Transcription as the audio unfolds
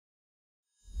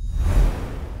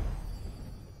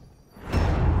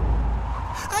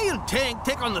Iron Tank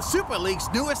take on the Super League's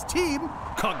newest team,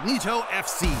 Cognito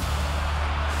FC.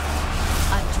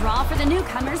 A draw for the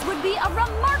newcomers would be a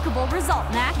remarkable result,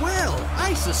 Mac. Well,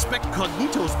 I suspect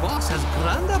Cognito's boss has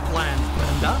grander plans,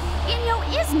 Brenda.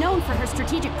 Inyo is known for her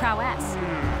strategic prowess.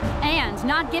 And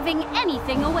not giving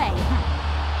anything away.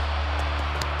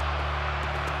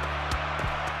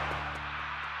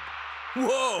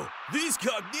 Whoa, these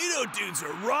Cognito dudes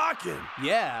are rocking.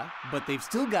 Yeah, but they've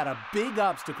still got a big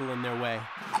obstacle in their way.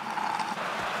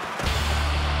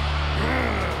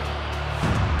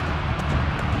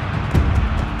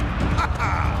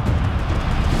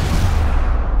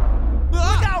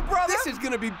 Look out, brother! This is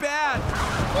gonna be bad.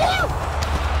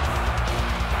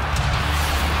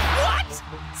 What?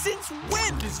 Since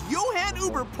when does Johann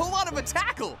Uber pull out of a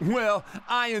tackle? Well,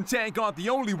 Iron Tank aren't the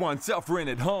only one suffering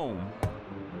at home.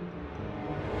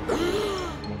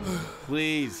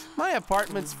 Please, my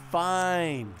apartment's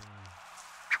fine.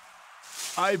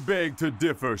 I beg to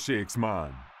differ, Shakes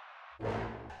man.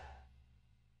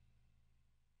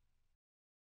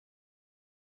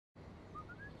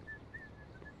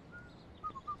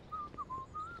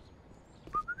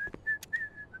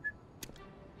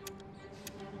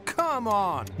 Come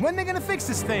on! When they gonna fix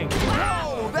this thing?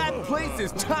 Oh, that place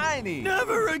is tiny!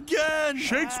 Never again!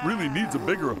 Shakes really needs a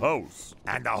bigger house.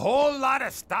 And a whole lot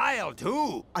of style,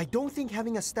 too. I don't think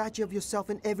having a statue of yourself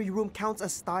in every room counts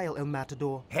as style, El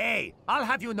Matador. Hey, I'll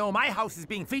have you know my house is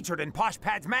being featured in Posh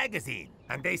Pads magazine.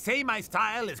 And they say my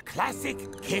style is classic,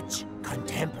 kitsch,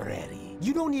 contemporary.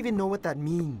 You don't even know what that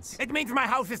means. It means my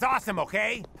house is awesome,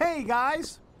 okay? Hey,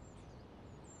 guys!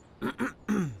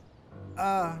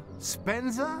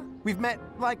 Spencer? We've met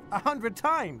like 100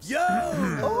 times. Yo!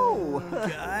 Oh!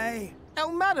 Guy!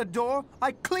 El Matador,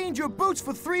 I cleaned your boots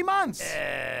for 3 months.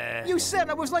 You said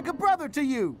I was like a brother to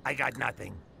you. I got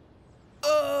nothing.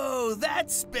 Oh,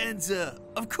 that's Spencer.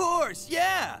 Of course,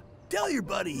 yeah. Tell your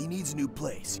buddy he needs a new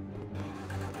place.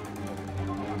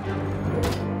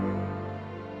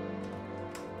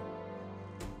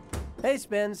 Hey,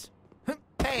 Spence.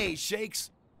 Hey,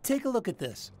 Shakes. Take a look at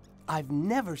this. I've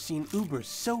never seen Uber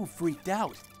so freaked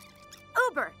out.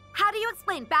 Uber, how do you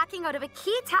explain backing out of a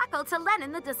key tackle to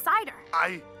Lennon the Decider?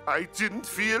 I didn't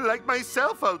feel like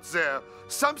myself out there.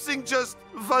 Something just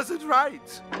wasn't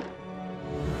right.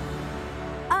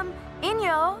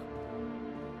 Inyo.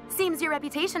 Seems your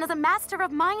reputation as a master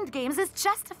of mind games is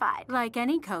justified. Like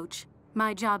any coach,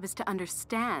 my job is to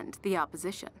understand the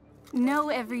opposition, know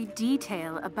every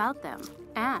detail about them,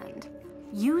 and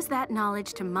use that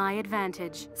knowledge to my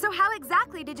advantage. So how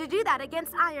exactly did you do that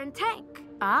against Iron Tank?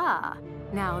 Ah,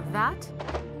 now that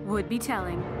would be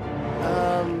telling.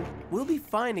 We'll be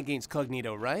fine against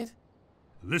Cognito, right?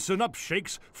 Listen up,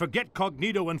 Shakes. Forget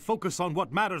Cognito and focus on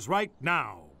what matters right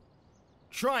now.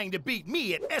 Trying to beat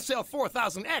me at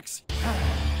SL4000X.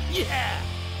 Yeah!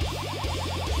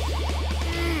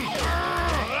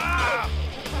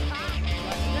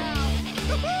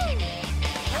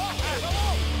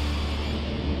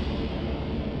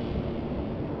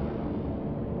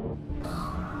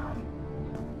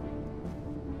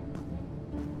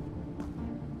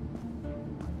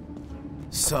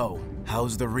 So,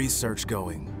 how's the research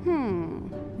going?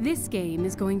 This game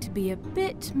is going to be a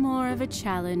bit more of a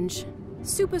challenge.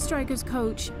 Supa Strikas'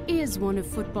 coach is one of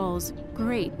football's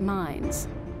great minds.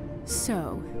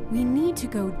 So, we need to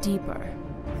go deeper.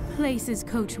 Places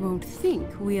coach won't think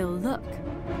we'll look.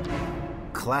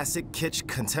 Classic kitsch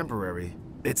contemporary.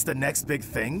 It's the next big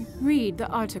thing? Read the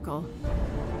article.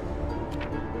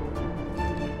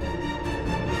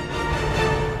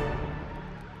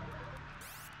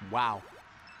 Wow.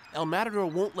 El Matador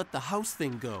won't let the house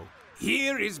thing go.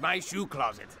 Here is my shoe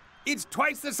closet. It's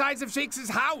twice the size of Shakes'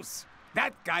 house.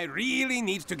 That guy really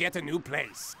needs to get a new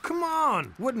place. Come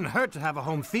on! Wouldn't hurt to have a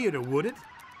home theater, would it?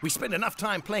 We spend enough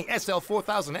time playing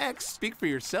SL4000X. Speak for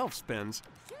yourself, Spence.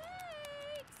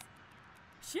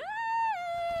 Shakes!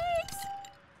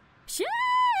 Shakes!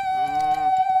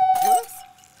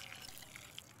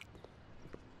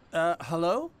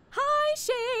 Hello? Hi,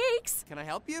 Shakes! Can I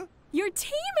help you? Your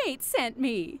teammate sent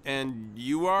me. And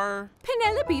you are?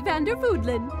 Penelope van der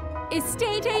Voodlin,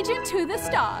 estate agent to the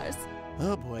stars.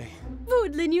 Oh, boy.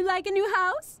 Voodlin, you like a new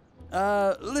house?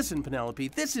 Listen, Penelope,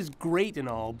 this is great and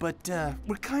all, but,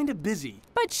 we're kind of busy.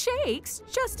 But Shakes,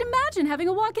 just imagine having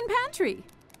a walk-in pantry.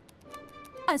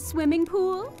 A swimming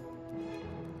pool.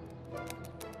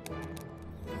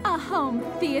 A home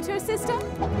theater system.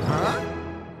 Huh?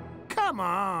 Come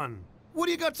on! What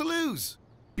do you got to lose?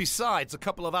 Besides a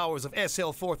couple of hours of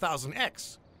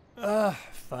SL4000X.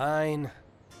 Fine.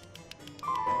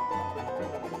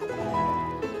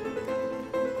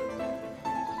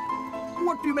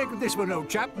 What do you make of this one, old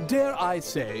chap? Dare I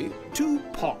say, too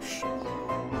posh.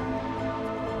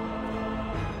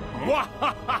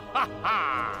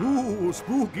 Ooh,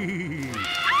 spooky!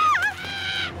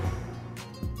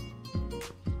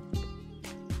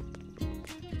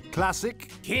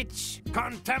 Classic. Kitsch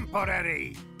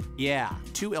contemporary. Yeah,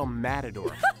 to El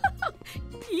Matador.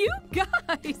 You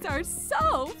guys are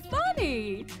so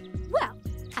funny! Well,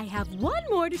 I have one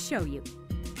more to show you.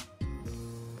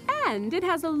 And it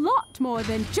has a lot more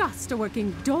than just a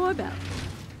working doorbell.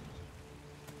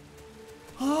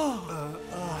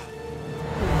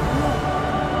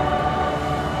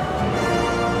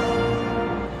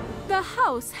 The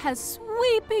house has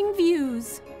sweeping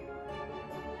views.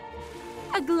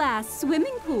 A glass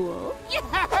swimming pool.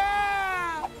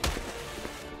 Yeah!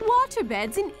 Water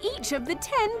beds in each of the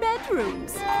 10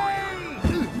 bedrooms.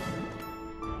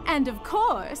 And of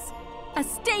course, a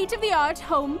state-of-the-art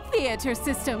home theater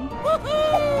system.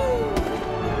 Whoa!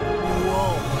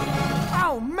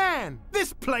 Oh man,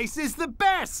 this place is the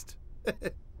best!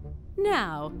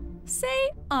 Now,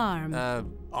 say arm.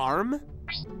 Arm?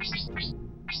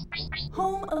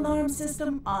 Home alarm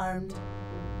system armed.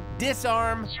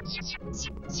 Disarm.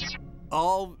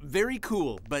 All very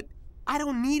cool, but I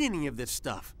don't need any of this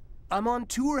stuff. I'm on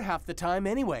tour half the time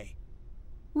anyway.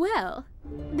 Well,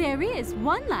 there is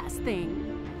one last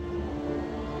thing.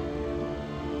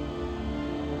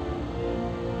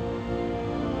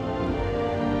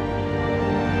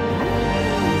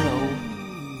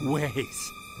 No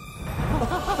ways.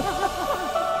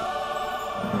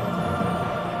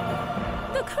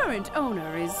 The current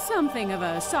owner is something of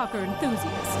a soccer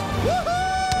enthusiast.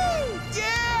 Woohoo!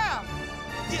 Yeah!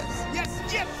 Yes, yes,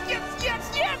 yes, yes,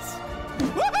 yes, yes!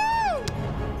 Woohoo!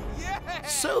 Yeah!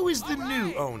 So is the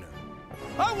new owner.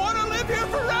 I want to live here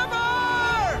forever!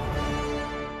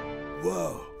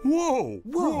 Whoa. Whoa.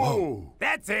 Whoa.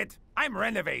 That's it. I'm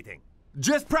renovating.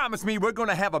 Just promise me we're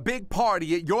gonna have a big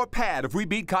party at your pad if we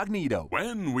beat Cognito.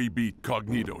 When we beat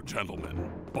Cognito, gentlemen.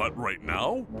 But right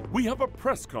now, we have a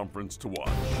press conference to watch.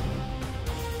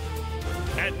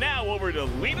 And now over to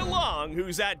Lena Long,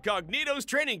 who's at Cognito's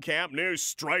training camp near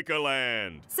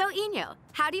Strikerland. So, Inyo,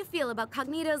 how do you feel about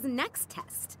Cognito's next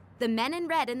test? The men in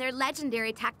red and their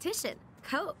legendary tactician,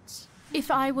 Coach.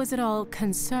 If I was at all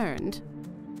concerned,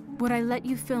 would I let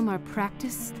you film our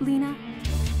practice, Lena?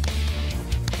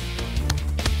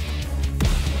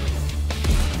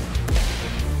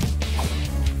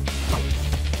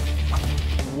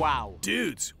 Wow.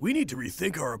 Dudes, we need to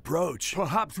rethink our approach.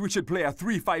 Perhaps we should play a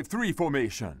 3-5-3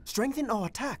 formation. Strengthen our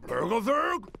attack.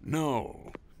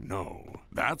 No.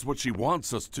 That's what she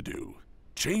wants us to do.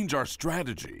 Change our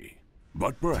strategy.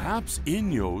 But perhaps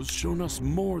Inyo's shown us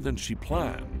more than she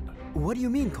planned. What do you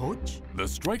mean, Coach? The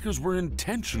strikers were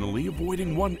intentionally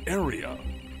avoiding one area.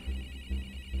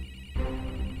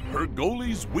 Her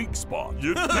goalie's weak spot. Wow,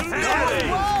 you're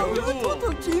a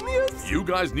total genius! You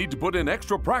guys need to put in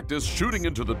extra practice shooting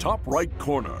into the top right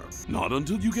corner. Not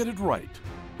until you get it right,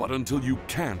 but until you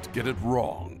can't get it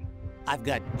wrong. I've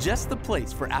got just the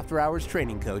place for after-hours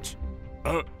training, Coach.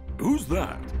 Who's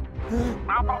that?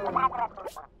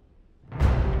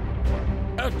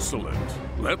 Excellent.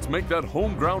 Let's make that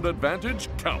home ground advantage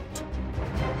count.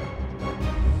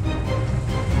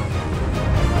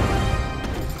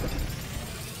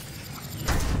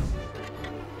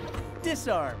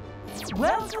 Disarm.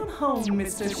 Welcome home,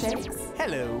 Mr. Shakes.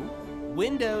 Hello.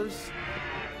 Windows.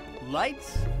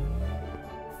 Lights.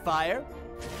 Fire.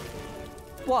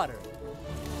 Water.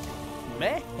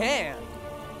 Man,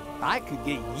 I could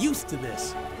get used to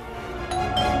this.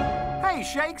 Hey,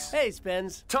 Shakes. Hey,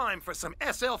 Spence. Time for some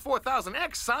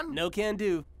SL4000X, son. No can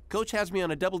do. Coach has me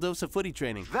on a double dose of footy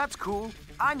training. That's cool.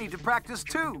 I need to practice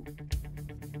too.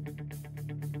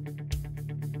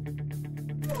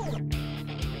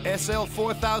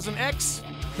 SL4000X,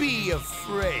 be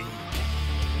afraid.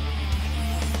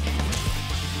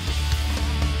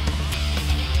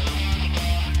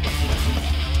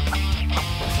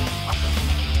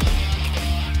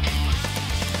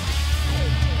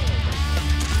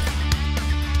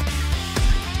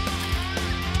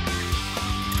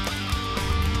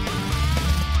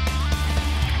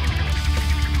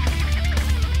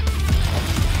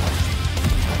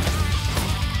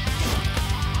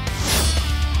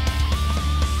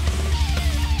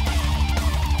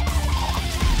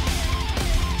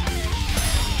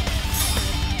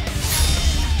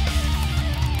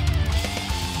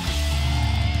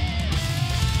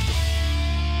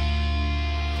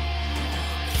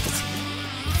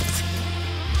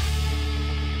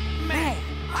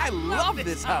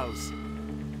 This house.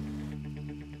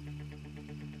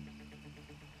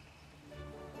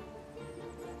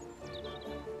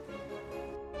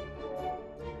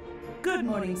 Good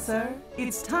morning, sir.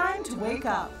 It's time to wake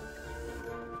up.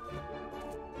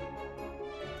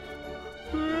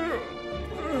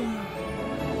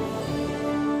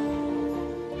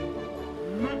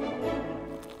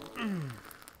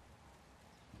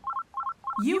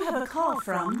 You have a call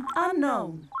from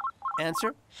unknown.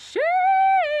 Answer. Shakes!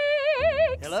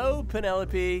 Hello,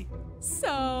 Penelope.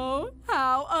 So,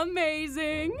 how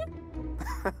amazing!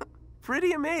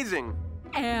 Pretty amazing.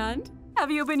 And have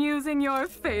you been using your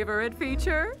favorite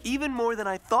feature? Even more than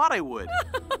I thought I would.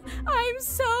 I'm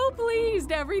so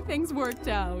pleased everything's worked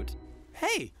out.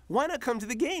 Hey, why not come to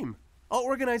the game? I'll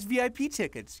organize VIP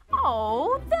tickets.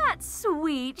 Oh, that's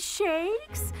sweet,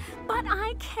 Shakes. But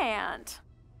I can't.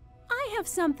 I have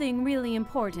something really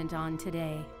important on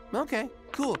today. Okay,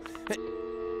 cool.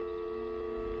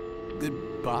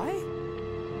 Goodbye?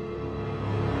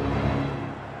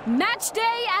 Match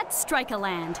day at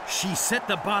Strikerland. She set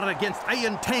the bar against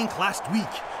Iron Tank last week.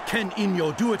 Can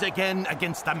Inyo do it again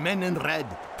against the men in red?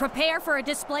 Prepare for a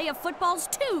display of football's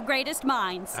two greatest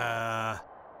minds. I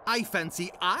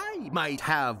fancy I might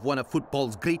have one of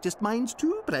football's greatest minds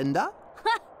too, Brenda.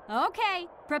 Okay,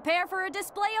 prepare for a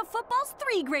display of football's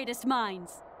three greatest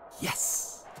minds.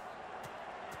 Yes.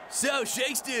 So,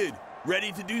 Shakes dude,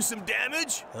 ready to do some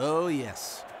damage? Oh,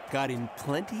 yes. Got in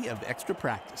plenty of extra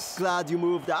practice. Glad you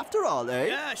moved after all, eh?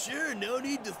 Yeah, sure. No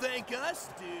need to thank us,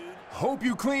 dude. Hope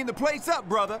you clean the place up,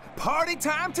 brother. Party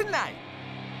time tonight.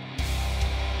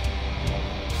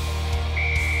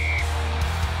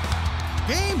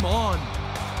 Game on.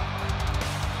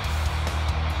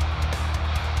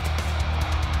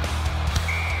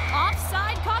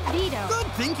 Offside Cognito. Good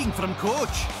thinking from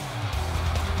coach.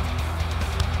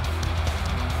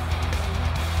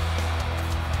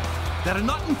 They're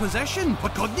not in possession,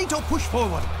 but Cognito push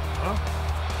forward.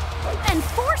 And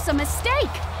force a mistake.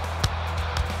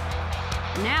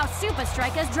 Now Supa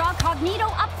Strikas draw Cognito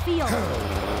upfield.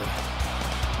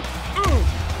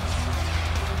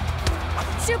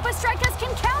 Supa Strikas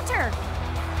can counter.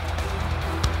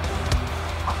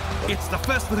 It's the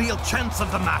first real chance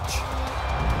of the match.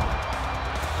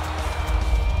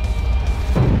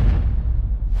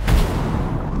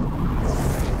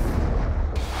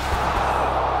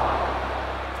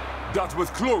 That was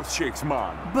close, Shakes,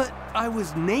 man. But I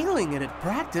was nailing it at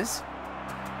practice.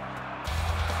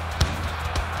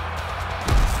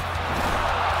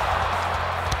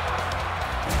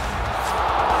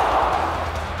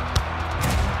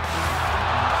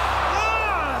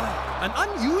 An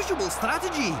unusual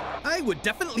strategy. I would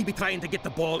definitely be trying to get the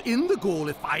ball in the goal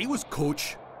if I was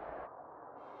coach.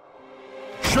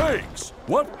 Shakes,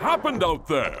 what happened out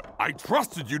there? I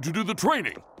trusted you to do the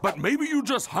training, but maybe you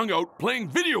just hung out playing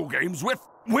video games with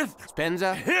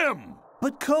Spenza? him.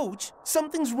 But coach,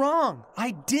 something's wrong.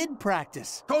 I did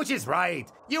practice. Coach is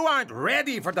right. You aren't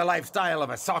ready for the lifestyle of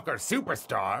a soccer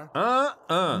superstar.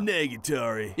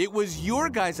 Negatory. It was your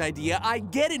guys' idea. I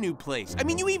get a new place. I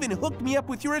mean, you even hooked me up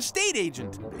with your estate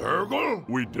agent. Blurgle?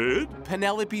 We did?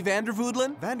 Penelope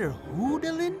Vandervoodlin?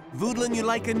 Vanderhoodlin? Voodlin, you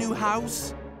like a new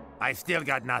house? I still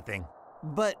got nothing.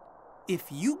 But if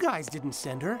you guys didn't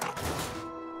send her,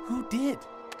 who did?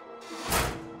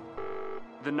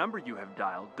 The number you have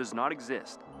dialed does not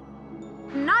exist.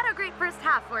 Not a great first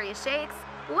half for you, Shakes.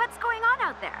 What's going on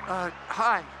out there?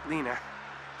 Hi, Lena.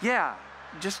 Yeah,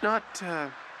 just not,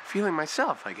 feeling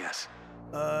myself, I guess.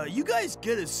 You guys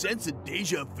get a sense of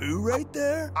deja vu right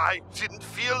there? I didn't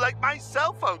feel like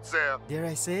myself out there. Dare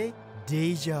I say,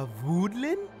 deja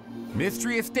voodlin?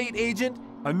 Mystery estate agent,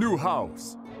 a new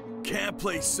house. Can't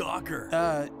play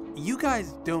soccer. You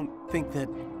guys don't think that...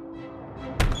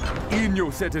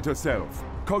 Inyo said it herself.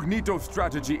 Cognito's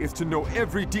strategy is to know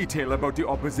every detail about the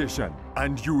opposition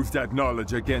and use that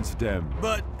knowledge against them.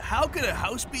 But how could a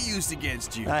house be used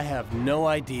against you? I have no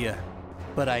idea.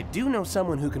 But I do know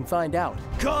someone who can find out.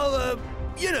 Call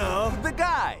you know, the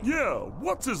guy. Yeah,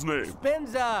 what's his name?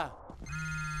 Spenza.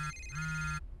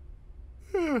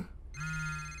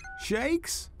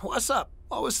 Shakes? What's up?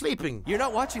 I was sleeping. You're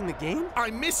not watching the game?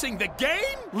 I'm missing the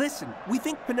game? Listen, we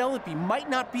think Penelope might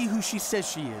not be who she says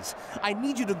she is. I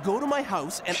need you to go to my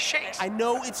house and... Shakes! I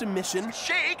know it's a mission.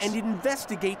 Shakes! And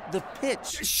investigate the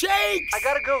pitch. Shakes! I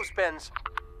gotta go, Spence.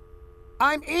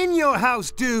 I'm in your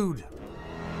house, dude.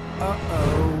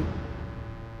 Uh-oh.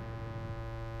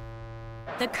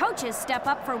 The coaches step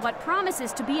up for what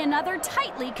promises to be another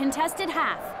tightly contested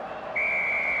half.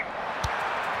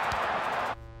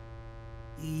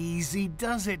 Easy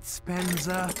does it,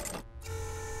 Spenza.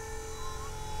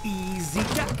 Easy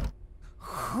does...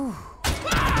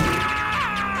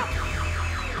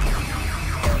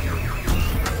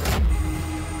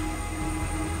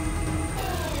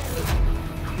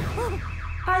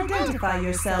 I Identify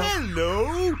yourself.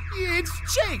 Hello, it's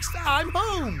Shakes. I'm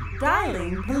home.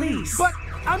 Dialing police. But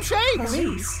I'm Shakes.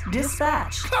 Police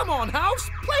dispatch. Come on, House,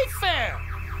 play fair.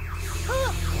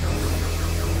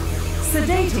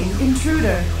 Sedating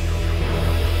intruder.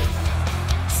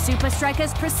 Supa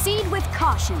Strikas proceed with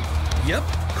caution. Yep,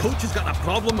 coach has got a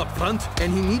problem up front,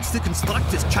 and he needs to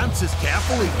construct his chances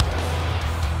carefully.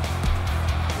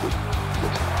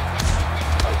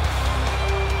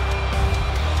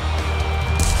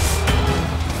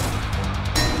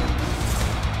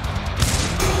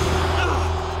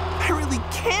 I really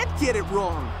can't get it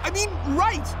wrong. I mean,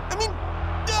 right.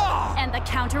 And the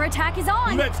counterattack is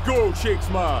on. Let's go, Shakes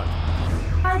man.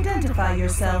 Identify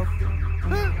yourself.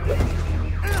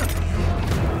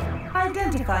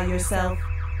 Identify yourself.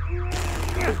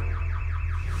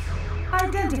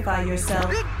 Identify yourself.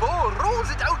 Big ball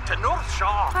rolls it out to North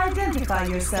Shaw. Identify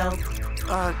yourself.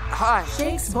 Hi.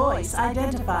 Shake's voice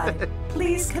identified.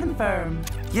 Please confirm.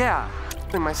 Yeah,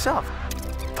 myself,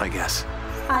 I guess.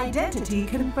 Identity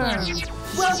confirmed.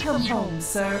 Welcome home,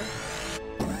 sir.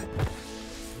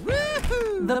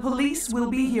 The police will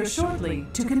be here shortly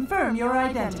to confirm your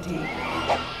identity.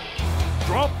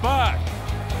 Drop back!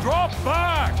 Drop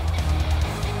back!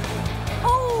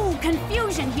 Oh,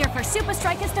 confusion here for Supa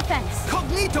Strikas' defense.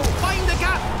 Cognito, find the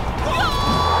gap!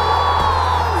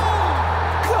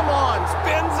 Come on,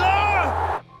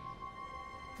 Spencer!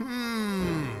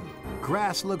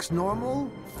 Grass looks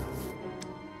normal.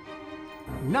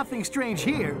 Nothing strange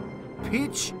here.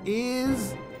 Pitch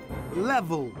is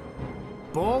level.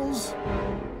 Balls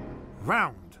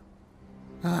round.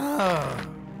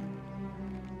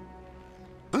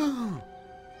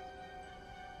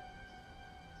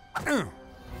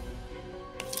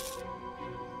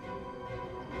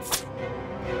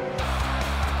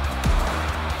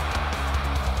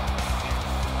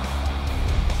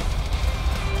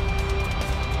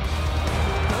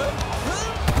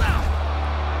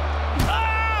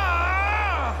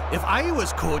 If I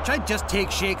was coach, I'd just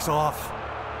take Shakes off.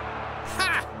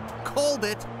 Ha! Called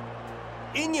it.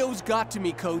 Inyo's got to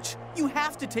me, coach. You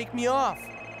have to take me off.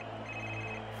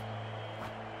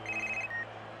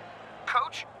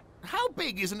 Coach, how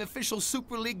big is an official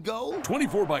Super League goal?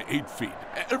 24 by 8 feet.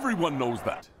 Everyone knows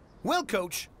that. Well,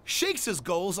 Coach, Shakes'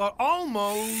 goals are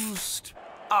almost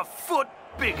a foot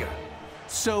bigger.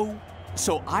 So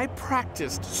I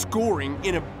practiced scoring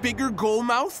in a bigger goal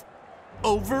mouth?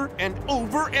 Over and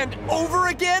over and over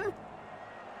again?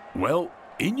 Well,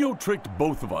 Inyo tricked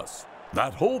both of us.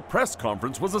 That whole press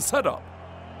conference was a setup.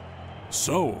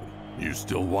 So, you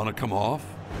still want to come off?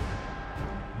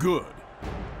 Good.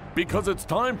 Because it's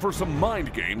time for some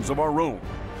mind games of our own.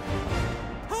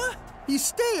 Huh? He's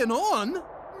staying on?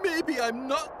 Maybe I'm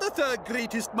not the third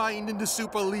greatest mind in the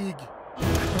Super League.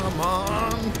 Come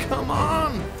on, come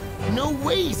on. No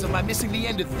ways am I missing the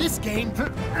end of this game.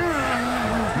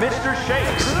 Mr.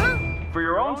 Shakes, for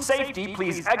your own safety,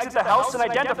 please exit the house and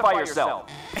identify yourself.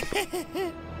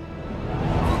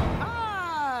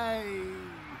 Hi.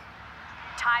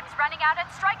 Time's running out at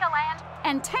Strikerland.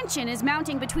 And tension is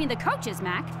mounting between the coaches,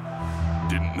 Mac.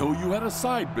 Didn't know you had a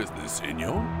side business,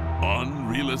 Inyo. On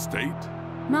real estate.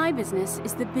 My business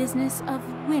is the business of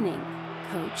winning,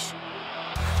 coach.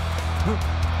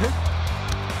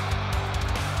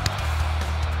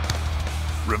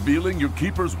 Revealing your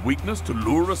keeper's weakness to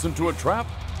lure us into a trap?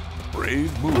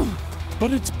 Brave move,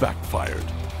 but it's backfired.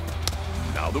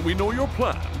 Now that we know your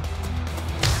plan,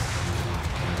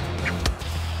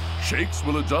 Shakes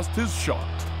will adjust his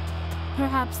shot.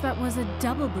 Perhaps that was a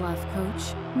double bluff,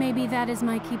 coach. Maybe that is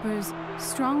my keeper's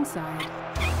strong side.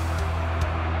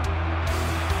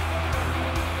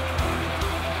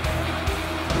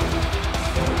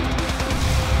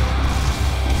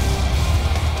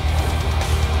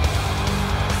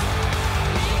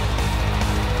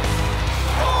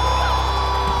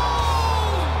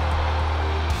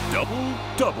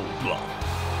 Double bluff.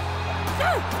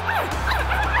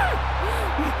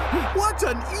 What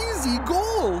an easy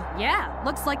goal! Yeah,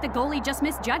 looks like the goalie just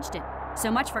misjudged it. So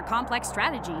much for complex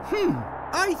strategy.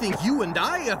 I think you and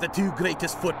I are the two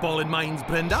greatest footballing minds,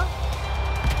 Brenda.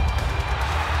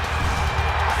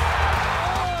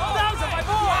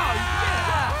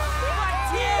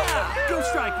 Go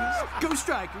Strikers! Go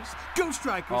Strikers! Go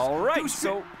Strikers! All right,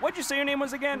 so what'd you say your name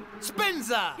was again?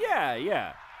 Spencer!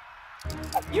 Yeah.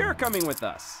 You're coming with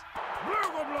us.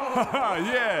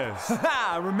 Yes!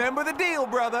 Remember the deal,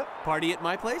 brother. Party at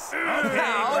my place? Okay,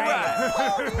 all right.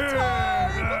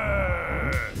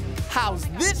 How's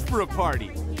this for a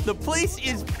party? The place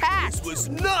is packed. This was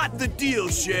not the deal,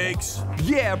 Shakes.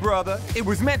 Yeah, brother. It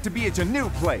was meant to be at your new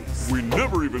place. We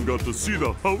never even got to see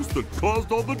the house that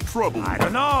caused all the trouble. I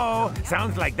don't know.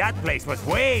 Sounds like that place was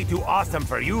way too awesome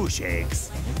for you, Shakes.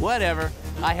 Whatever.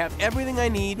 I have everything I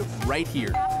need right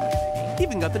here.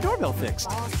 Even got the doorbell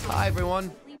fixed. Hi,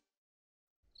 everyone.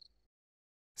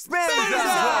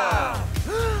 Spencer!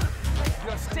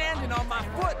 You're standing on my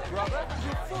foot, brother.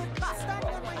 Your foot is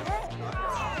standing on my head.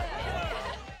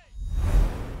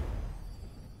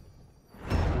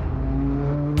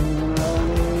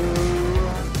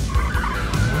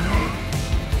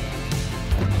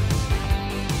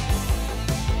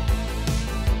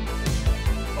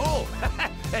 Oh,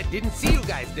 I didn't see you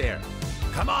guys there.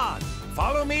 Come on,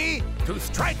 follow me to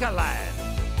Strikerland.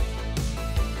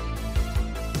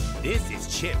 This is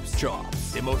Chips.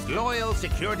 Chops. The most loyal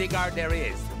security guard there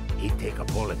is. He'd take a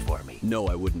bullet for me. No,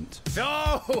 I wouldn't. So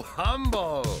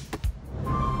humble.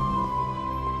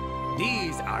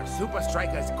 These are Supa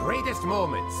Strikas' greatest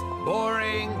moments.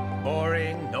 Boring,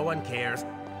 no one cares.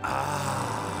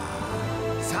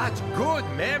 Such good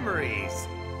memories.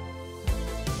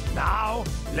 Now,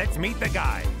 let's meet the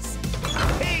guys.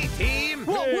 Hey, team!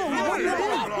 Whoa.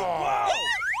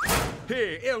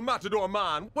 Hey, El Matador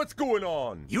man, what's going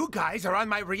on? You guys are on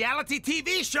my reality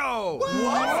TV show!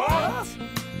 What?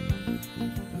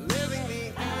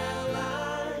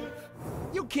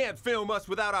 You can't film us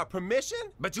without our permission?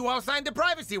 But you all signed a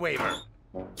privacy waiver.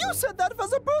 You said that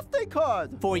was a birthday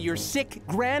card. For your sick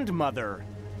grandmother.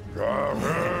 Get him!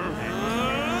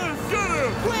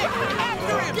 Quick!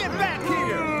 After him! Get back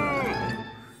here!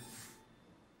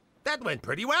 That went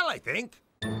pretty well, I think.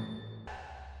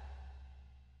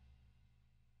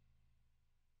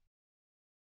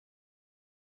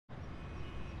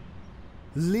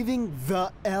 Living the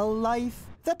L life?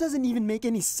 That doesn't even make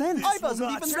any sense. I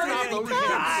wasn't even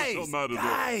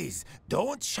Guys,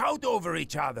 don't shout over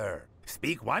each other.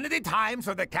 Speak one at a time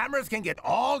so the cameras can get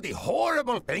all the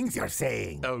horrible things you're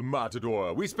saying. El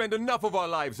Matador, we spend enough of our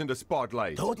lives in the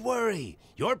spotlight. Don't worry.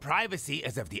 Your privacy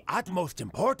is of the utmost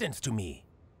importance to me.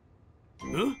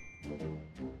 Huh?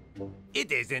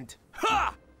 It isn't.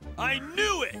 Ha! I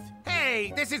knew it!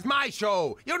 Hey, this is my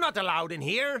show. You're not allowed in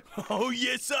here. Oh,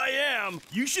 yes, I am.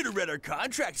 You should have read our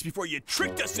contracts before you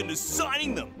tricked us into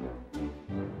signing them.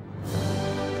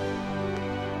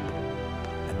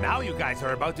 And now you guys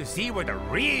are about to see where the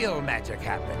real magic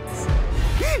happens.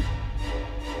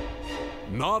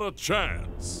 Not a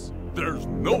chance. There's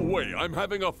no way I'm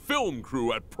having a film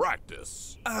crew at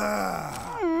practice.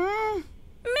 Meh.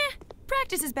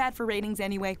 Practice is bad for ratings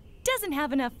anyway. Doesn't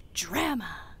have enough drama.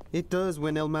 It does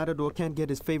when El Matador can't get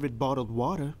his favorite bottled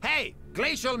water. Hey,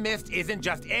 glacial mist isn't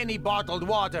just any bottled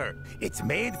water. It's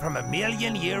made from a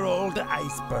million-year-old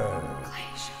iceberg.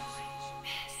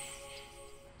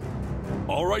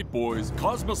 All right, boys,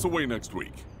 Cosmos away next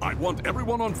week. I want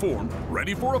everyone on form,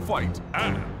 ready for a fight,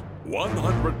 and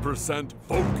 100%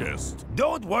 focused.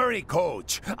 Don't worry,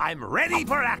 Coach. I'm ready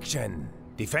for action.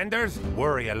 Defenders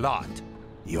worry a lot.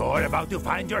 You're about to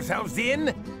find yourselves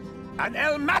in an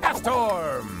El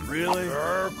Matastorm. Really?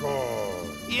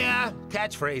 Yeah,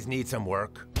 catchphrase needs some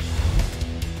work.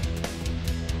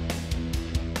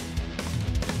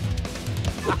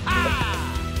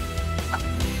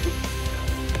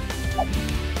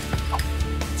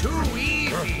 Too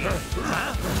easy.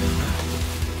 Huh?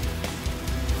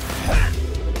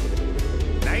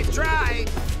 Nice try.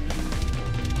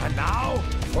 And now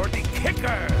for the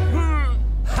kicker.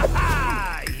 Ha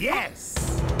ha! Yes.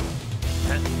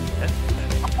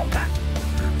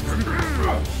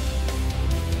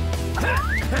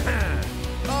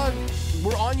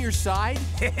 We're on your side?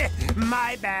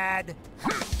 My bad.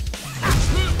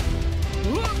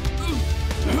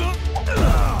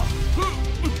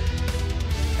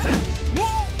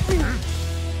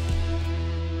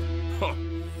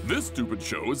 This stupid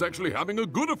show is actually having a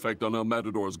good effect on El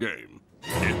Matador's game.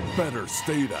 It better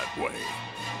stay that way.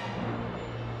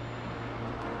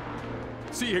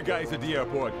 See you guys at the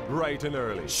airport bright and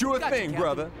early. Sure thing,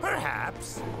 brother.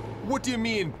 Perhaps. What do you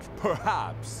mean,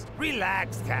 perhaps?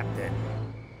 Relax, Captain.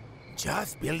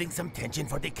 Just building some tension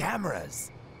for the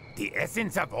cameras. The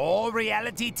essence of all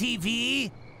reality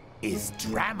TV is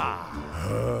drama.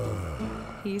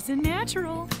 He's a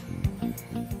natural.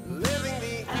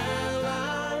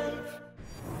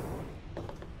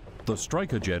 The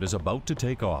Striker jet is about to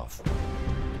take off,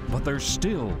 but there's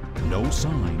still no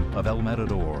sign of El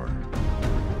Matador.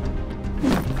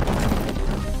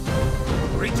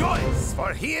 Rejoice,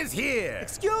 for he is here!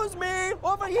 Excuse me,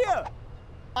 over here!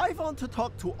 I want to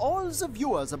talk to all the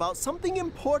viewers about something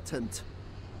important.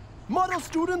 Model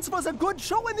Students was a good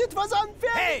show and it was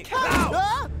unfair. Hey,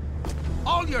 Klaus!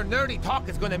 All your nerdy talk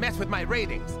is gonna mess with my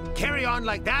ratings. Carry on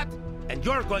like that, and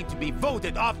you're going to be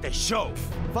voted off the show.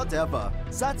 Whatever.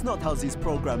 That's not how these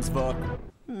programs work.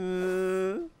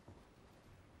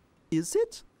 Is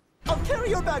it? I'll carry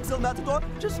your bags, El Matador.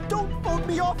 Just don't vote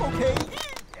me off, okay?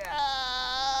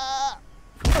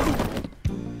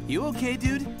 You okay,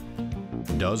 dude?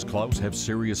 Does Klaus have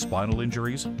serious spinal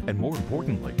injuries? And more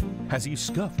importantly, has he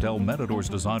scuffed El Matador's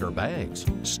designer bags?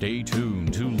 Stay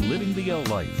tuned to Living the L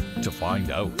Life to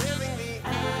find out.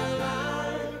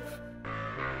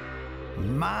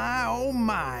 My, oh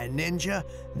my, Ninja.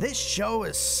 This show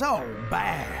is so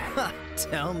bad.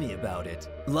 Tell me about it.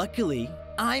 Luckily,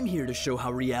 I'm here to show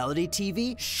how reality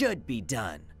TV should be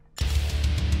done.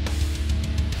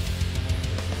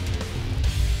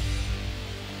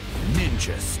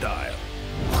 Ninja style.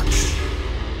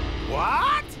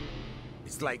 What?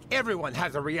 It's like everyone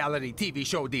has a reality TV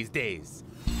show these days.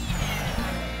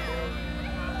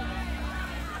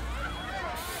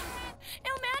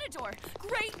 El Matador,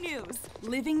 great news!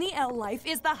 Living the L Life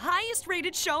is the highest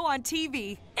rated show on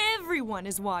TV. Everyone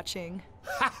is watching.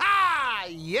 Ha-ha!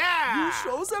 Yeah! You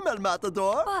show them, El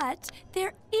Matador. But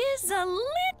there is a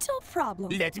little problem.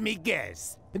 Let me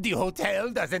guess. The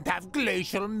hotel doesn't have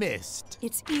glacial mist.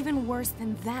 It's even worse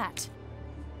than that.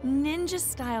 Ninja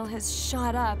Style has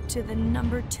shot up to the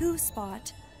 #2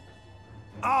 spot.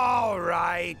 All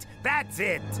right, that's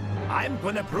it. I'm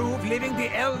gonna prove Living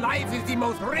the L Life is the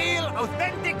most real,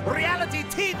 authentic reality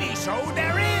TV show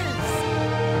there is.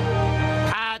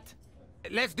 Pat,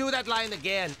 let's do that line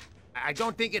again. I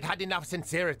don't think it had enough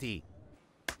sincerity.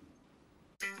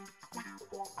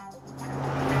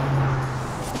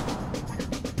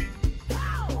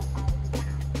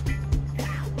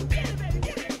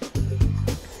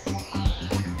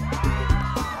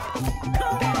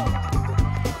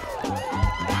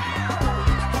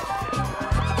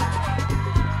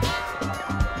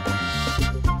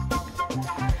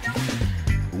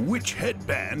 Which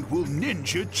headband will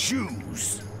Ninja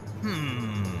choose?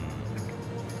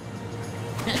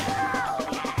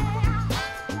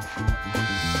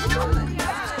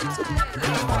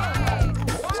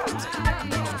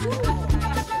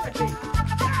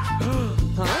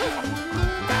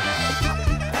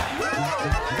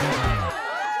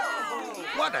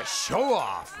 What a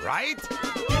show-off, right?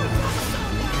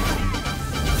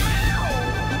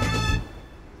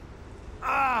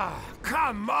 Ah,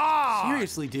 come on!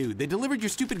 Seriously, dude, they delivered your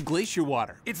stupid glacier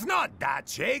water. It's not that,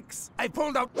 Shakes. I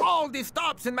pulled out all the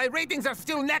stops and my ratings are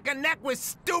still neck and neck with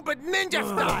stupid Ninja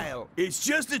Style. It's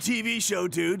just a TV show,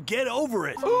 dude. Get over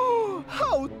it.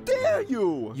 How dare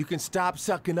you! You can stop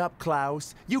sucking up,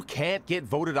 Klaus. You can't get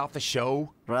voted off the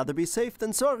show. Rather be safe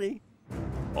than sorry.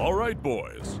 All right,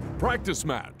 boys. Practice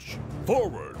match.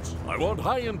 Forwards, I want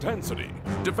high intensity.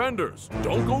 Defenders,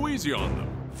 don't go easy on them.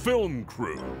 Film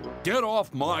crew, get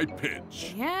off my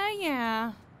pitch.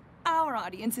 Yeah. Our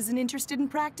audience isn't interested in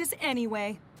practice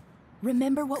anyway.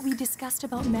 Remember what we discussed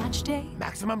about match day?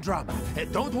 Maximum drama.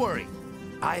 Don't worry.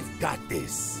 I've got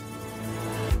this.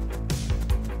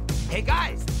 Hey,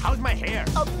 guys, how's my hair?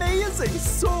 Amazing!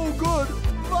 So good!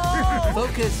 Wow.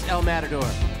 Focus, El Matador.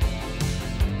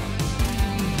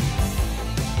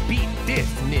 Beat this,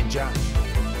 Ninja.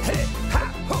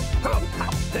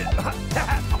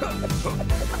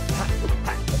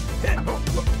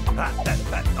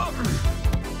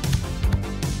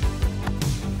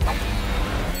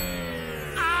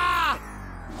 Ah!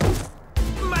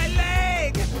 My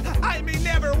leg! I may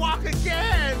never walk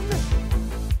again!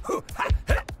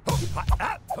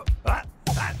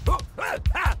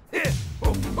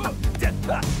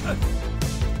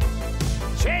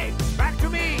 Shake, back to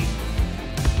me!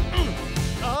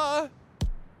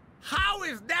 How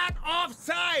is that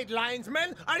offside,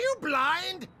 linesman? Are you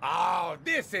blind? Oh,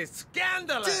 this is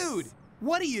scandalous! Dude,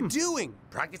 what are you doing?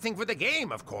 Practicing for the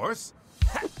game, of course.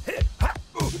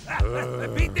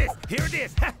 Beat this! Here it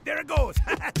is! There it goes!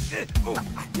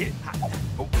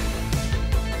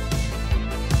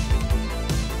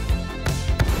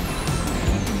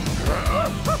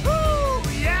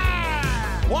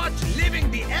 Yeah! Watch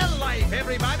Living the L Life,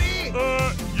 everybody!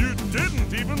 You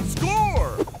didn't even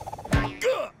score!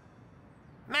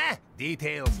 Meh,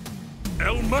 details.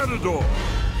 El Matador!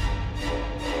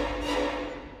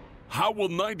 How will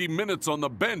 90 minutes on the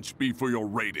bench be for your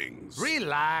ratings?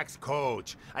 Relax,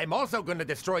 coach. I'm also gonna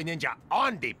destroy Ninja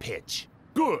on the pitch.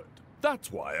 Good. That's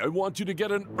why I want you to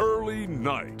get an early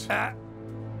night.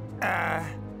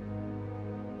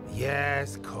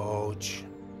 Yes, coach.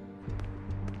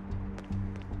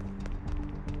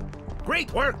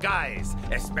 Great work, guys.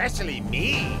 Especially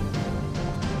me.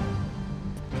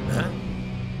 Huh?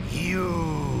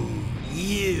 You,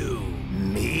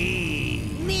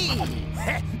 me.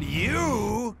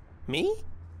 You? Me?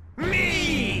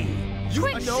 Me!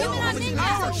 Quit shooting on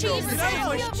ninjas!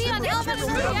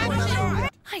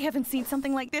 I haven't seen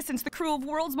something like this since the crew of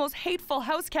World's Most Hateful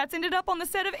House Cats ended up on the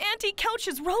set of Auntie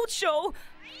Couch's Roadshow.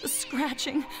 The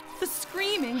scratching, the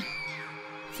screaming.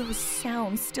 Those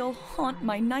sounds still haunt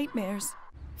my nightmares.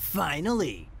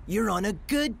 Finally, you're on a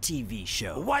good TV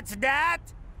show. What's that?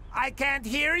 I can't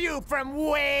hear you from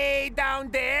way down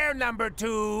there, number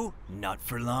 2. Not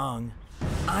for long.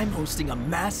 I'm hosting a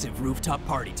massive rooftop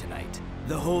party tonight.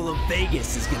 The whole of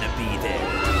Vegas is gonna be there.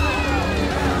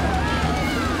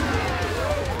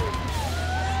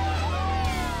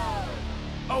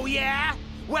 Oh yeah?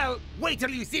 Well, wait till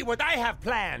you see what I have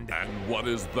planned. And what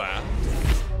is that?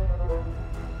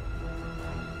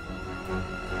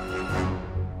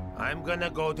 I'm gonna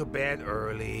go to bed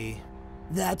early.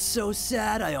 That's so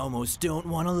sad I almost don't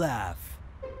want to laugh.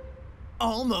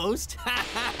 Almost.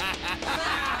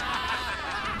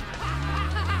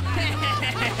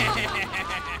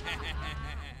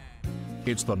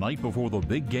 It's the night before the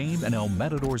big game and El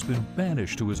Matador's been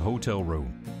banished to his hotel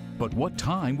room. But what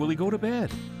time will he go to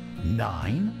bed?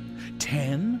 9?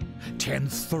 10?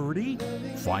 10:30?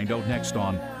 Find out next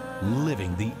on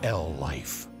Living the L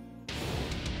Life.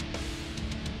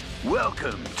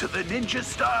 Welcome to the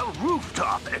Ninja-style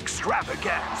rooftop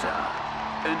extravaganza.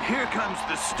 And here comes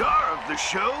the star of the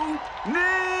show,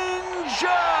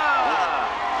 Ninja!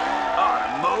 On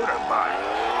a motorbike,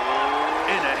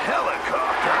 in a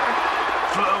helicopter,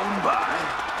 flown by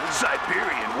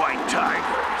Siberian white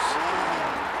tigers.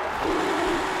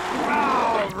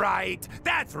 All right,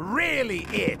 that's really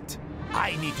it.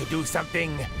 I need to do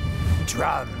something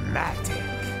dramatic.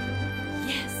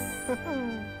 Yes.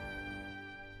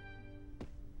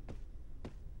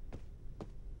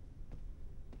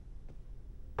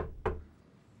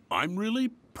 I'm really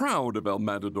proud of El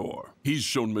Matador. He's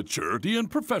shown maturity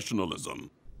and professionalism.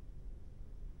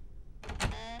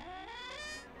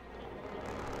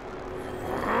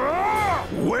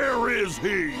 Where is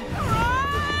he?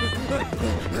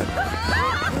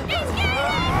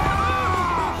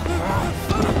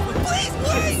 Please,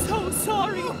 please! I'm so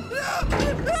sorry.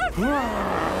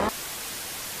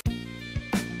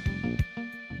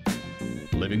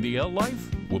 Living the L Life?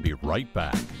 We'll be right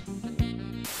back.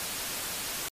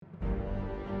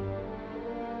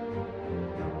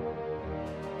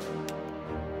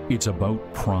 It's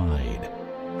about pride.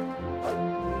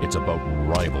 It's about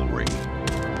rivalry.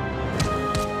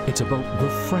 It's about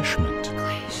refreshment.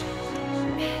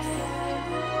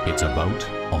 It's about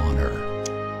honor.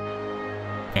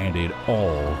 And it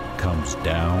all comes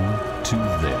down to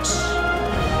this.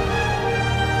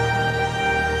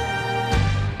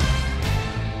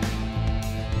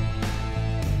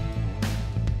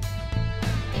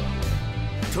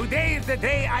 Today is the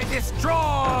day I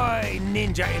destroy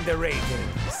Ninja in the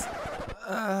ratings.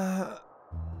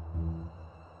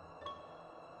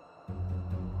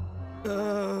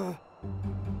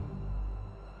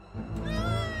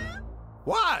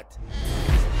 What?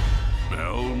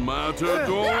 El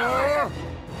Matador!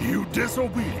 You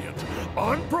disobedient,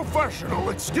 unprofessional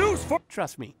excuse for—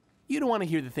 Trust me, you don't want to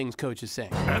hear the things Coach is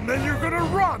saying. And then you're gonna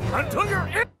run until you're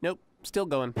in— Nope, still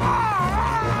going.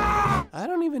 I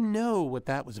don't even know what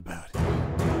that was about.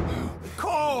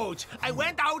 Coach, I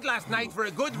went out last night for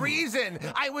a good reason.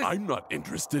 I'm not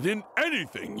interested in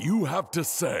anything you have to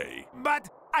say. But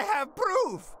I have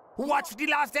proof. Watch the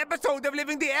last episode of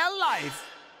Living the L Life.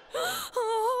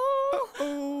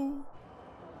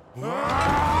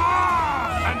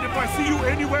 And if I see you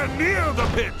anywhere near the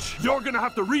pitch, you're gonna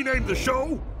have to rename the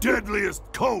show Deadliest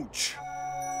Coach.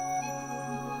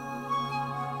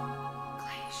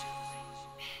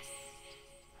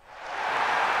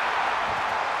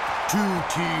 Two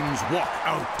teams walk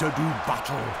out to do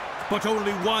battle, but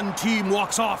only one team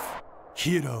walks off.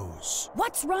 Heroes.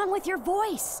 What's wrong with your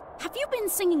voice? Have you been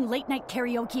singing late-night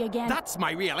karaoke again? That's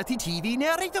my reality TV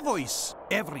narrator voice.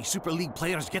 Every Super League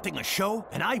player's getting a show,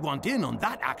 and I want in on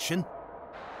that action.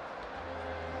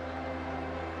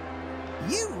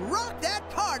 You rock that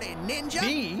party, Ninja!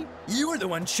 Me? You were the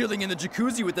one chilling in the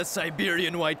jacuzzi with the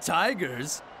Siberian white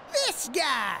tigers. This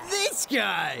guy! This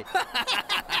guy!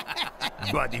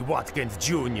 Buddy Watkins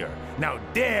Jr. Now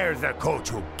there's a coach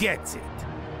who gets it.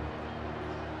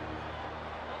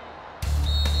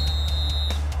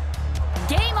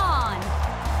 Game on!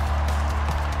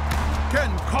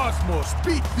 Can Cosmos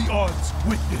beat the odds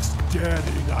with this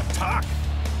daring attack?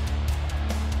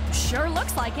 Sure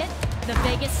looks like it. The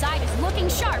Vegas side is looking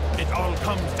sharp. It all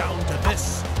comes down to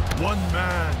this. One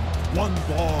man, one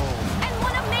ball. And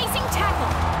one amazing tackle.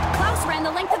 Klaus ran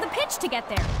the length of the pitch to get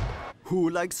there. Who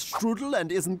likes strudel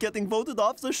and isn't getting voted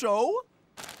off the show?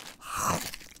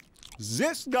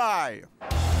 This guy.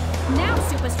 Now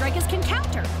Supa Strikas can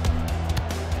counter.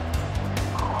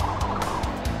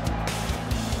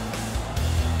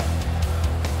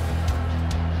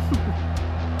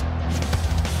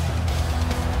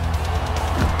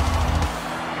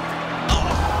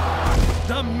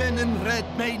 The men in red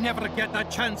may never get a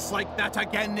chance like that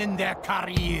again in their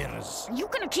careers. Are you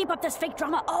gonna keep up this fake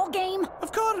drama all game?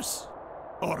 Of course.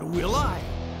 Or will I?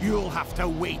 You'll have to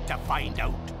wait to find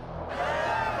out.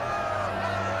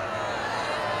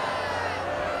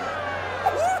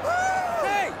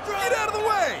 Hey, get out of the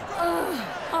way!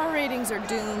 Our ratings are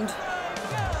doomed.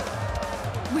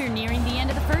 We're nearing the end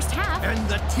of the first half. And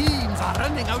the teams are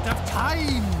running out of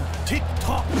time.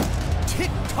 Tick-tock,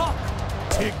 tick-tock,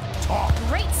 tick-tock.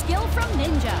 Great skill from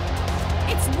Ninja.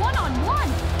 It's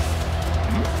one-on-one.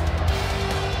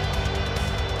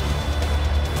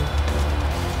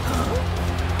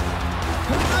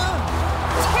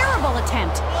 Terrible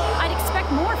attempt. I'd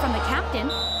expect more from the captain.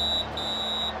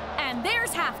 And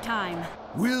there's halftime.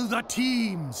 Will the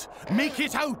teams make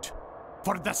it out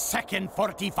for the second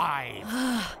 45?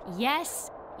 Yes,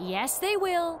 yes they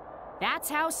will. That's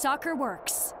how soccer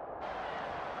works.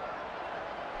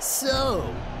 So,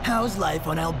 how's life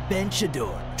on El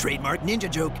Benchador? Trademark ninja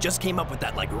joke, just came up with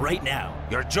that like right now.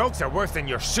 Your jokes are worse than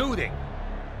your shooting.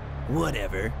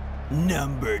 Whatever.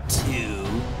 Number 2.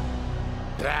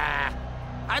 Ah,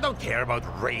 I don't care about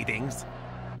ratings.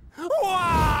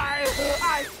 Why?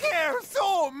 I care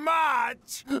so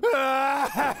much!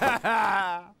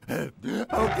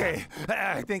 Okay,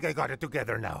 I think I got it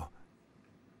together now.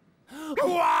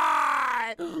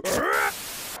 Why?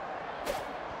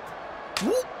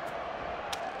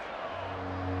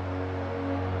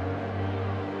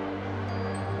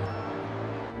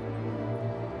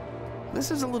 This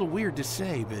is a little weird to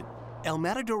say, but El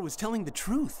Matador was telling the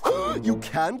truth. You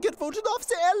can get voted off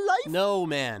the L Life? No,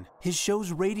 man. His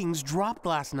show's ratings dropped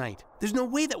last night. There's no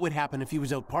way that would happen if he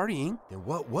was out partying. Then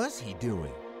what was he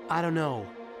doing? I don't know,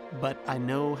 but I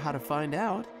know how to find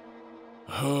out.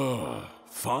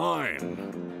 Fine.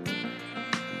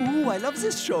 Ooh, I love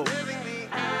this show.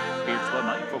 It's the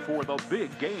night before the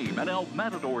big game, and El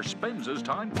Matador spends his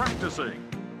time practicing.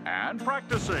 And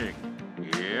practicing.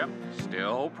 Yep,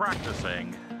 still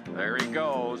practicing. There he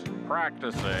goes,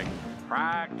 practicing.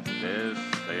 Why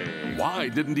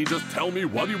didn't he just tell me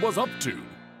what he was up to?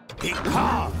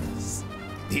 Because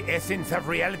the essence of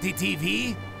reality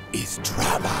TV is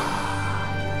drama.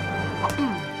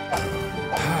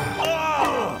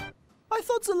 I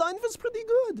thought the line was pretty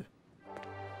good.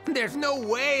 There's no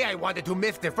way I wanted to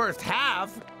miss the first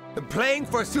half. Playing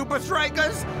for Supa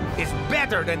Strikas is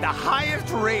better than the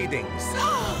highest ratings.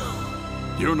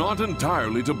 You're not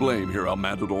entirely to blame here, El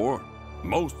Matador.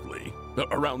 Mostly,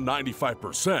 around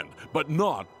 95%, but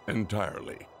not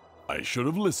entirely. I should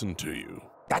have listened to you.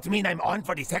 That mean I'm on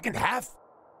for the second half?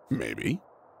 Maybe.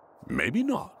 Maybe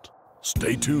not.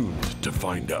 Stay tuned to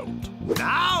find out.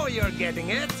 Now you're getting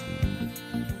it!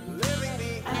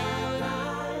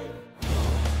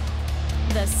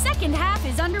 The second half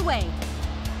is underway.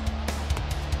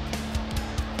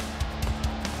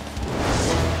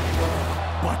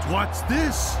 But what's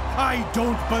this? I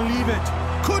don't believe it.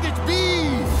 Could it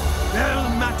be? El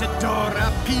Matador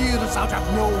appears out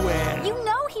of nowhere. You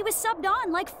know he was subbed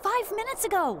on like 5 minutes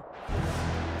ago.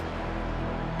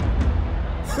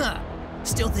 Huh.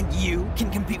 Still think you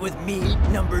can compete with me,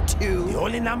 number 2? The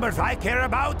only numbers I care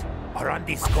about are on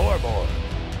the scoreboard.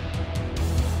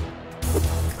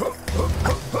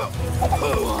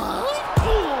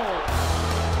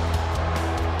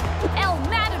 El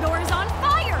Matador is on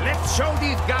fire! Let's show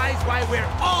these guys why we're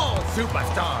all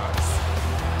superstars!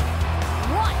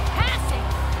 What passing!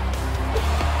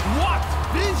 What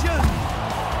vision!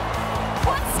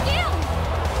 What skill!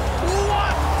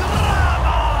 What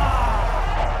drama!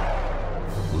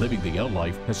 Living the L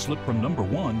life has slipped from number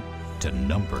 1 to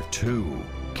number 2.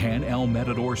 Can El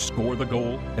Matador score the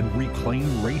goal and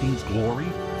reclaim ratings glory?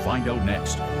 Find out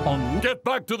next on... Get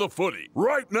back to the footy,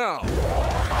 right now!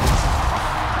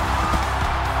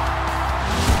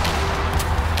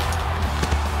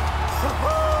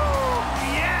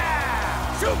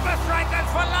 Yeah! Supa Strikas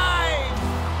for life!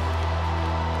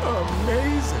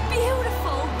 Amazing.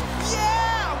 Beautiful!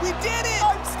 Yeah! We did it!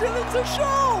 I'm still in the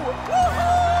show!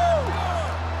 Woohoo!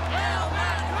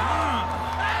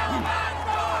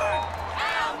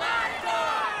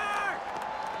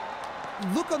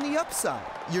 Look on the upside.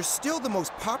 You're still the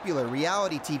most popular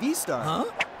reality TV star. Huh?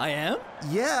 I am?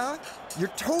 Yeah. You're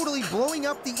totally blowing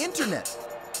up the internet.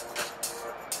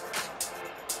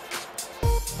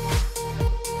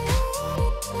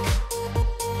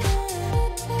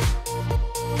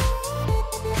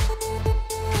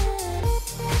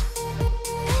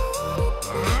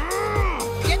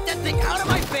 everything out of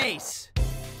my face!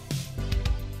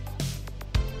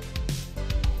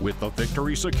 With the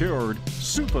victory secured,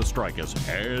 Supa Strikas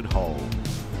head home.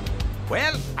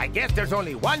 Well, I guess there's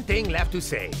only one thing left to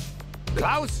say.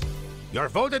 Klaus, you're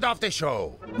voted off the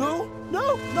show. No,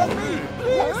 no, not me!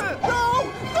 Please!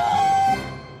 No! No!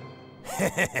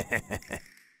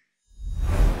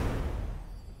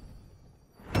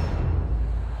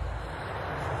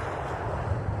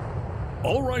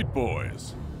 All right,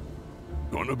 boys.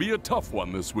 Gonna be a tough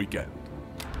one this weekend.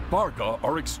 Barca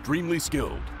are extremely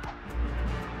skilled.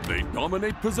 They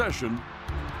dominate possession,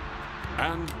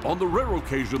 and on the rare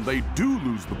occasion they do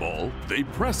lose the ball, they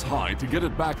press high to get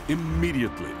it back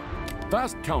immediately.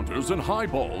 Fast counters and high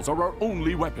balls are our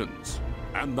only weapons.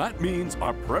 And that means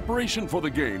our preparation for the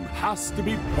game has to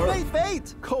be perfect.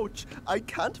 Wait! Coach, I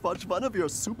can't watch one of your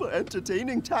super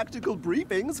entertaining tactical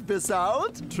briefings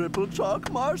without triple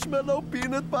chalk marshmallow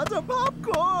peanut butter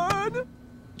popcorn!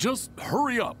 Just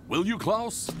hurry up, will you,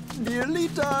 Klaus? Nearly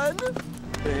done.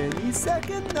 Any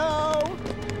second now.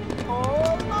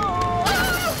 Almost.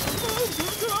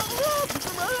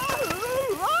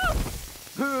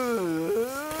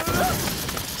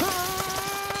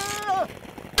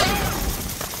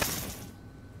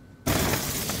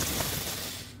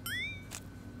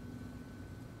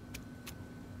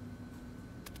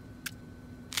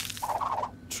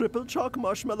 Triple chalk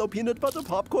marshmallow peanut butter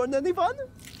popcorn, anyone?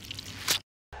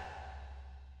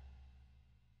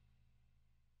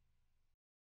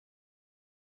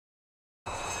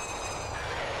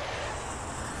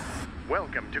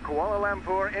 Welcome to Kuala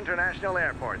Lumpur International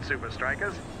Airport, Supa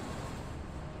Strikas.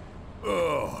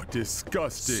 Oh,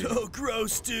 disgusting. So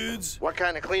gross, dudes. What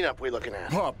kind of cleanup we looking at?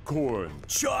 Popcorn.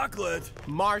 Chocolate.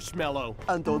 Marshmallow.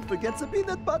 And don't forget the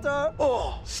peanut butter.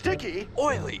 Oh, sticky,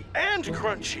 oily, and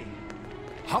crunchy.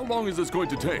 How long is this going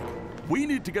to take? We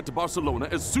need to get to Barcelona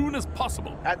as soon as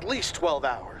possible. At least 12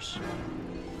 hours.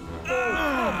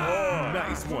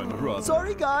 Nice one, brother.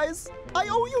 Sorry, guys. I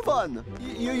owe you one.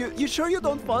 You sure you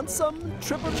don't want some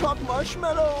triple chalk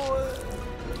marshmallow?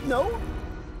 No?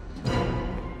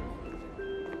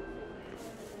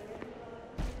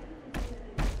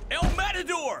 El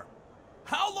Matador!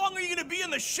 How long are you gonna be in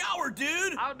the shower,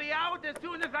 dude? I'll be out as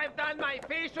soon as I've done my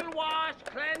facial wash,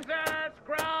 cleanser,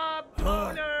 scrub,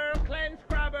 toner, cleanse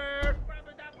scrubber,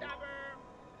 scrubber-dub-dubber.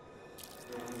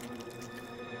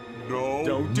 No.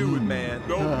 Don't do it, man.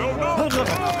 No.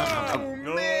 Oh,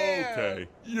 man. Okay,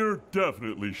 you're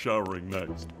definitely showering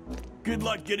next. Good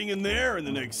luck getting in there in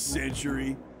the next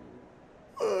century.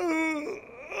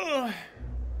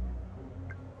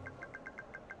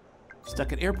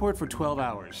 Stuck at airport for 12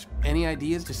 hours. Any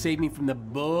ideas to save me from the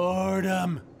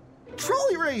boredom?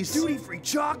 Trolley race! Duty-free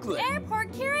chocolate!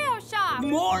 Airport curio shop!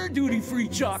 More duty-free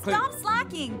chocolate! Stop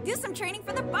slacking! Do some training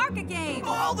for the Barca game!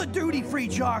 All the duty-free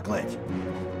chocolate!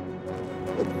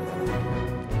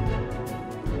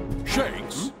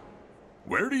 Shakes,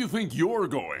 where do you think you're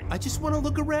going? I just want to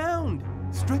look around.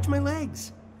 Stretch my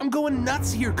legs. I'm going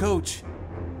nuts here, coach.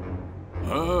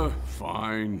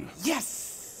 Fine.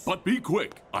 Yes! But be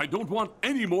quick. I don't want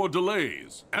any more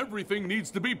delays. Everything needs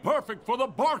to be perfect for the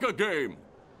Barca game.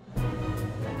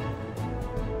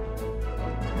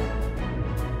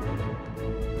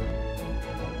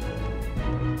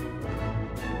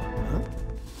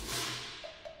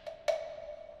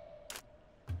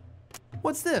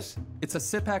 What's this? It's a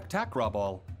Sepack Atack raw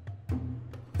ball.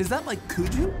 Is that like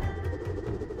Kuju?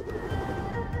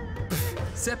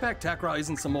 Sepack Atack raw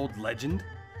isn't some old legend.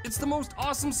 It's the most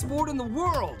awesome sport in the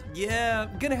world. Yeah,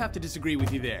 gonna have to disagree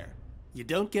with you there. You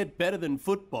don't get better than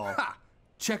football. Ha!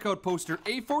 Check out poster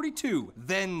A42,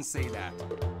 then say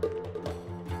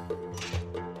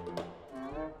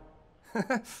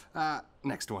that.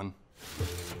 Next one.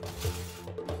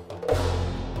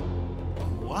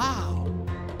 Wow.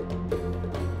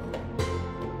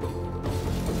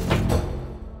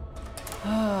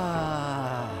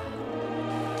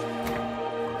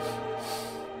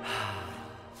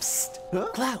 Psst. Huh?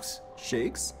 Klaus.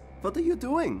 Shakes? What are you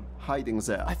doing, hiding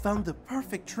there? I found the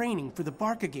perfect training for the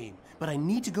Barca game, but I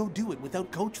need to go do it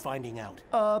without Coach finding out.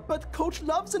 But Coach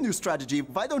loves a new strategy.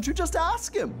 Why don't you just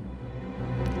ask him?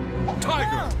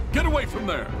 Tiger, get away from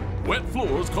there! Wet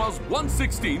floors cause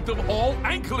 1/16 of all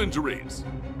ankle injuries.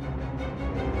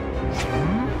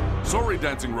 Sorry,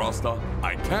 Dancing Rasta.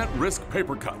 I can't risk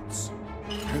paper cuts.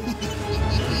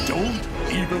 Don't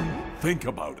even think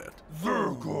about it.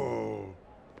 Virgo.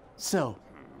 So,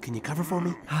 can you cover for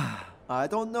me? I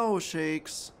don't know,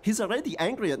 Shakes. He's already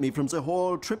angry at me from the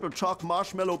whole triple chalk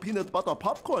marshmallow peanut butter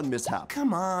popcorn mishap.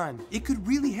 Come on, it could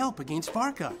really help against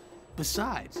Barca.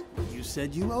 Besides, you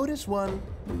said you owed us one.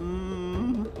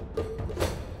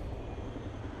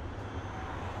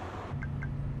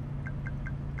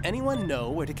 anyone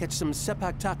know where to catch some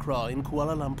Sepack Atack in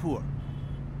Kuala Lumpur?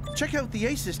 Check out the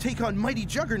Aces take on mighty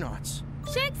juggernauts.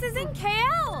 Shakes is in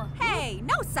KL. Hey,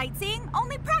 no sightseeing,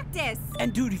 only practice.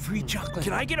 And duty-free chocolate.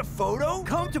 Can I get a photo?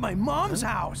 Come to my mom's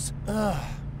house.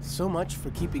 So much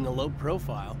for keeping a low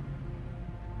profile.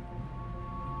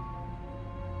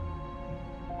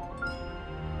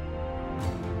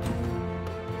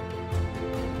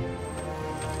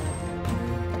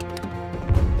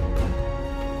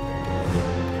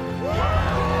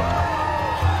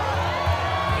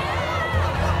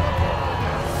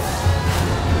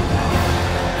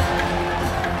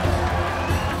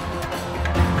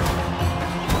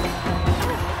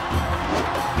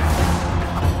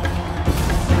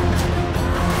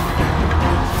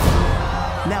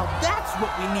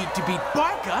 To beat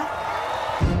Barca?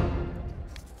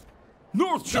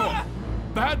 North Shore!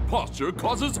 Bad posture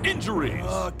causes injuries!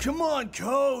 Come on,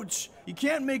 coach! You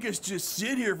can't make us just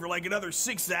sit here for like another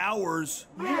 6 hours.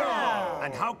 Yeah.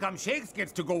 And how come Shakes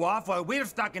gets to go off while we're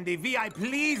stuck in the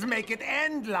Please make it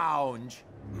end lounge?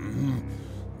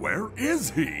 Where is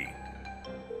he?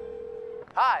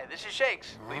 Hi, this is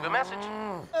Shakes. Leave a message.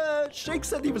 Shake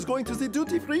said he was going to the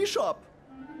duty-free shop.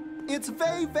 It's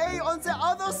way on the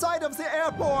other side of the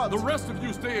airport! The rest of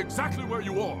you stay exactly where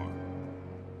you are.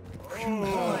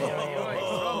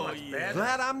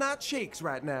 Glad I'm not Shakes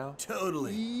right now.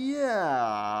 Totally.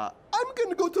 Yeah. I'm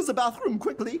gonna go to the bathroom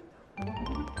quickly.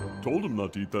 Told him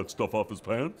not to eat that stuff off his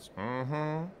pants.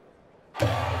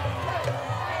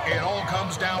 It all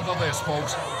comes down to this,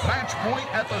 folks. Match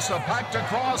point at the Sepack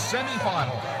Atack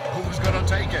semi-final. Who's gonna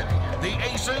take it? The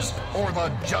Aces or the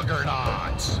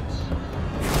Juggernauts?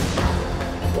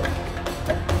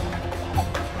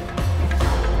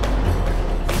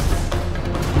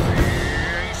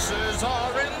 Aces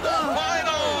are in the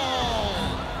final!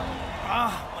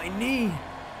 Ah, my knee.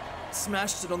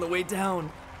 Smashed it on the way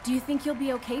down. Do you think you'll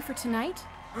be okay for tonight?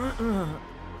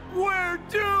 We're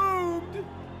doomed!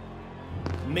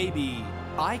 Maybe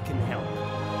I can help.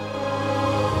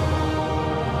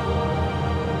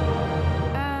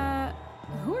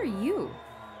 Who are you?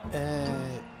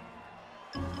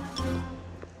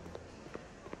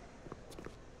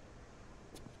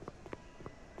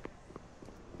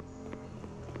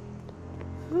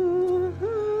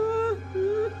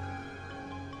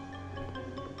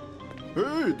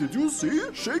 Hey, did you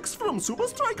see? Shakes from Supa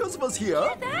Strikas was here.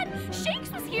 Hear that? Shakes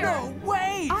was here. No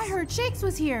way! I heard Shakes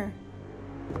was here.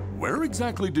 Where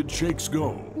exactly did Shakes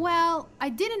go? Well, I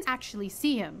didn't actually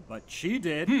see him. But she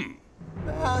did.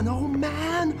 Man, oh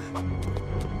man!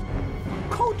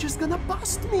 Coach is gonna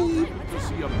bust me! To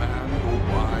see a man go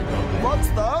by. What's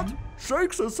that?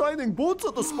 Shakes is signing boots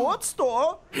at the sports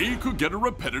store? He could get a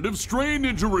repetitive strain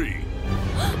injury.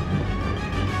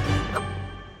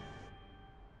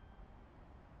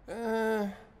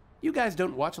 You guys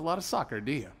don't watch a lot of soccer,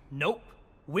 do you? Nope.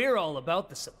 We're all about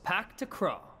the Sepack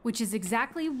Atack. Which is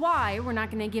exactly why we're not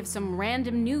going to give some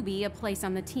random newbie a place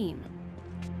on the team.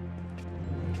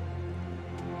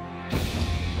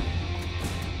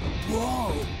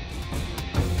 Whoa!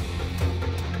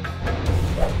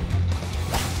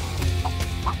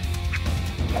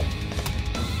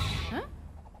 Huh?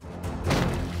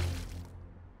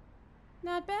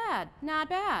 Not bad, not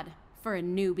bad. For a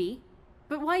newbie.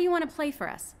 But why you want to play for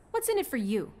us? What's in it for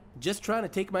you? Just trying to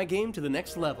take my game to the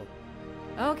next level.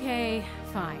 Okay,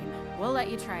 fine. We'll let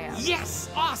you try out. Yes!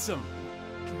 Awesome!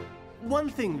 One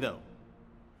thing, though.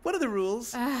 What are the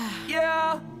rules?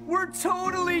 Yeah, we're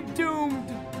totally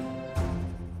doomed.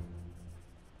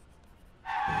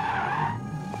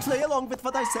 Play along with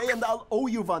what I say and I'll owe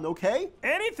you one, okay?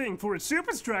 Anything for a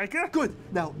Supa Striker. Good.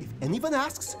 Now, if anyone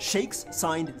asks, Shakes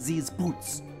signed these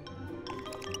boots.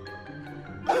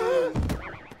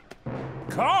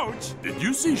 Coach! Did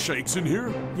you see Shakes in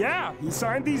here? Yeah, he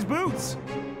signed these boots.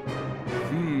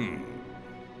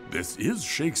 This is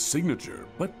Shakes' signature,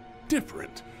 but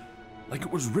different. Like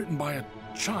it was written by a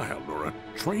child or a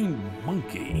trained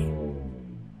monkey.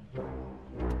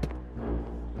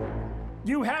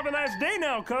 You have a nice day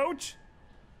now, Coach.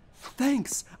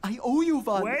 Thanks. I owe you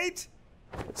one. Wait.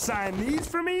 Sign these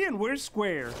for me and we're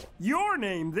square. Your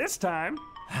name this time.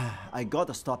 I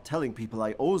gotta stop telling people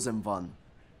I owe them one.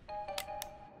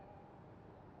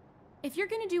 If you're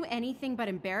gonna do anything but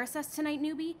embarrass us tonight,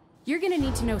 newbie, you're gonna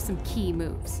need to know some key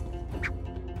moves.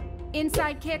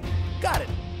 Inside kick. Got it.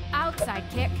 Outside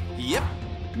kick. Yep.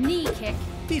 Knee kick.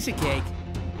 Piece of cake.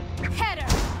 Header.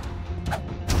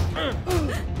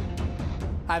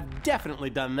 I've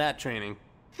definitely done that training.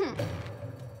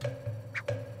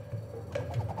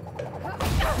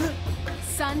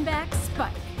 Sunback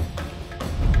spike.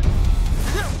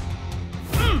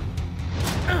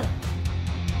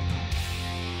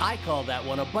 I call that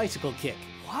one a bicycle kick.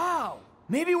 Wow!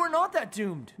 Maybe we're not that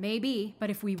doomed. Maybe,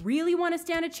 but if we really want to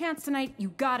stand a chance tonight, you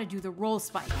gotta do the roll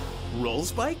spike. Roll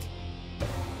spike?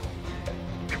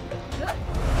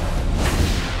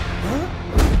 Huh?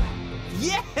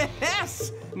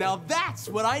 Yes! Now that's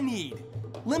what I need.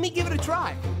 Let me give it a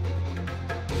try.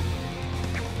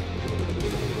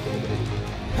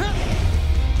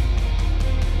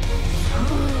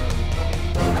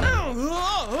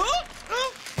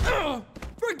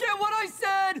 Forget what I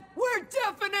said! We're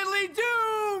definitely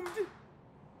doomed!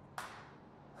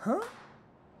 Huh?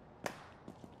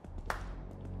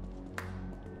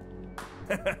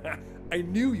 I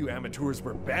knew you amateurs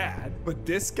were bad, but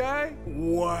this guy?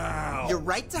 Wow. You're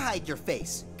right to hide your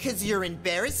face, 'cause you're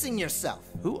embarrassing yourself.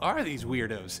 Who are these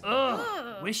weirdos?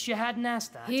 Ugh. Wish you hadn't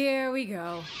asked that. Here we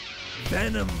go.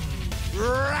 Venom.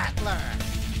 Rattler.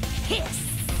 Hiss.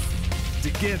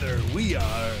 Together we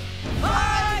are...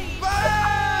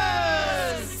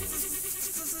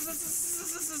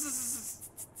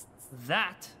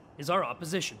 That is our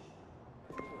opposition.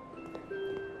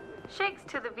 Shakes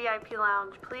to the VIP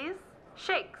lounge, please.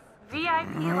 Shakes,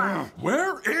 VIP lounge.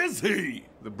 Where is he?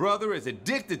 The brother is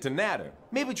addicted to Natter.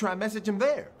 Maybe try message him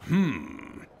there.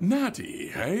 Natty,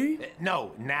 hey?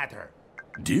 No, Natter.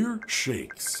 Dear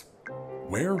Shakes,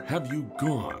 where have you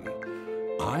gone?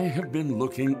 I have been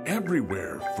looking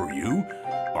everywhere for you.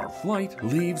 Our flight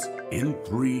leaves in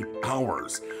 3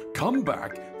 hours. Come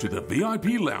back to the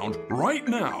VIP lounge right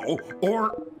now,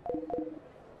 or...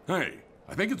 Hey,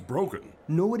 I think it's broken.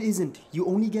 No, it isn't. You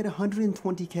only get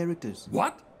 120 characters.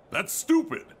 What? That's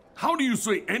stupid. How do you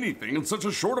say anything in such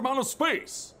a short amount of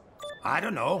space? I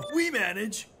don't know. We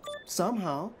manage.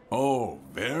 Somehow. Oh,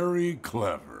 very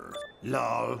clever.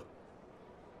 Lol.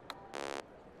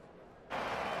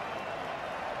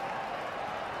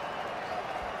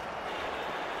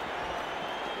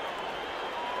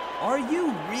 Are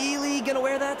you really gonna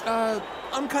wear that?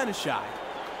 I'm kind of shy.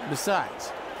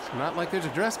 Besides, it's not like there's a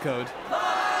dress code.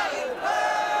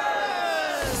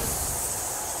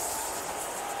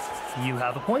 You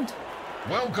have a point.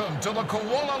 Welcome to the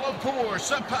Kuala Lumpur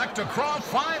Sepack Atack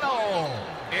final.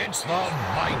 It's the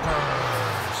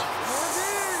Vipers.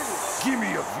 Give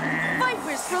me a V.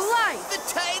 Vipers for life. The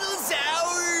title's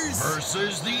ours.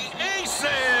 Versus the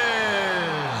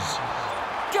Aces.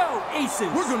 Go,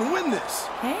 Aces! We're gonna win this.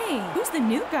 Hey, who's the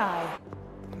new guy?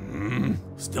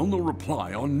 Still no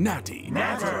reply on Natty.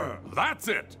 Natter. That's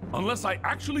it. Unless I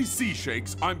actually see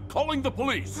Shakes, I'm calling the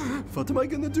police. What am I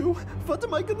gonna do? What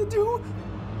am I gonna do?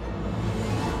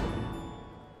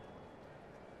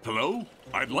 Hello?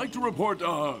 I'd like to report,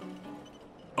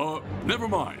 never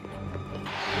mind.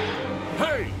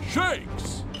 Hey,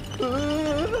 Shakes!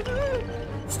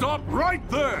 Stop right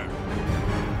there!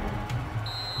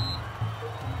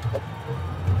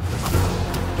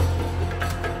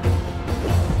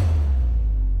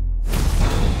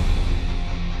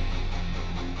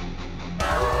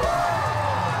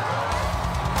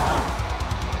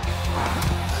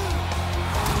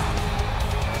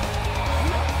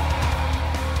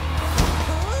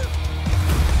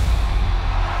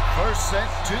 First set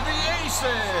to the Aces.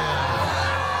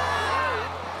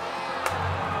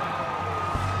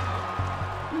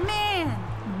 Man,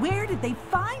 where did they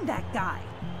find that guy?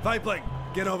 Vipeling,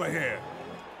 get over here.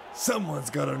 Someone's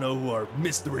gotta know who our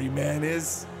mystery man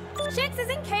is. Shakes is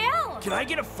in KL. Can I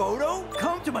get a photo?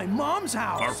 Come to my mom's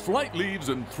house. Our flight leaves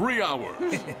in 3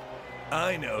 hours.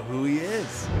 I know who he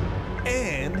is.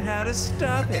 And how to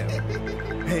stop him.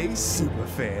 Hey, super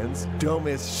fans, don't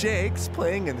miss Shakes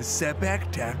playing in the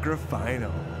Sepack Atack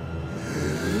final.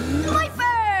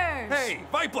 Vipers! Hey,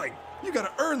 Vipeling, you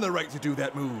gotta earn the right to do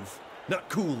that move. Not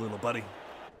cool, little buddy.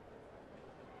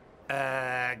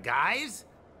 Guys?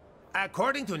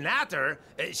 According to Natter,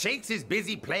 Shakes is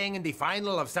busy playing in the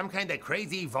final of some kind of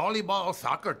crazy volleyball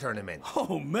soccer tournament.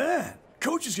 Oh, man.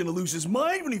 Coach is gonna lose his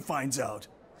mind when he finds out.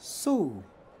 So,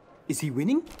 is he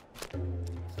winning?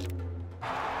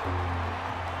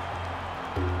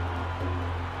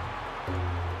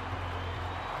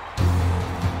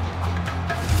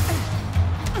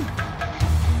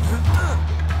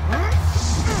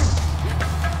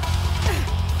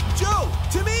 Joe,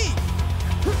 to me!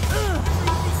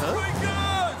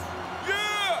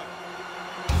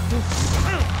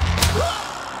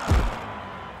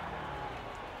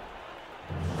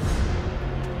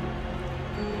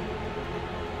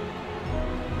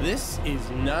 This is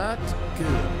not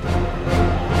good.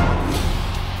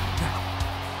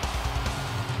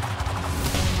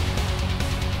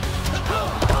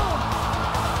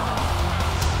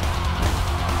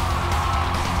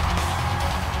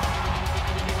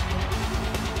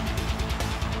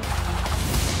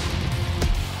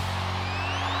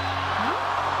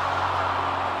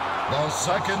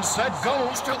 second set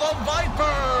goes to the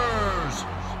Vipers!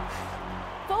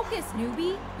 Focus,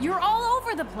 newbie. You're all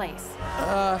over the place.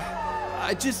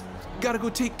 I just gotta go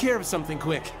take care of something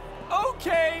quick.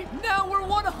 Okay, now we're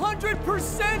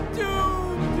 100%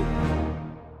 doomed!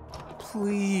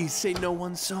 Please say no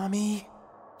one saw me.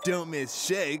 Don't miss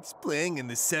Shakes playing in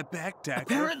the Sepack Atack.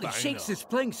 Apparently, Shakes is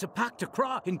playing Sepack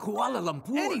Atack in Kuala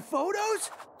Lumpur. Any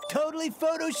photos? Totally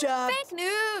photoshopped. Fake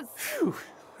news! Phew.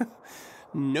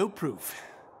 No proof.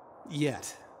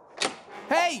 Yet.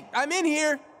 Hey, I'm in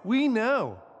here! We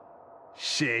know.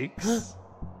 Shakes?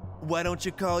 Why don't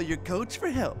you call your coach for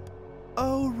help?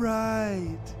 Oh,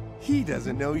 right. He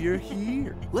doesn't know you're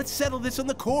here. Let's settle this on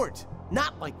the court.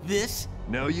 Not like this.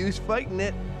 No use fighting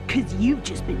it. 'Cause you've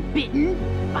just been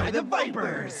bitten by the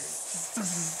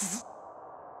Vipers.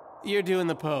 You're doing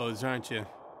the pose, aren't you?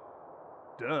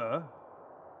 Duh.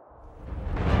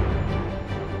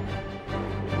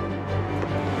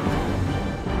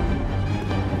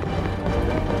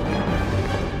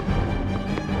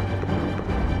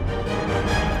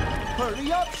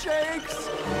 Hurry up, Shakes!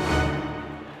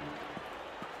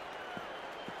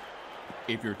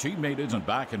 If your teammate isn't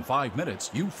back in 5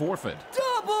 minutes, you forfeit.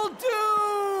 Double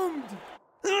doomed!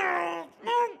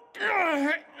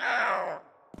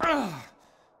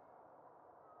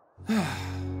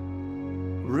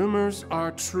 Rumors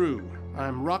are true.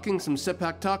 I'm rocking some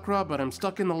Sepack Atack, but I'm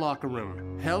stuck in the locker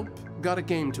room. Help, got a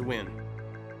game to win.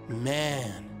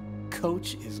 Man,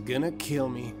 coach is gonna kill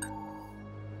me.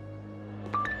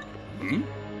 Hmm?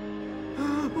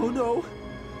 Oh no!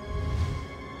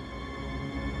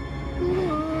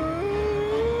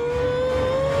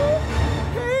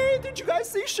 Hey, did you guys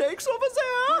see Shakes over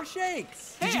there? More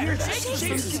Shakes. Hey, Did you hear that? Shakes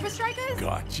from Supa Strikas?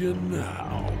 Gotcha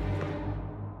now.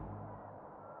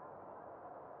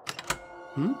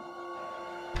 Hmm?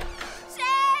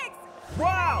 Shakes!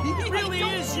 Wow, it really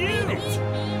is you!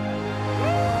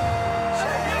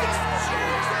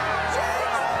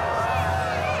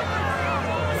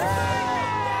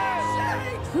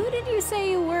 Who did you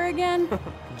say you were again?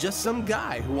 Just some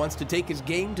guy who wants to take his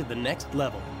game to the next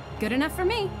level. Good enough for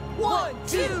me. 1,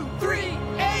 2, 3,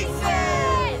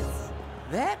 aces!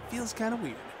 That feels kind of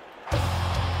weird.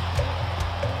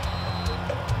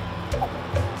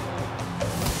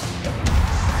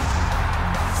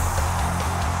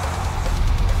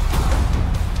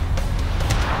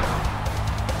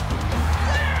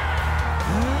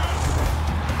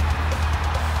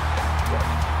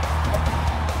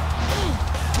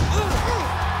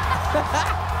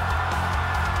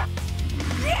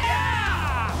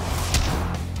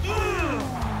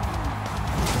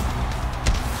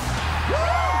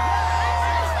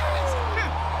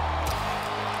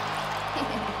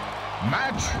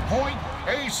 Match point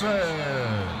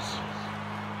aces!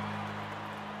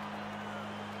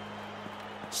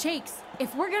 Shakes,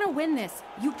 if we're gonna win this,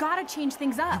 you gotta change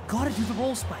things up. Gotta do the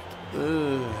roll spike.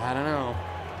 I don't know.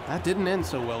 That didn't end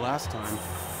so well last time.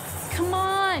 Come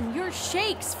on, you're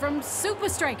Shakes from Supa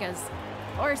Strikas.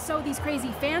 Or so these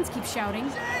crazy fans keep shouting.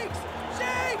 Shakes!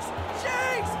 Shakes!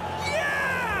 Shakes!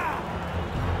 Yeah!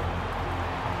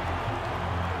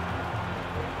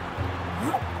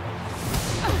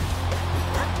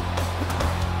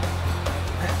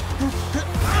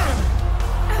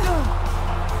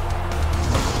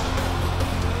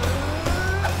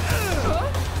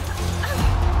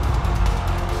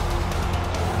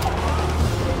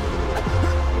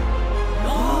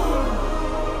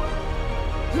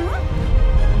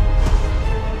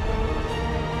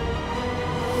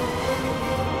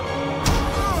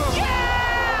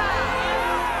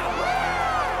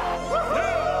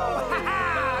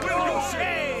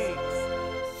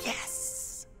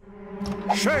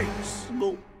 Shakes!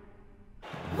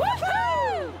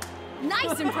 Woohoo!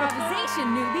 Nice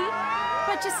improvisation, newbie.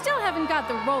 But you still haven't got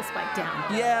the roll spike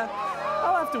down. Yeah,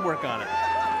 I'll have to work on it.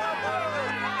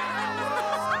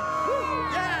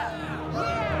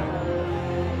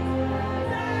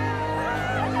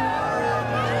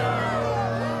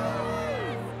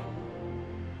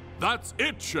 That's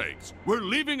it, Shakes. We're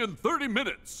leaving in 30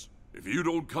 minutes. If you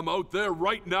don't come out there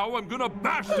right now, I'm gonna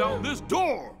bash down this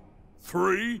door.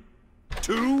 3,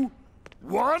 2,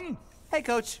 1. Hey,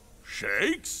 Coach.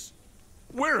 Shakes?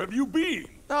 Where have you been?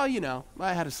 Oh, you know,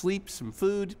 I had to sleep, some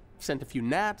food, sent a few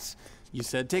gnats. You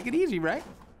said take it easy, right?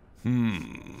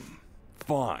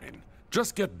 Fine.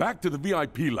 Just get back to the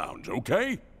VIP lounge,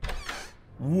 okay?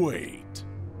 Wait.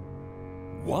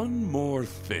 One more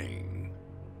thing.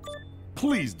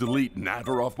 Please delete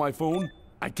Natter off my phone.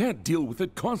 I can't deal with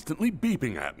it constantly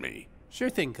beeping at me. Sure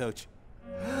thing, Coach.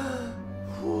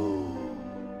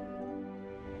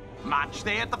 Match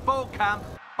day at the Folk Camp.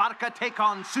 Barca take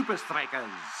on Supa Strikas.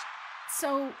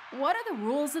 So, what are the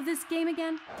rules of this game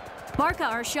again? Barca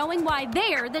are showing why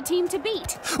they're the team to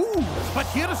beat. Ooh, but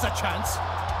here's a chance.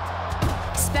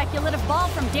 Speculative ball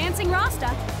from Dancing Rasta.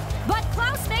 But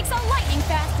Klaus makes a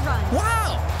lightning-fast run.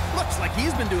 Wow! Looks like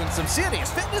he's been doing some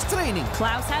serious fitness training.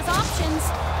 Klaus has options.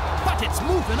 But it's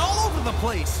moving all over the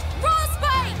place. Roll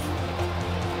spike!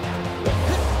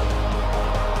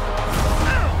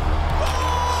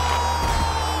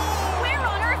 Where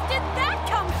on earth did that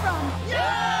come from?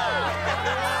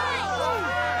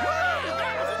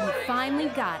 You finally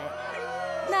got it.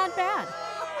 Not bad.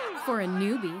 For a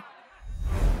newbie.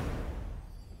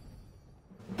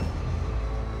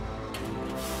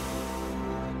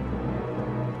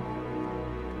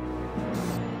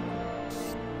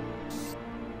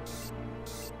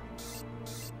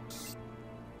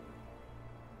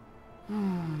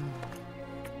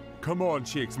 Come on,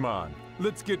 Shakes man.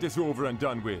 Let's get this over and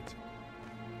done with.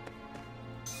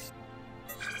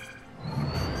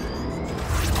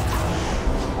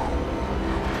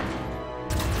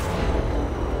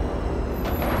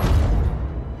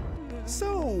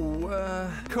 So,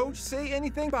 Coach say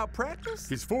anything about practice?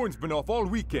 His phone's been off all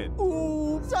weekend.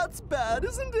 Ooh, that's bad,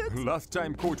 isn't it? Last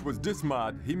time Coach was this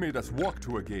mad, he made us walk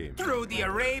to a game. Through the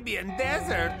Arabian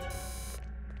desert.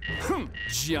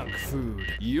 Junk food.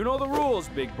 You know the rules,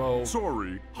 Big Bo.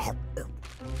 Sorry.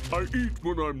 I eat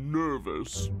when I'm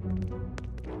nervous.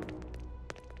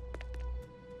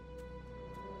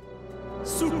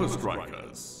 Supa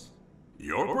Strikas.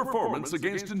 Your performance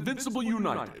against Invincible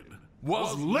United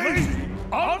was lazy,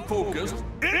 unfocused,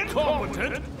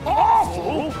 incompetent,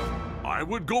 awful! I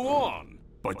would go on,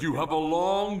 but you have a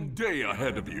long day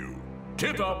ahead of you.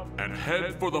 Kit up and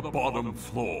head for the bottom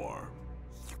floor.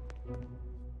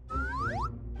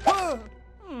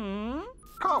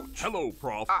 Coach. Hello,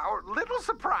 Prof. Our little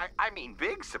surprise,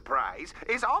 big surprise,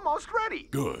 is almost ready.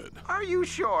 Good. Are you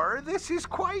sure this is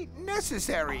quite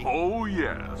necessary? Oh,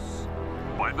 yes.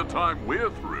 By the time we're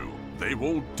through, they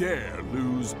won't dare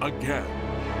lose again.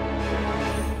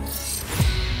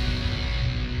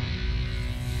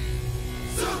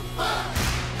 Supa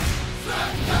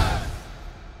Strikas!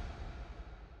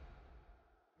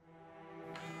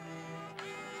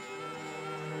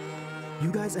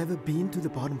 You guys ever been to the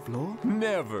bottom floor?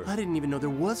 Never. I didn't even know there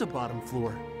was a bottom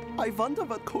floor. I wonder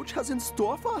what Coach has in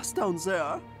store for us down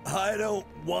there. I don't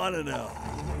want to know.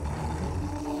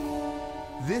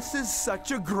 This is such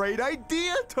a great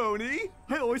idea, Tony!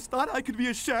 I always thought I could be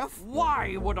a chef.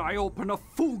 Why would I open a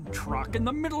food truck in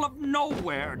the middle of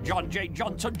nowhere, John J.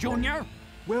 Johnson Jr.?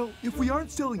 Well, if we aren't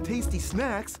selling tasty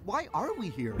snacks, why are we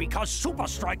here? Because Supa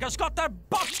Strikas got their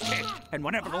butts kicked. And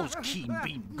whenever those keen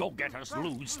beam go-getters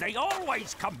lose, they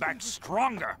always come back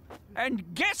stronger. And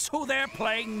guess who they're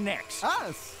playing next?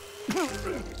 Us!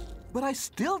 But I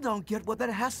still don't get what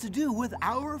that has to do with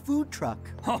our food truck.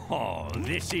 Oh,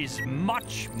 this is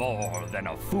much more than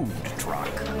a food truck.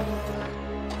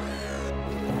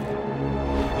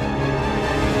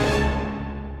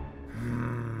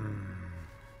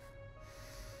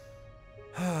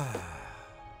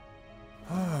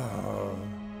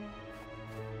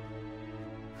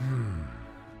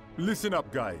 Listen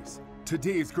up, guys.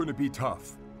 Today is going to be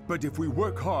tough. But if we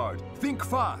work hard, think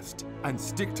fast, and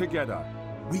stick together,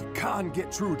 we can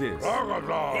get through this.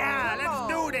 Yeah, let's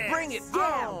do this. Bring it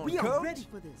down, We Coach. are ready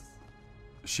for this.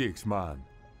 Shakes, man.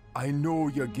 I know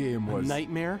your game was... A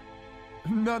nightmare?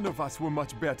 None of us were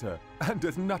much better, and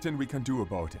there's nothing we can do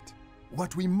about it.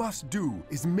 What we must do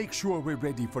is make sure we're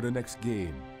ready for the next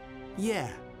game. Yeah,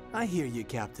 I hear you,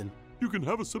 Captain. You can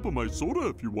have a sip of my soda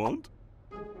if you want.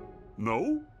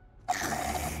 No?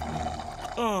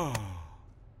 Ah.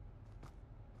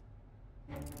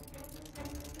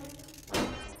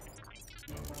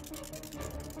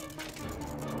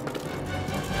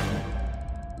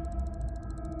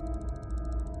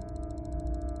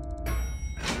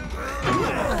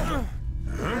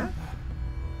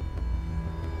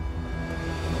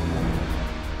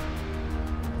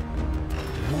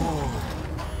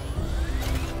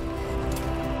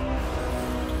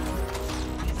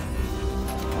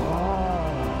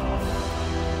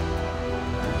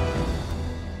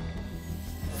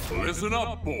 Listen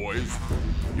up, boys.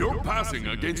 Your passing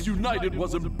against United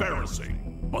was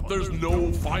embarrassing, but there's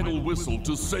no final whistle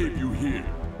to save you here.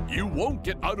 You won't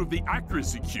get out of the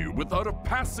accuracy queue without a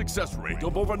pass success rate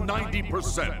of over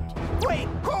 90%. Wait,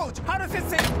 Coach, how does it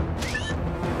say?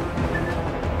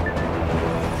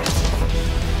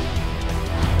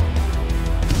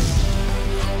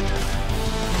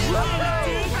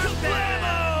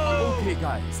 Okay,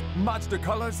 guys, match the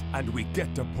colors and we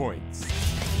get the points.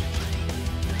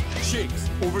 Shakes,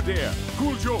 over there.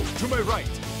 Cool Joe, to my right.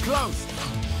 Klaus.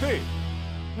 Hey,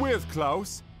 Where's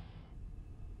Klaus?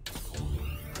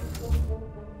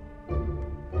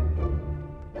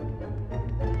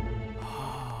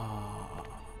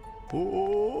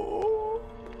 Oh.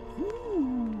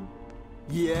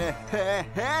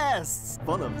 Yes!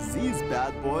 One of these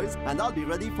bad boys, and I'll be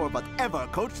ready for whatever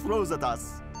coach throws at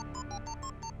us.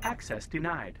 Access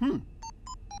denied.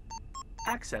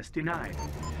 Access denied.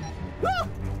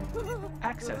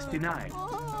 Access denied.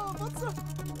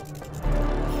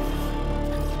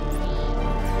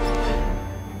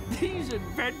 These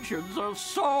inventions are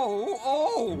so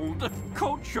old.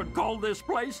 Coach should call this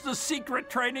place the Secret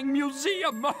Training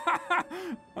Museum.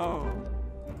 Oh.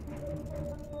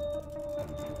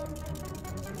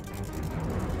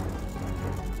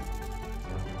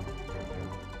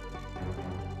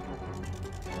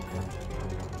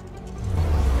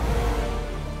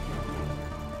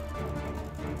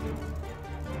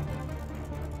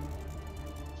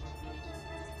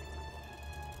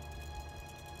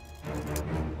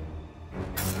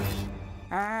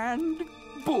 And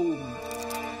boom.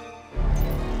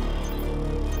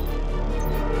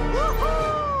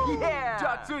 Yeah!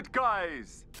 That's it,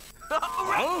 guys!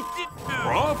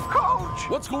 Prof? Coach!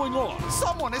 What's going on?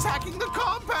 Someone is hacking the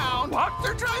compound! What?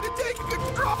 They're trying to take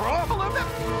control of it!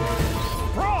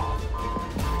 Prof!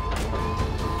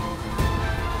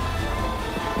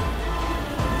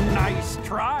 Nice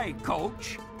try,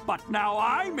 Coach. But now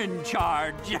I'm in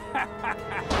charge.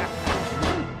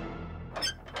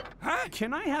 Huh?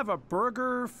 Can I have a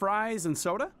burger, fries, and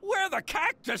soda? Where the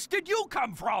cactus did you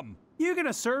come from? You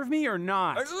gonna serve me or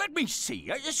not? Let me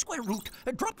see. Square root.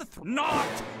 Drop the not.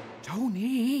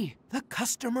 Tony, the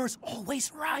customer's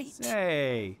always right.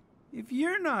 Hey, if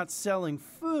you're not selling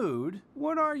food,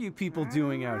 what are you people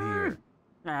doing out here?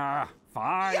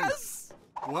 Fine. Yes!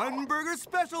 One burger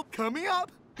special coming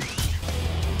up.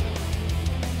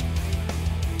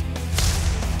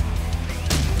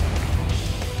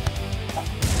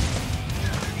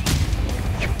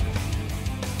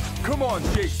 Come on,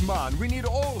 Jake's man. We need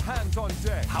all hands on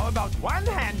deck. How about one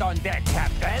hand on deck,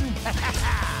 Captain?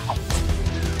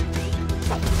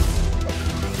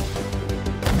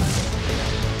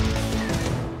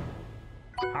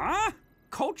 Huh?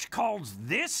 Coach calls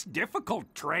this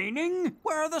difficult training?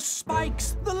 Where are the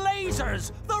spikes, the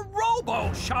lasers, the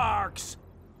robo-sharks?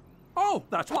 Oh,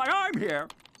 that's why I'm here.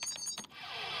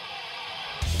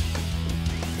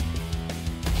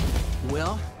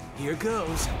 Well, here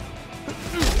goes.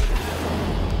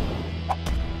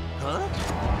 Huh?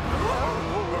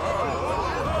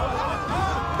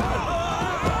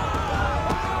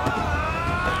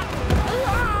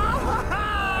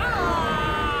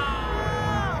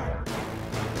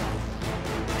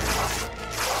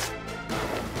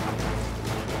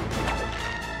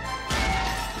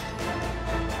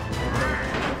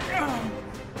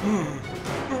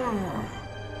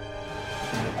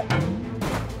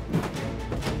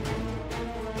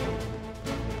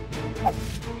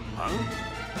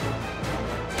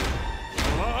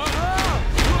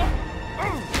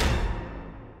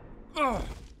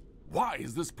 Why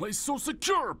is this place so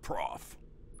secure, Prof?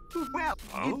 Well,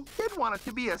 you did want it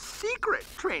to be a secret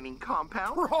training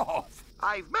compound. Prof!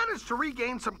 I've managed to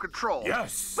regain some control.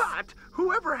 Yes! But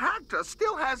whoever hacked us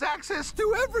still has access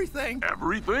to everything.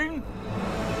 Everything?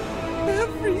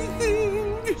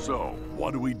 Everything! So,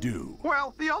 what do we do?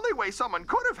 Well, the only way someone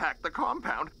could have hacked the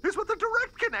compound is with a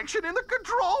direct connection in the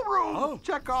control room. Oh.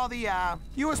 Check all the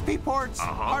USB ports,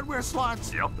 hardware slots,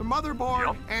 the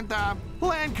motherboard, and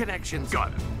LAN connections.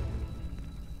 Got it.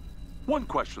 One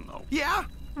question, though. Yeah?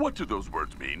 What do those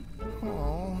words mean?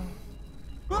 Oh.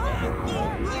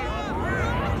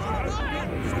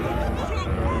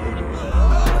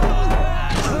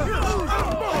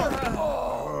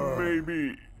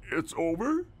 Maybe it's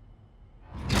over?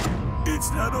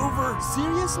 It's not over.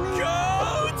 Seriously?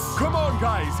 Coach! Come on,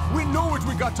 guys. We know what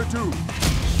we got to do.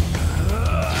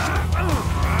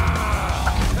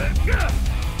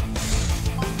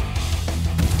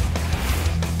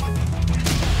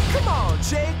 Come on,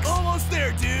 Jake. Almost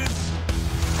there, dude.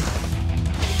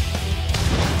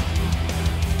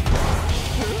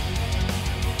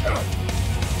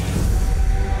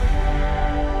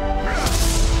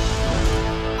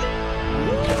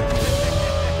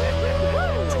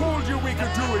 Told you we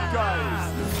could do it,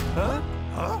 guys. Huh?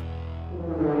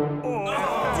 Oh,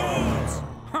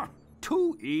 dudes!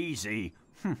 Too easy.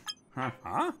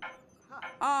 Huh?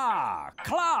 Ah,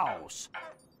 Klaus.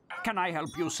 Can I help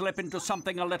you slip into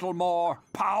something a little more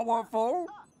powerful?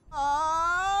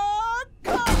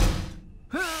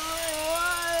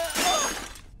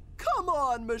 Come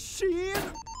on, machine!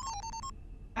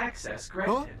 Access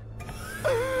granted.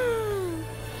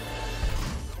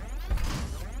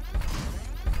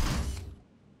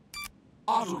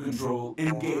 Auto-control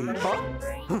engaged.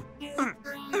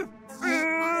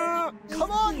 Come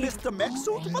on, Mr.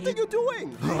 Mech-Suit, what are you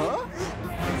doing? Huh?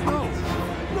 No!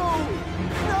 No!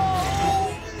 No!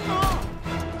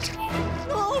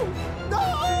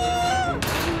 No!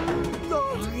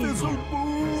 Not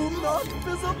visible! Not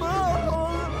visible!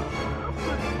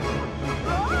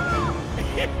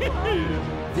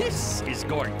 This is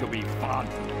going to be fun.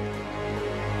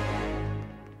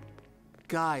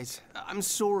 Guys, I'm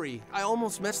sorry. I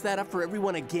almost messed that up for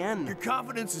everyone again. Your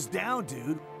confidence is down,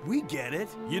 dude. We get it.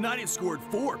 United scored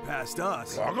 4 past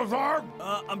us.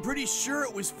 I'm pretty sure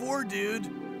it was 4,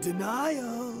 dude.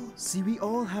 Denial. See, we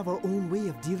all have our own way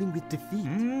of dealing with defeat.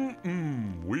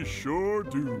 We sure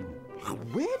do.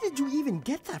 Where did you even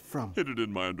get that from? Hid it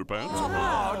in my underpants.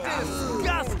 Oh,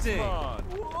 disgusting!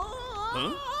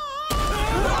 Huh?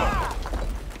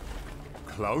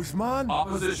 Klausman?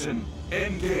 Opposition,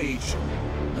 engage.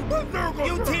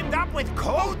 You teamed up with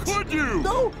Coach? How could you?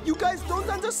 No, you guys don't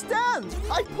understand.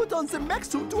 I put on the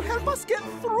mech-suit to help us get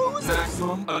through this.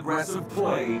 Maximum aggressive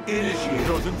play initiated.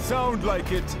 Doesn't sound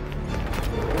like it.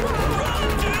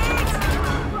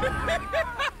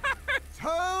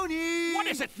 Tony! What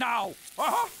is it now?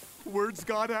 Words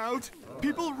got out.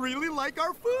 People really like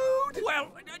our food.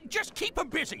 Well, just keep them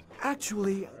busy.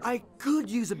 Actually, I could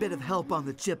use a bit of help on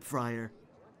the chip fryer.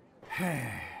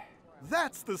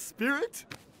 That's the spirit.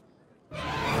 It's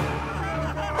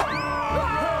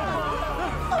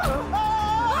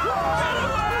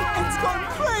gone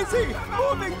crazy!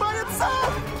 Moving by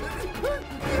itself!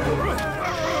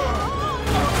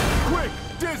 Quick,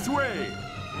 this way!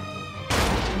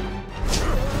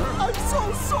 I'm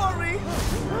so sorry!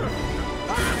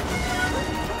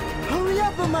 Hurry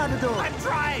up, Matador! I'm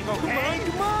trying, okay?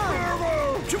 Come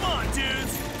on! Come on,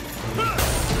 dudes!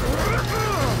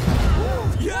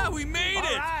 Yeah, we made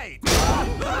it! Right.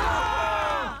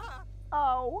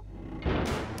 Oh.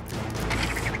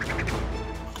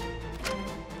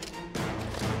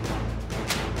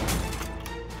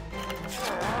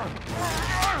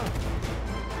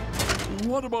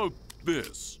 What about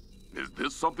this? Is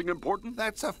this something important?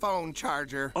 That's a phone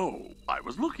charger. Oh, I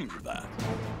was looking for that.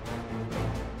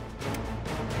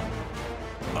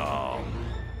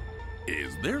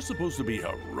 Is there supposed to be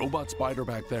a robot spider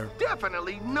back there?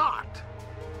 Definitely not.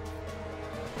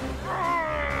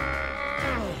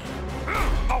 Ow,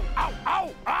 ow,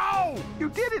 ow, ow! You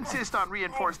did insist on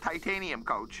reinforced titanium,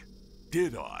 Coach.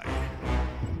 Did I?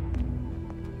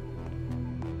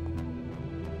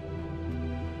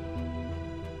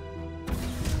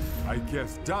 I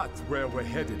guess that's where we're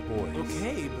headed, boys.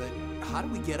 Okay, but how do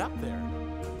we get up there?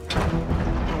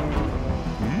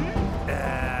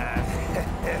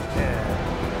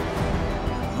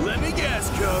 Let me guess,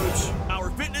 Coach. Our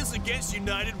fitness against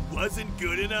United wasn't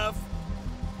good enough?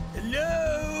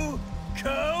 Hello?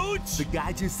 Coach? The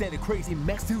guy just sent a crazy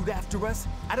mech-suit after us?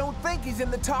 I don't think he's in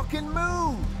the talking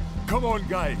mood. Come on,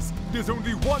 guys. There's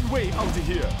only one way out of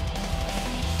here.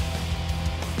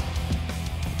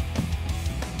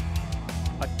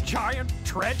 A giant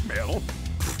treadmill?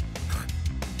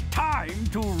 Time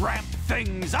to ramp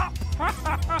things up!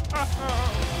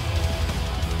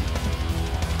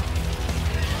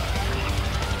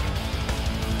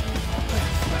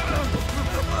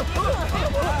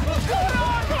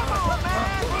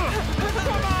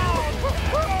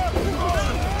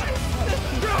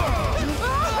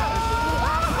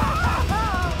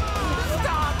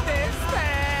 Stop this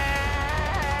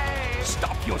thing!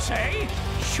 Stop, you say?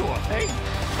 Sure thing.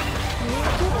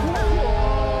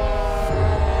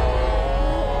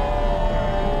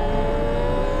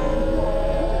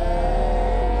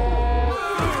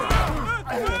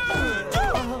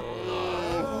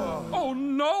 Oh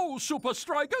no, Supa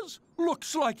Strikas!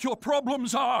 Looks like your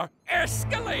problems are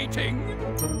escalating!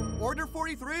 Order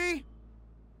 43?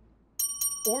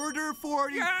 Order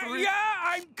 43? Yeah,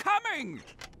 I'm coming!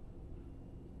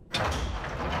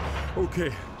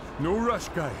 Okay, no rush,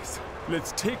 guys.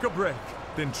 Let's take a break,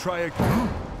 then try again.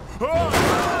 Run,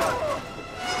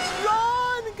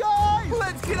 guys!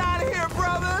 Let's get out of here,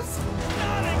 brothers!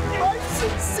 My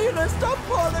sincerest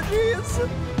apologies!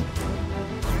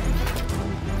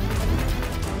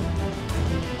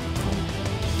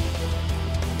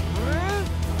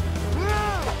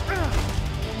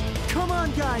 Come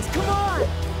on, guys, come on!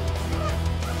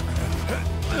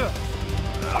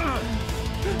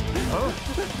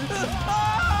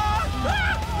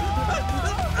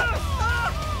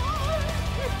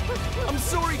 I'm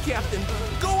sorry, Captain.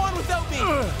 Go on without me.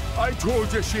 I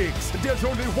told you, Shakes. There's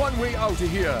only one way out of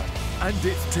here, and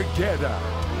it's together.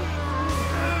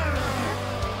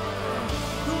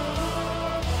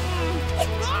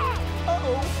 Uh-oh.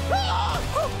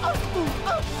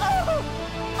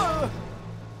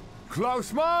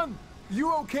 Klausman,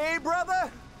 you okay,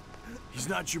 brother? He's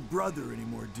not your brother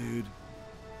anymore, dude.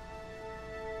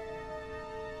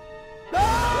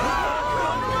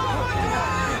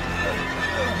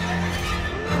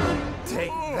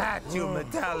 Take that, you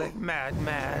metallic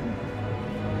madman.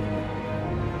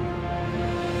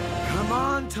 Come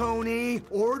on, Tony.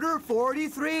 Order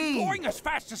 43. Going as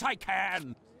fast as I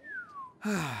can.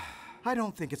 I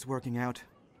don't think it's working out.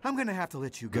 I'm gonna have to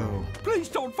let you go. Please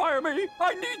don't fire me.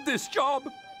 I need this job.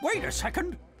 Wait a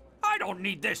second. I don't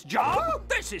need this job.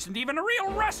 This isn't even a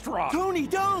real restaurant. Tony,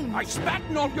 don't. I spat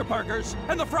in all your burgers,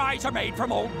 and the fries are made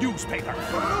from old newspaper.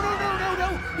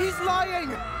 No. He's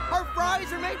lying. Our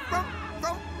fries are made from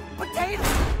potatoes.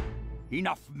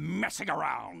 Enough messing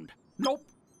around. Nope.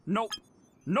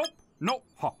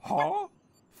 Ha-ha.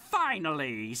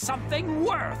 Finally, something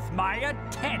worth my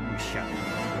attention.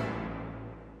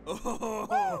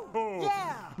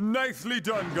 Yeah! Nicely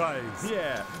done, guys.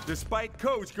 Yeah, despite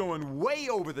Coach going way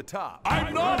over the top.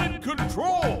 I'm not in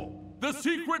control! The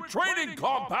secret training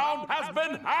compound has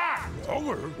been hacked!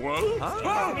 Over? What?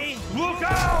 Huh? Look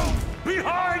out!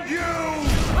 Behind you!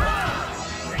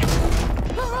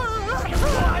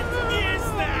 What is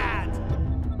that?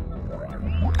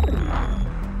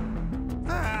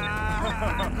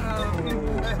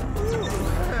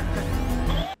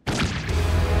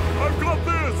 I've got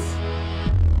this!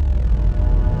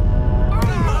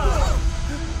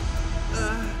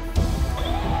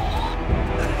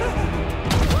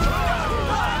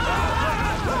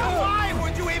 Why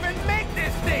would you even make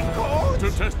this thing, Coach? To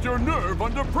test your nerve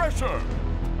under pressure.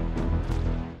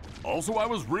 Also, I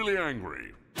was really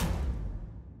angry.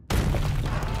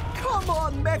 Come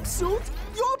on, Mech Suit!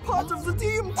 You're part of the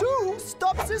team too!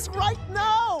 Stop this right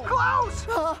now! Klaus!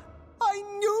 I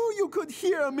knew you could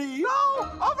hear me!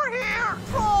 No! Over here!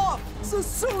 Oh, the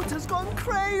suit has gone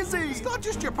crazy! It's not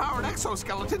just your powered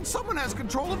exoskeleton. Someone has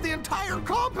control of the entire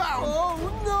compound! Oh,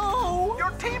 no!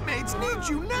 Your teammates need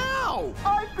you now!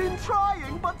 I've been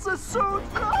trying, but the suit...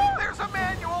 There's a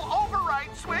manual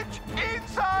override switch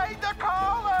inside the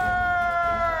collar!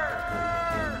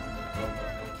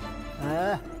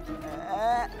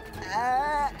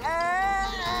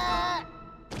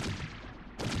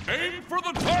 Aim for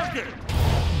the target!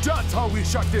 That's how we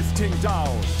shut this thing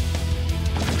down.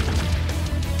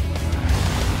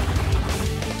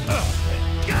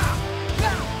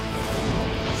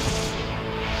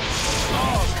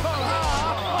 Oh, come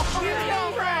on!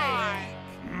 You're right!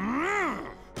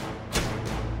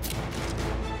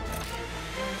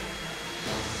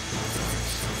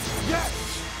 Yes!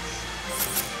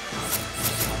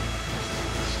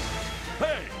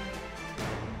 Hey!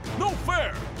 No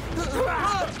fair!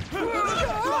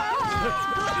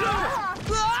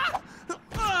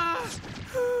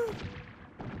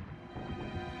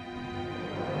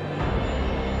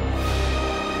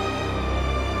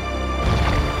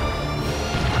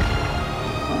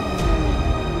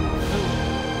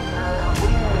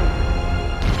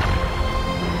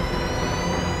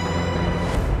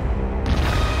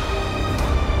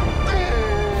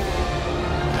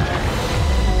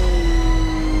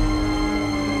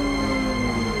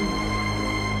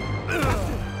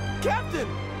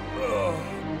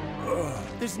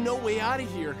 There's no way out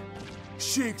of here.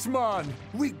 Shakes, man,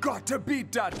 we got to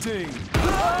beat that thing.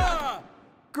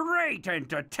 Great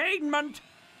entertainment!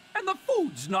 And the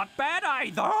food's not bad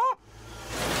either.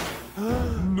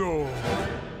 No.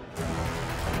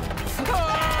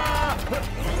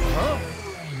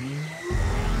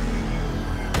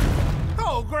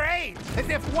 Oh, great! As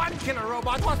if one killer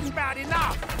robot wasn't bad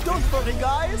enough! Don't worry,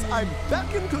 guys. I'm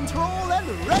back in control and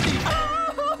ready.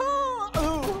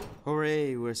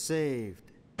 Hooray, we're saved.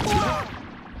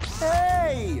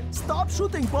 Hey! Stop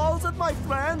shooting balls at my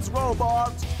friends,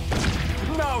 robot!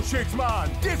 Now, Shakes,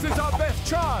 man, this is our best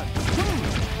chance.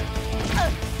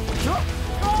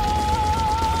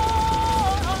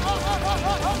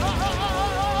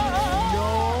 No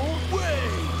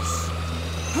ways!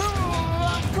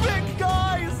 Quick,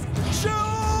 guys!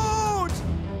 Shoot!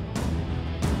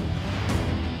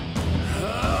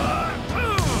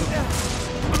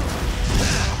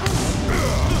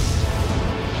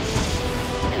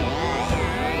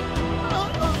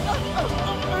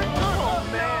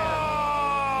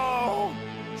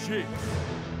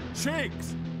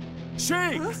 Shakes!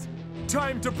 Shakes!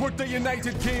 Time to put the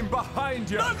United game behind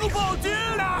you! Knuckleball, dude!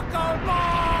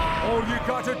 Knuckleball! All you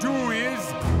gotta do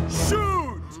is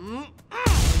shoot!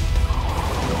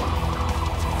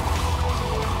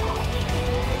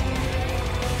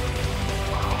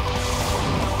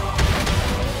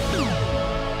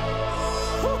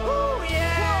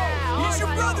 Yeah! He's your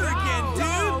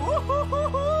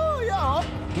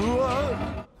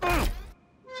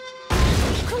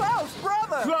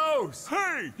Klaus!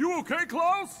 Hey, you okay,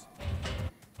 Klaus?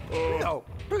 No,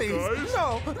 please, guys?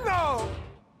 no!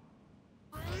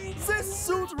 This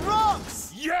suit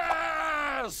rocks!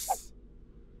 Yes!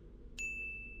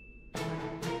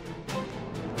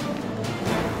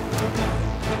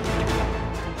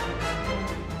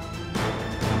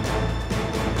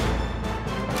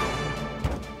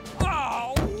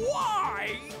 Oh,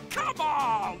 why? Come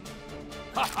on!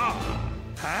 Ha-ha!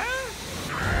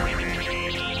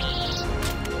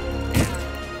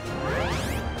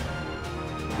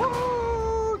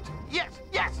 Yes,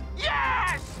 yes,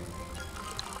 yes!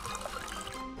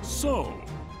 So,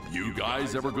 you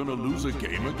guys ever gonna lose a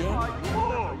game again?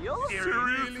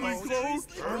 Seriously, Klaus?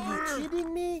 Are you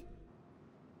kidding me?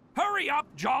 Hurry up,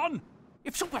 John!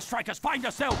 If Supa Strikas find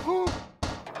us out...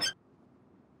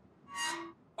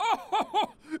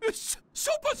 Oh, it's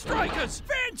Supa Strikas!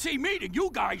 Fancy meeting you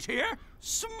guys here!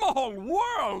 Small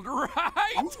world,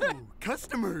 right? Ooh,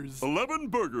 customers. 11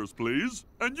 burgers, please.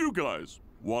 And you guys,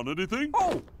 want anything?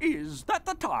 Oh, is that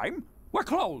the time? We're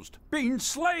closed. Been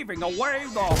slaving away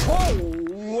the whole...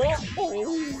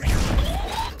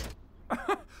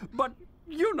 But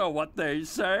you know what they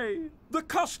say. The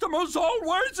customer's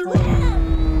always right.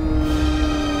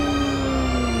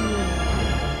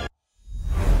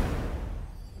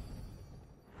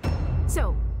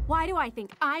 So, why do I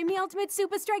think I'm the ultimate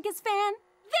Supa Strikas fan?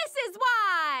 This is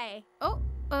why!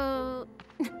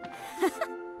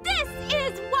 This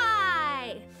is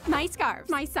why! My scarf,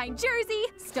 my signed jersey,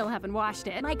 still haven't washed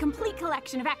it, my complete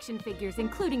collection of action figures,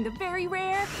 including the very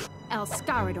rare El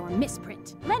Scarador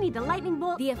misprint, Lenny the Lightning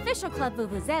Bolt, the official Club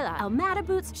Vuvuzela, El Mata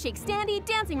Boots, Shake Standy,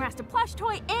 Dancing Rasta plush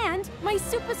toy, and my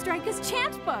Supa Strikas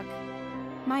chant book.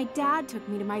 My dad took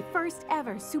me to my first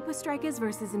ever Supa Strikas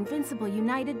vs. Invincible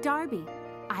United derby.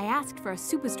 I asked for a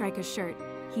Supa Strikas shirt.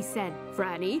 He said,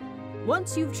 "Franny,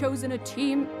 once you've chosen a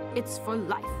team, it's for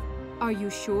life. Are you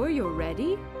sure you're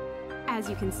ready?" As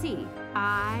you can see,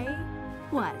 I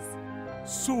was.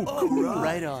 So cool.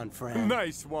 Right on, friend.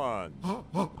 Nice one.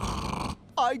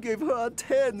 I gave her a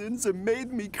 10 in the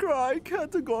made me cry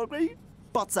category.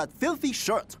 But that filthy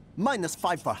shirt,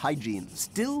 -5 for hygiene.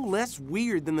 Still less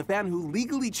weird than the fan who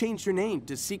legally changed her name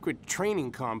to Secret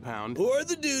Training Compound. Or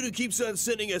the dude who keeps on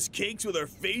sending us cakes with our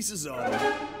faces on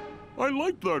them. I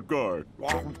like that guy.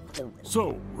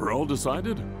 So, we're all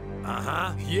decided?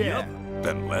 Uh-huh. Yeah.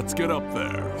 Then let's get up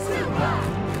there.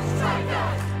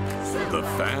 The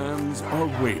fans are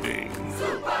waiting.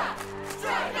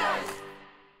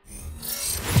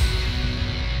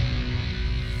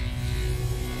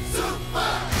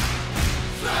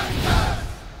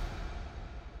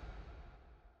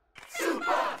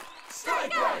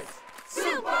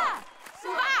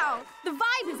 Wow! The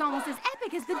vibe is almost as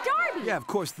epic as the derby! Yeah, of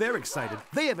course they're excited.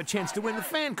 They have a chance to win the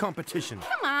fan competition.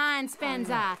 Come on,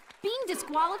 Spenza. Being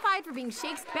disqualified for being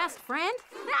Shake's best friend?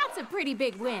 That's a pretty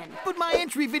big win. But my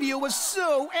entry video was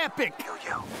so epic!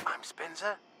 Yo, I'm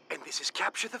Spencer, and this is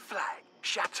Capture the Flag,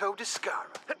 Chateau de Scara.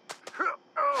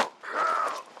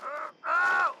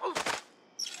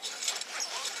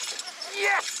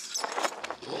 Yes!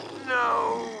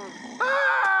 No!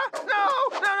 No!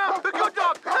 Good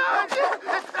dog! Bad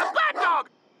dog!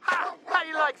 How do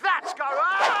you like that,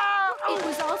 Scara? It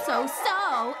was also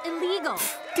so illegal.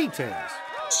 Details.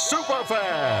 Super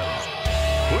fans,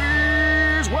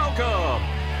 please welcome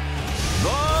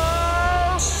the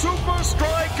Supa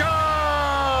Strikas!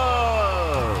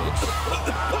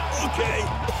 Okay,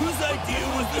 whose idea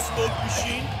was the smoke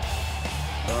machine?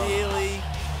 Really?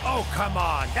 Oh, come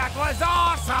on, that was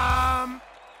awesome!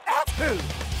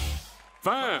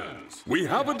 Fans, we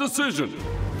have a decision.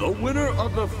 The winner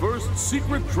of the first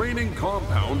Secret Training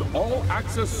Compound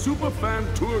All-Access Super Fan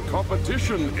Tour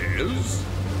competition is...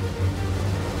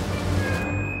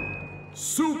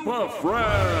 Supa Friend!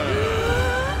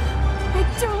 I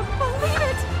don't believe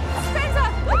it! Spenza!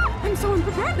 Ah! I'm so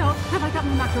unprepared though. Have I got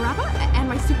my Macarapa and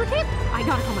my super cape? I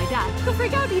gotta call my dad. He'll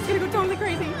freak out. He's gonna go totally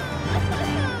crazy.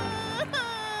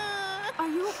 Are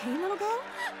you okay, little girl?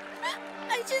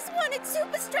 I just wanted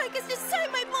Supa Strikas to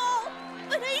sign my ball,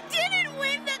 but I didn't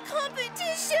win the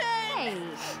competition! Hey,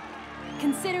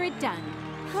 consider it done.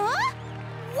 Huh?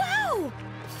 Wow!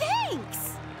 Thanks!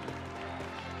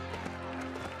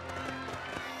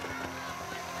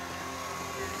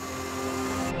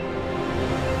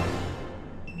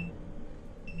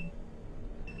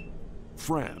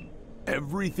 Fran,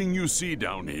 everything you see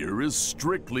down here is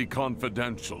strictly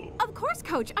confidential. Of course,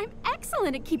 Coach. I'm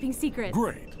excellent at keeping secrets.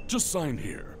 Great. Just sign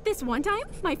here. This one time,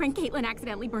 my friend Caitlin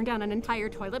accidentally burned down an entire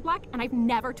toilet block, and I've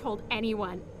never told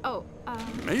anyone.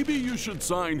 Maybe you should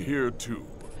sign here, too.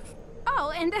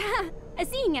 Oh, and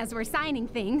seeing as we're signing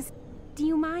things, do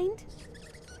you mind?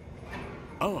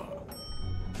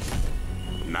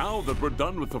 Now that we're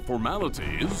done with the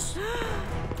formalities,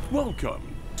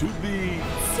 welcome to the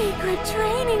secret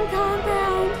training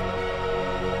compound.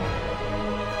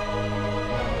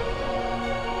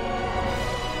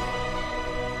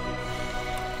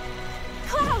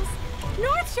 Klaus!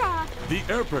 Northshaw! The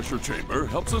air pressure chamber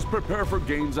helps us prepare for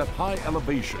games at high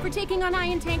elevation. We're taking on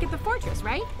Iron Tank at the fortress,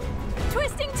 right?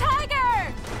 Twisting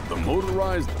Tiger! The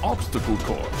motorized obstacle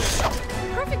course.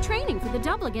 Perfect training for the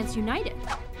double against United.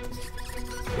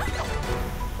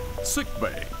 Sick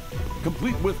bay,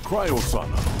 complete with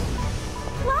cryosauna.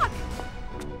 Look!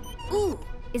 Ooh,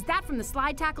 is that from the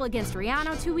slide tackle against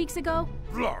Riano 2 weeks ago?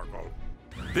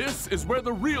 This is where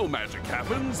the real magic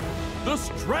happens, the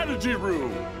strategy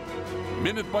room.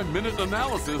 Minute-by-minute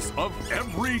analysis of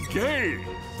every game.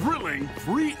 Thrilling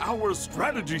 3-hour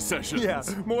strategy sessions. Yeah,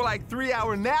 more like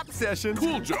 3-hour nap sessions.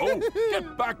 Cool, Joe.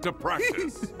 Get back to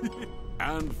practice.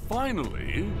 And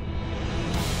finally,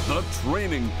 the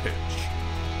training pitch.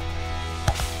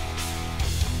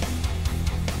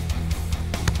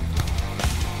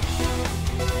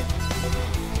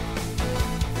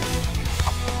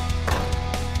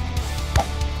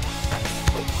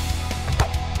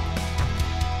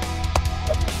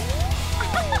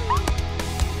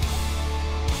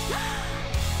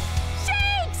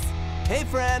 Hey,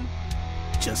 friend.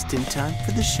 Just in time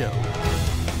for the show.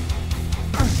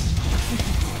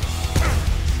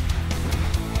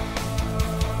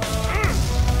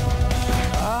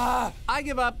 I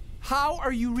give up. How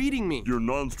are you reading me? Your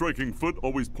non-striking foot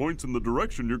always points in the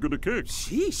direction you're gonna kick.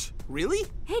 Sheesh, really?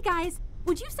 Hey guys,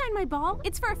 would you sign my ball?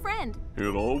 It's for a friend.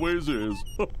 It always is.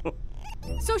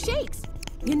 So Shakes,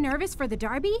 you nervous for the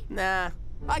derby? Nah,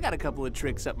 I got a couple of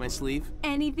tricks up my sleeve.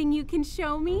 Anything you can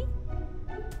show me?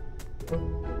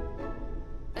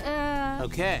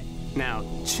 Okay, now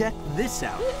check this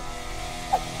out.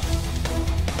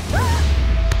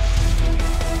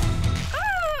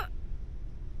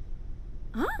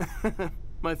 Huh?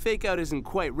 My fake out isn't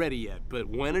quite ready yet, but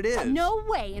when it is... No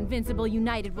way Invincible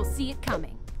United will see it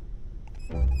coming.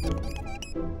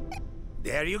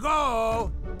 There you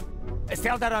go.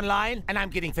 Sell that online, and I'm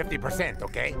getting 50%,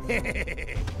 okay? Guys,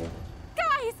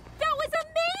 that was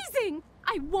amazing!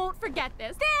 I won't forget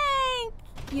this. Thank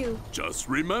you. Just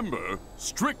remember,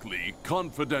 strictly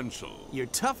confidential. Your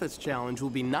toughest challenge will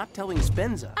be not telling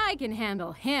Spenza. I can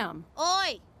handle him.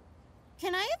 Oi!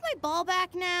 Can I have my ball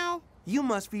back now? You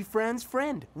must be Fran's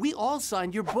friend. We all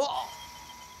signed your ball.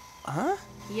 Huh?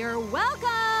 You're welcome!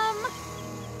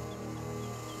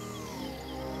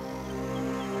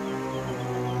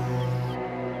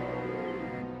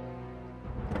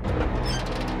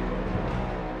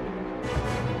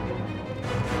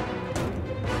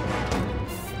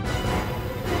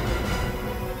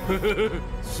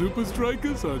 Supa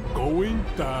Strikas are going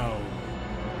down.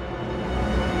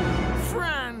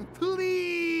 Fran, please!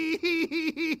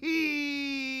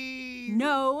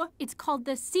 No, it's called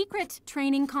the secret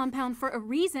training compound for a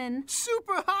reason.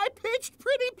 Super high-pitched,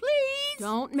 pretty please!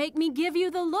 Don't make me give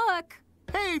you the look.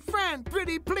 Hey, Fran,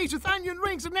 pretty please with onion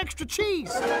rings and extra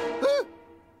cheese.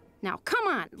 Now, come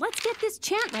on, let's get this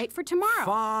chant right for tomorrow.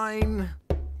 Fine.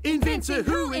 Invinci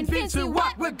who, Invinci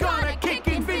what, we're gonna kick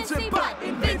Invinci butt.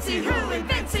 Invinci who,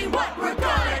 Invinci what, we're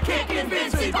gonna kick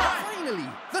Invinci butt. Finally,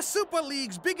 the Super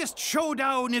League's biggest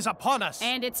showdown is upon us.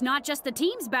 And it's not just the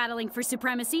teams battling for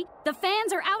supremacy. The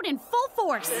fans are out in full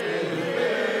force.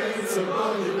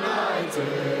 Invincible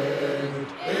United.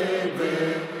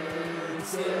 Invincible.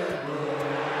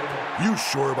 You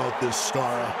sure about this,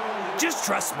 Skara? Just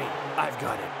trust me. I've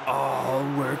got it all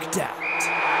worked out.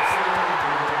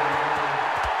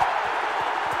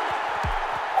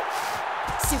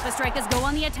 Supa Strikas go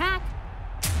on the attack.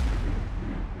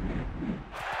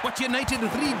 But United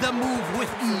read the move with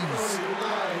ease.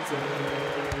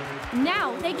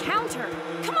 Now they counter.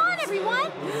 Come on,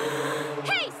 everyone!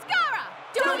 Hey, Skara!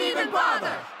 Don't even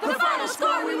bother! The final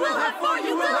score we will have for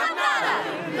you will have nada!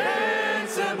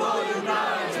 Invincible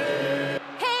United!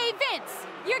 Hey, Vince!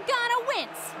 You're gonna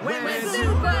wince! When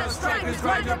Supa Strikas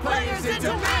grind your players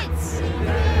into mince!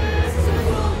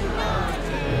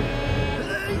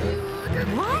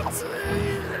 What?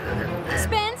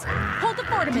 Spence, hold the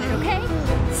fort a minute, okay?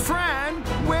 Fran,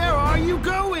 where are you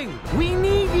going? We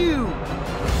need you!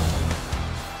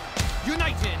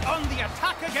 United on the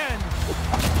attack again!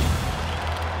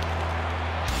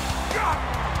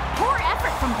 Poor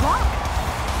effort from Block.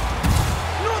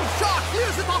 No shot!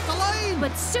 Clears it off the line!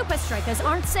 But Supa Strikas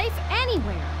aren't safe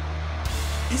anywhere.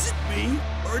 Is it me?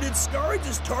 Or did Skara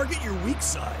just target your weak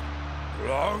side?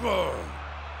 Bravo!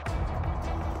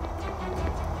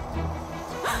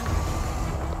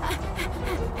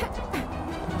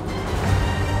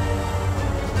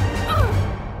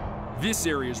 This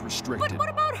area is restricted. But what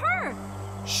about her?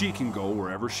 She can go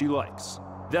wherever she likes.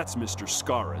 That's Mr.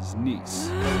 Skara's niece.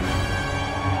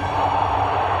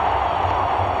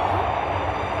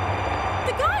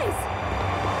 The guys!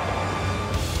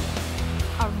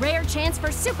 A rare chance for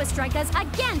Supa Strikas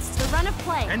against the run of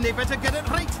play. And they better get it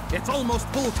right. It's almost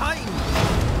full time.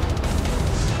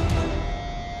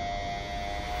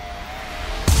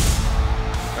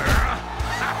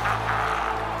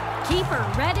 Keeper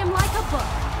read him like a book.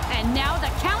 And now the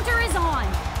counter is on.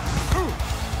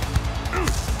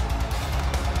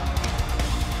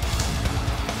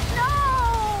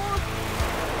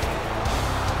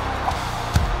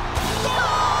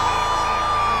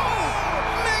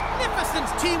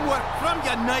 Teamwork from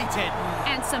United!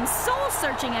 And some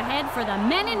soul-searching ahead for the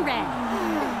men in red.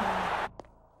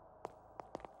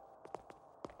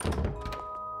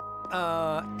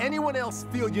 Anyone else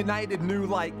feel United knew,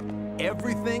 like,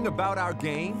 everything about our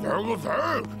game?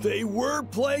 They were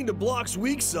playing the block's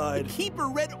weak side. The keeper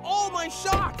read all my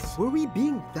shots! Were we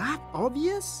being that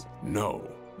obvious? No.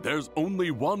 There's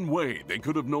only one way they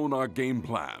could have known our game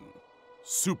plan.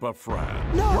 Super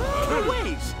Fran. No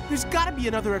wait! There's gotta be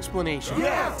another explanation.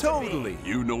 Yeah, totally.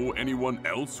 You know anyone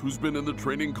else who's been in the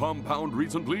training compound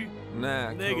recently?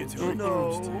 Nah, negative.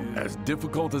 No. As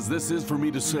difficult as this is for me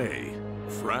to say,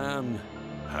 Fran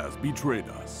has betrayed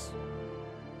us.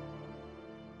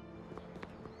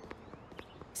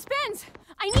 Spence!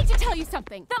 I need to tell you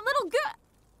something. That little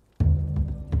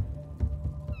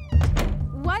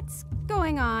What's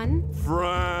going on?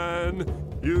 Fran,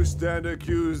 you stand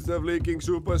accused of leaking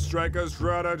Supa Strikas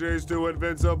strategies to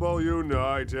Invincible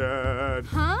United.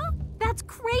 Huh? That's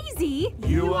crazy!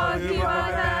 You are the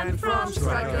man from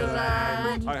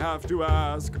Strikerland. I have to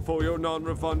ask for your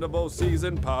non-refundable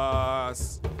season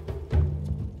pass.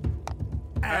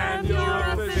 And your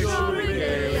official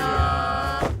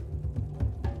regalia.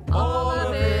 All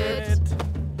of it.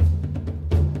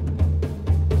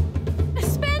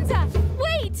 Spenza!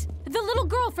 Wait! The little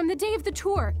girl from the day of the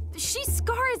tour. She's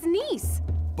Skara's niece.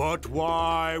 But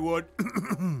why would...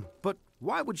 But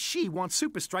why would she want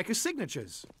Supa Strikas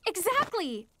signatures?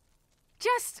 Exactly!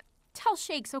 Just tell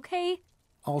Shakes, okay?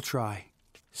 I'll try.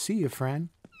 See you, Fran.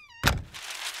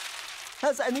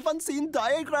 Has anyone seen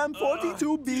diagram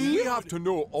 42B? We have to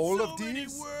know all of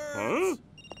these? Huh?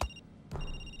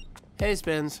 Hey,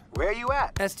 Spence. Where are you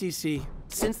at? STC.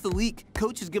 Since the leak,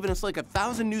 Coach has given us like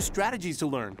 1,000 new strategies to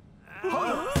learn.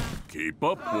 Keep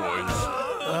up,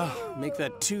 boys. Make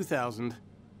that 2,000.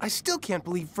 I still can't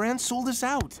believe Fran sold us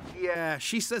out. Yeah,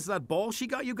 she says that ball she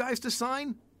got you guys to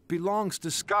sign belongs to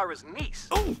Skara's niece.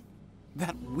 Oh!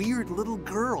 That weird little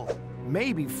girl.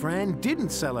 Maybe Fran didn't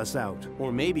sell us out.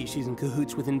 Or maybe she's in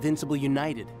cahoots with Invincible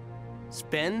United.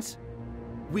 Spence?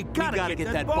 We gotta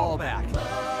get that ball back.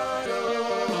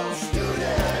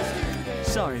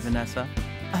 Sorry, Vanessa.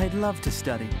 I'd love to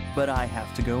study, but I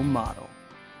have to go model.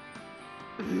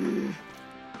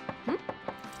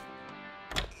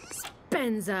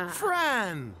 Spenza.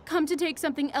 Fran! Come to take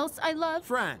something else I love?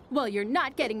 Fran. Well, you're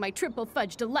not getting my triple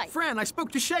fudge delight. Fran, I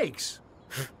spoke to Shakes.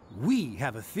 We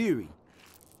have a theory.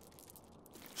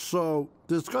 So,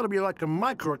 there's gotta be like a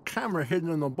micro camera hidden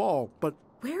in the ball, but...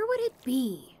 Where would it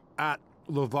be? At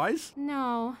Levi's?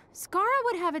 No. Skara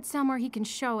would have it somewhere he can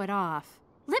show it off.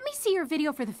 Let me see your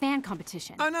video for the fan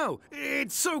competition. I know.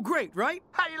 It's so great, right?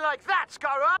 How you like that,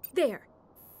 Skara? There.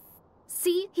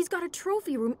 See? He's got a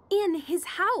trophy room in his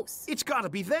house. It's gotta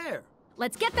be there.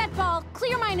 Let's get that ball,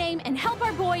 clear my name, and help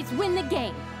our boys win the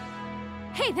game.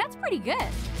 Hey, that's pretty good.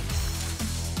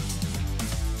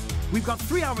 We've got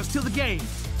 3 hours till the game.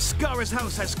 Skara's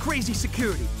house has crazy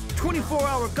security,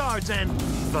 24-hour guards, and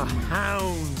the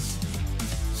hounds.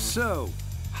 So,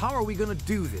 how are we gonna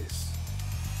do this?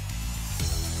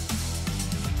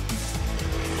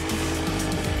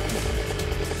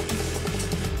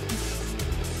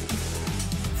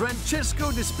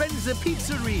 Francesco Dispenza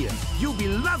Pizzeria. You'll be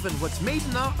loving what's made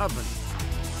in our oven.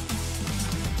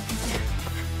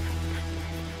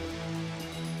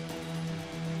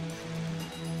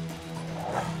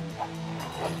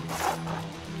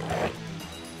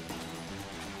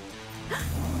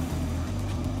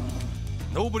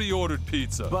 Nobody ordered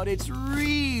pizza. But it's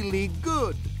really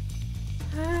good.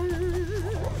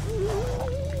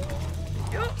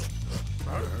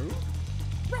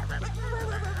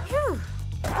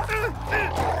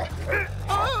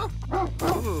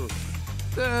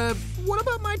 What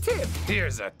about my tip?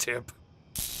 Here's a tip.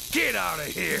 Get out of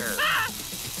here.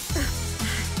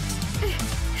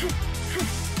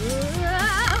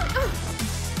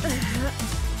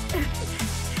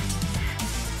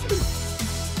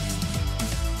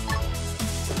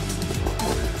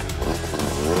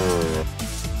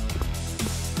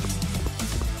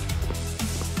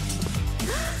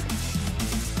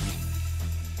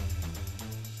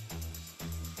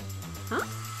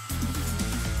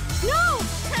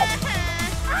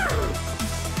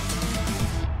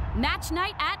 match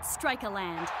night at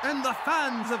Strikaland. And the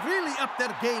fans have really upped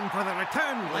their game for the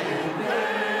return leg.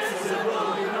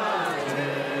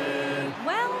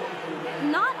 Well,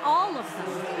 not all of them.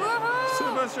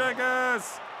 Supa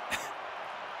Strikas!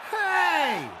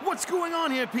 Hey! What's going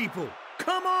on here, people?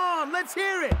 Come on, let's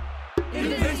hear it!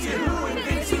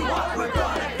 What? We're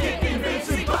gonna kick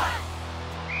Invinci's butt!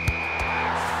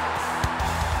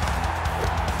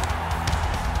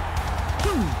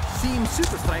 Seems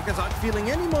Supa Strikas aren't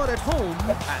feeling any more at home.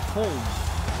 Hello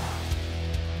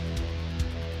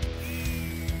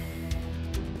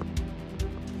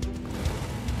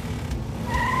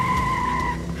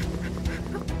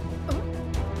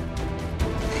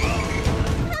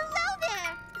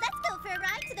there! Let's go for a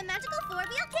ride to the magical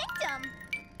four-wheel kingdom.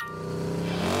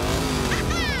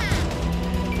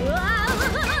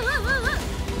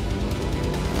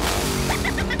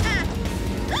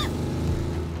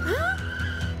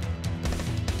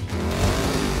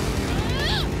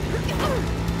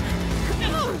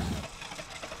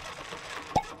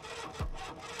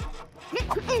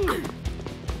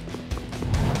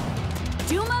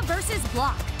 Duma versus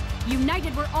Block.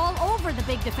 United were all over the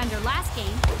big defender last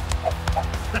game.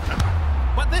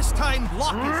 But this time,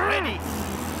 Block is ready.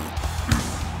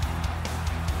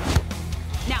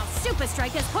 Now Supa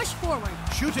Strikas push forward.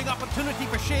 Shooting opportunity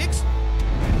for Shakes.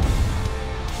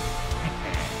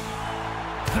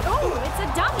 Oh, it's a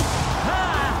dummy.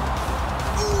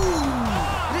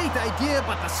 Great idea,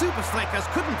 but the Supa Strikas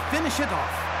couldn't finish it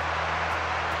off.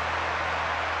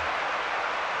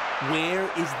 Where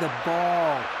is the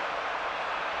ball?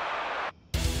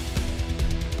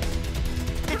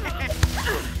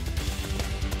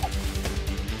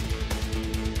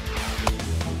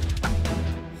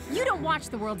 You don't watch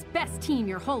the world's best team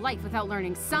your whole life without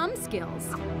learning some skills.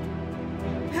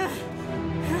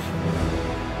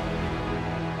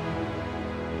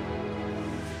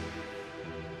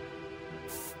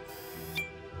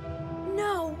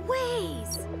 No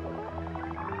ways!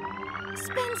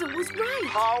 Spencer was right.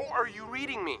 How are you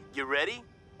reading me? You ready?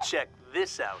 Check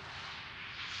this out.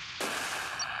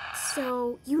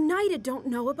 So, United don't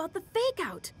know about the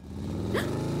fake-out.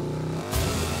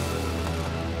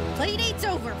 Playdate's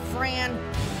over, Fran.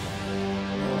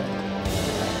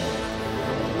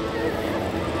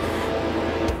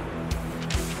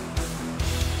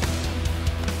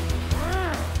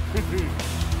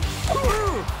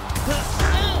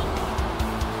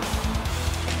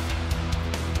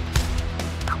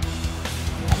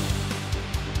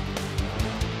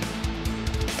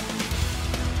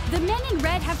 The men in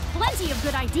red have plenty of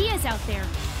good ideas out there,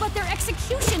 but their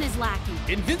execution is lacking.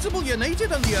 Invincible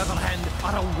United, on the other hand,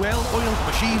 are a well-oiled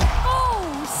machine.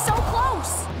 Oh, so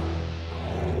close!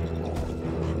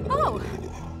 Oh,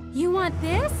 you want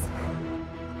this?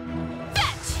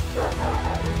 Fetch!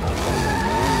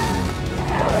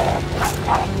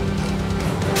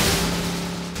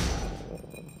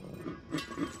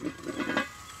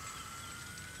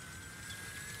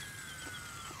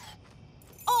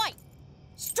 Oi!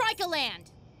 Strikaland!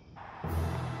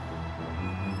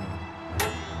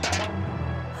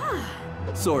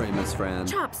 Sorry, Miss Fran.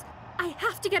 Chops, I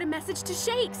have to get a message to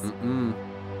Shakes. Woo!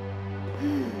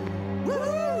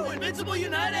 Invincible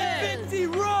United! Vinci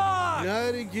rock!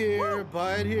 United gear,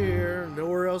 buy it here.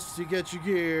 Nowhere else to get your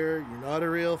gear. You're not a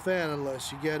real fan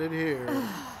unless you get it here.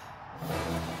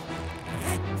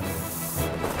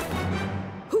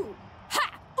 Hoo!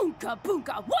 Ha! Oonka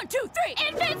boonka! 1, 2, 3!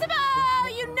 Invincible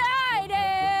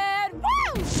United!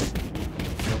 Woo!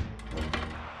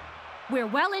 We're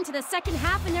well into the second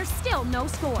half and there's still no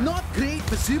score. Not great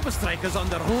for Supa Strikas on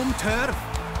their home turf.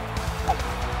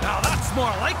 Now that's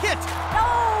more like it.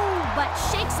 Oh, but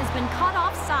Shakes has been caught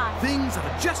offside. Things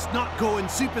are just not going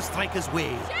Supa Strikas'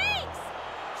 way. Shakes!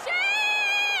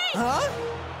 Shakes! Huh?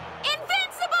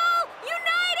 Invincible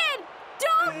United!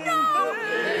 Don't know!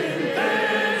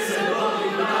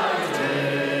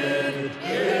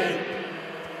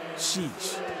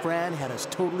 Sheesh, Fran had us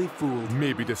totally fooled.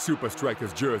 Maybe the Supa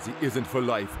Strikas jersey isn't for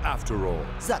life after all.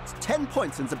 That's 10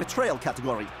 points in the betrayal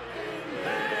category.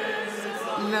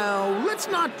 Now, let's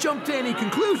not jump to any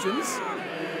conclusions.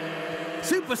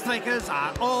 Supa Strikas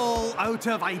are all out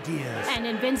of ideas. And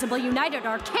Invincible United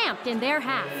are camped in their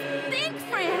half. Think,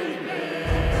 Fran!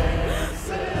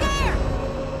 There!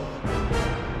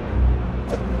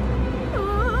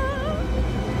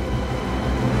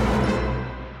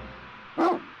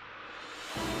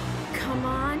 Come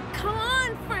on,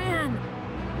 Fran!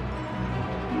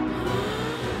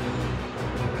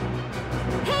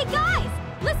 Hey, guys!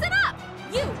 Listen up!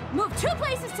 You, move 2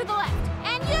 places to the left.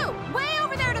 And you, way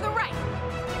over there to the right.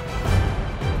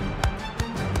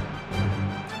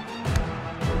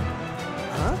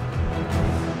 Huh?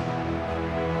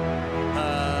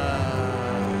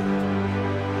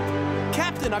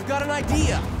 Listen, I've got an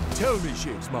idea. Tell me,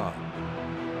 Shakes, man.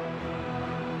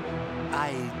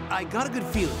 I got a good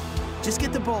feeling. Just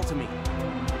get the ball to me.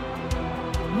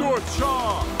 North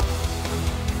Shaw!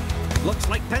 Looks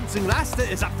like Dancing Rasta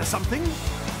is up to something.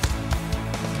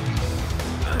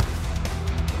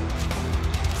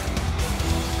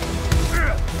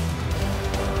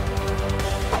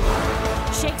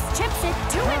 Shakes chips it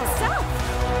to himself.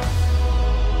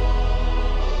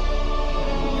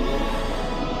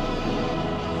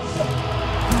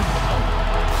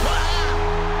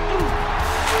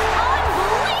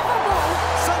 Unbelievable!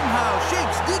 Somehow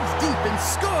Shakes digs deep and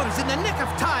scores in the nick of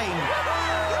time.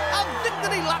 A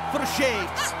victory lap for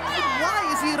Shakes. But why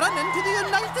is he running to the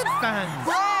United fans?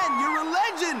 Fran, you're a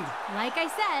legend! Like I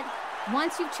said,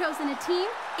 once you've chosen a team,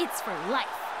 it's for life.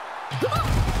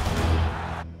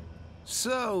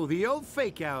 So, the old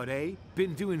fake-out, eh?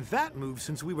 Been doing that move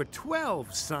since we were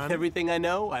 12, son. Everything I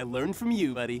know, I learned from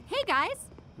you, buddy. Hey, guys.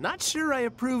 Not sure I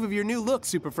approve of your new look,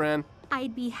 Super Fran.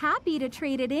 I'd be happy to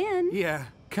trade it in. Yeah,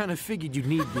 kind of figured you'd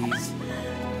need these.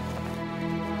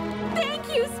 Thank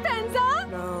you,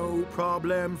 Spenza! No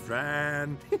problem,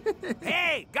 Fran.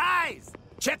 Hey, guys!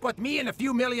 Check what me and a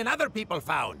few million other people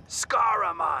found.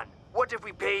 Scaraman, what if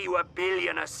we pay you $1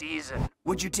 billion a season?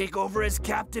 Would you take over as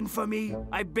captain for me?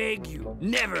 I beg you.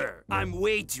 Never! I'm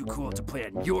way too cool to play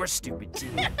on your stupid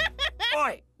team.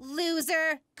 Oi!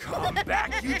 Loser! Come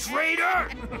back, you traitor!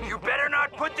 You better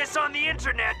not put this on the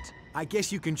internet! I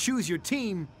guess you can choose your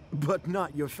team, but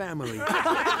not your family.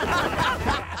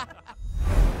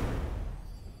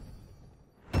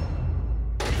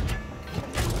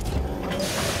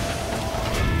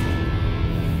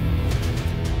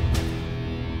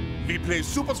 We play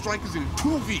Supa Strikas in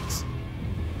 2 weeks.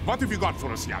 What have you got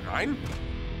for us, Jagrein?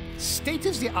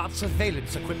 State-of-the-art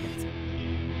surveillance equipment.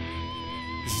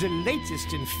 The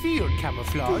latest in field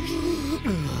camouflage.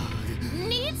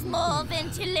 Needs more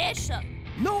ventilation.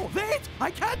 No, wait!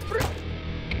 I can't breathe!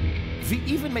 We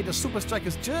even made a Supa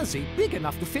Strikas jersey big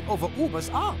enough to fit over Uber's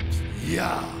arms.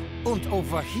 Yeah. And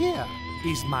over here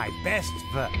is my best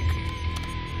work.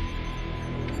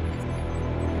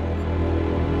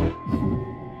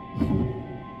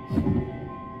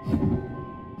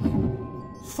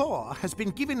 Thor has been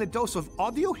given a dose of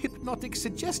audio-hypnotic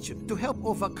suggestion to help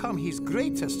overcome his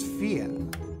greatest fear.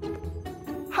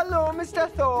 Hello, Mr.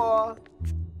 Thor.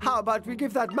 How about we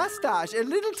give that mustache a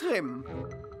little trim?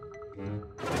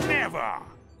 Never!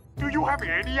 Do you have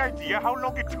any idea how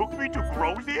long it took me to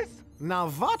grow this? Now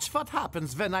watch what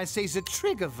happens when I say the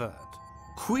trigger word.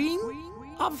 Queen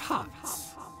of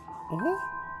Hearts. Oh.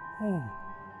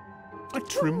 A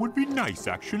trim would be nice,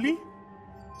 actually.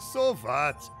 So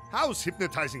what? How's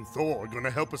hypnotizing Thor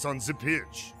gonna help us on the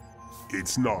pitch?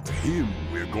 It's not him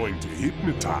we're going to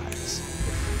hypnotize.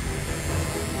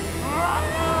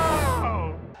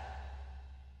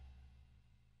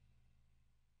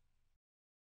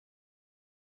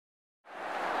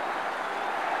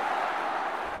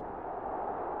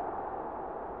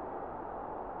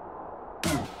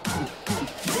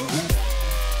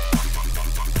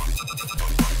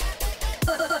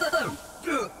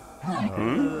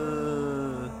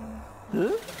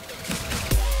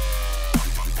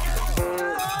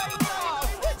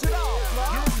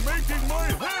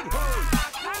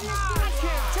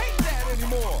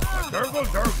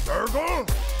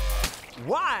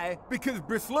 Why? Because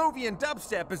Brislovian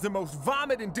dubstep is the most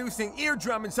vomit-inducing,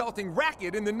 eardrum-insulting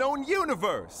racket in the known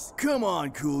universe. Come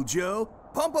on, Cool Joe.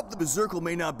 Pump Up the Berserker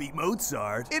may not beat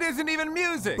Mozart. It isn't even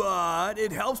music. But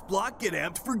it helps Block get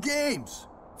amped for games.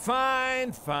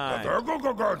 Fine.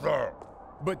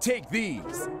 But take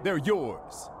these. They're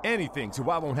yours. Anything, so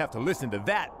I won't have to listen to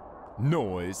that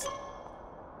noise.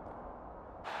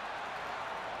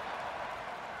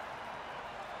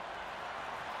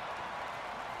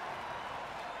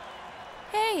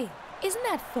 Hey, isn't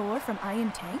that Thor from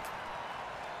Iron Tank?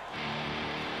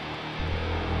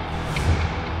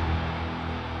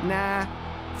 Nah,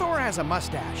 Thor has a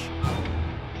mustache.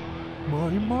 My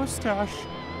mustache.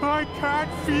 I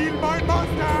can't feel my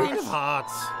mustache. Queen of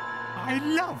Hearts. I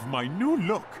love my new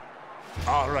look.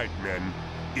 All right, men.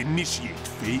 Initiate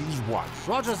phase 1.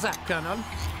 Roger that, Colonel.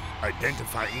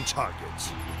 Identifying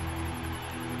targets.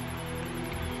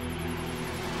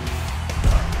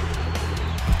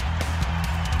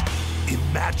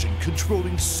 Imagine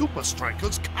controlling Supa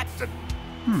Strikas' captain.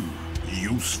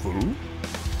 Useful.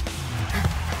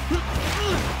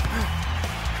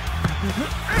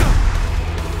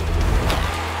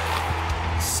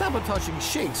 Sabotaging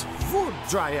Shakes would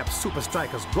dry up Supa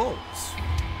Strikas' goals.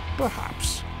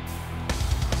 Perhaps.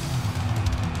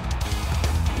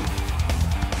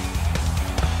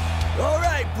 All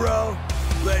right, bro.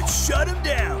 Let's shut him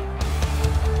down.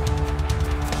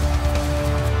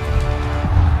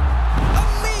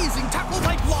 Amazing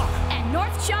tackle-type block. And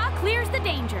North Shaw clears the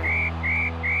danger.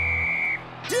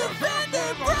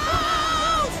 Defender Bros!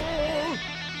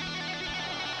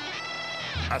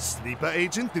 A sleeper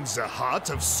agent in the heart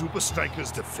of Supa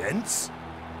Strikas' defense?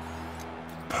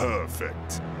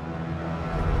 Perfect.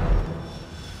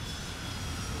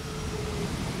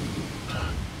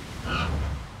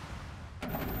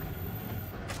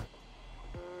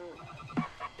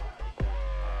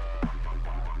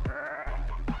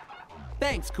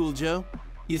 Thanks, Cool Joe.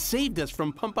 You saved us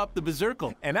from Pump Up the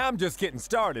Berserkle. And I'm just getting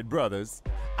started, brothers.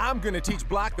 I'm gonna teach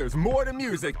Block there's more to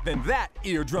music than that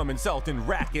eardrum insulting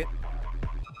racket.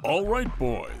 All right,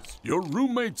 boys. Your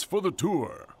roommates for the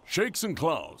tour. Shakes and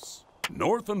Klaus.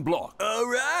 North and Block. All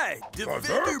right,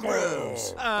 Defender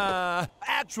Bros.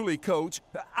 Actually, Coach,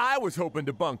 I was hoping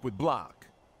to bunk with Block.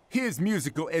 His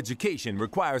musical education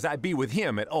requires I be with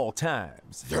him at all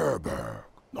times. Zerberg.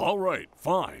 All right,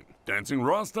 fine. Dancing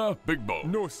Rasta, Big Bo.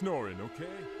 No snoring, okay?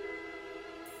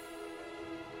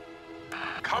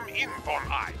 Come in, Von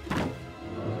Eye.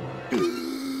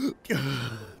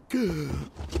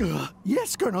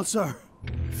 Yes, Colonel, sir.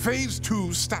 Phase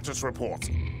 2 status report.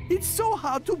 It's so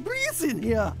hard to breathe in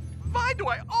here. Why do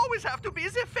I always have to be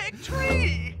the fake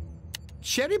tree?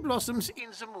 Cherry blossoms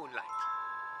in the moonlight.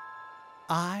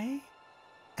 I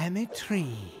am a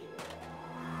tree.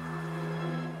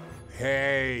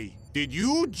 Hey, did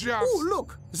you just... Oh,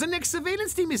 look! The next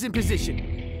surveillance team is in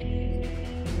position.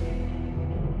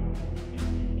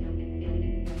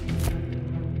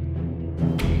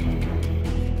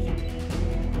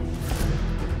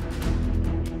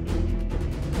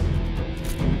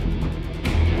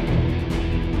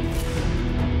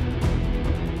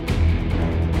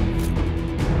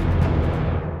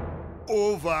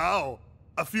 Oh, wow.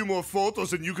 A few more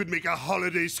photos and you could make a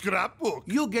holiday scrapbook.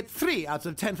 You get 3 out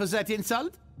of 10 for that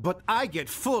insult, but I get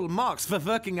full marks for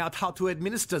working out how to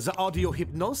administer the audio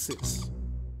hypnosis.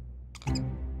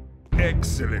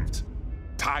 Excellent.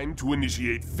 Time to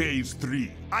initiate Phase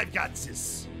 3. I've got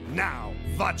this. Now,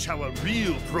 watch how a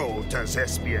real pro does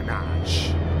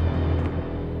espionage.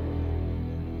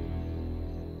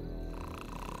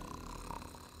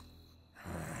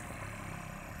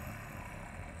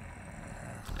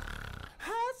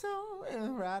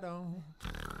 Right on.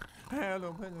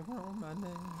 Hello, on my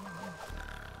name.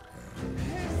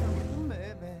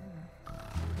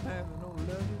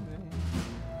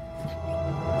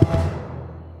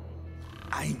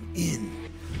 I'm in.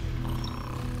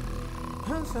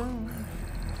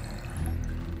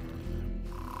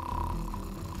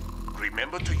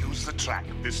 Remember to use the track.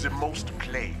 This is the most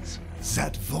plays.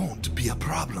 That won't be a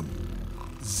problem.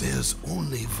 There's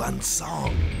only one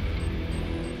song.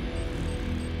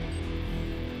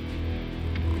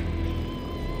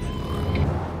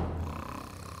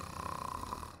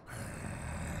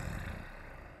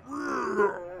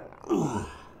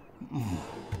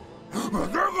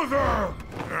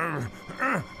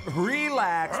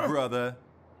 Relax, brother.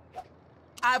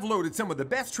 I've loaded some of the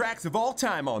best tracks of all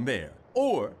time on there.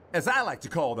 Or, as I like to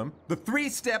call them, the 3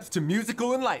 steps to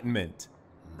musical enlightenment.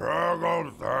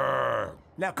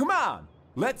 Now come on,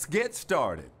 let's get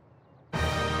started.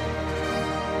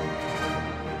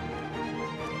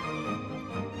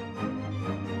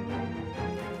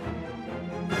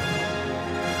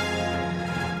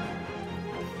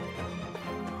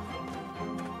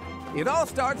 It all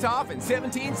starts off in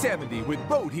 1770 with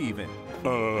boat heaving.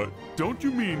 Don't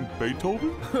you mean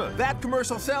Beethoven? That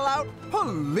commercial sellout?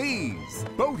 Please!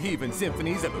 Boat heaving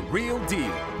symphonies are the real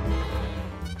deal.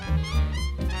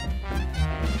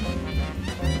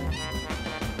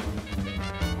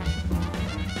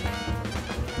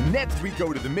 Next, we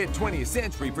go to the mid-20th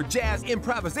century for jazz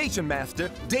improvisation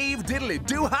master Dave Diddley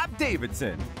Doo-Hop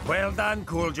Davidson. Well done,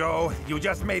 Cool Joe. You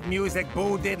just made music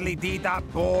boo diddly dee da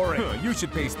boring. You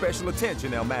should pay special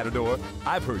attention, El Matador.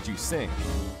 I've heard you sing.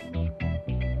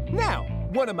 Now,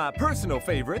 one of my personal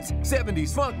favorites,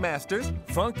 70s funk masters,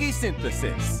 Funky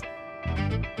Synthesis.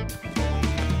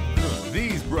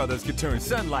 These brothers could turn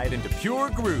sunlight into pure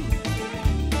groove.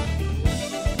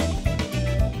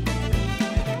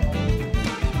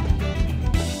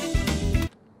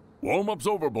 Warm-up's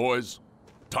over, boys.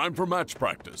 Time for match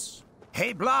practice.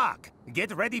 Hey, Block,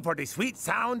 get ready for the sweet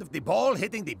sound of the ball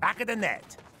hitting the back of the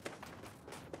net.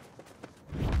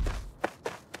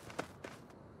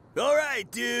 All right,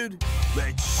 dude.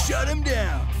 Let's shut him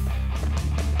down.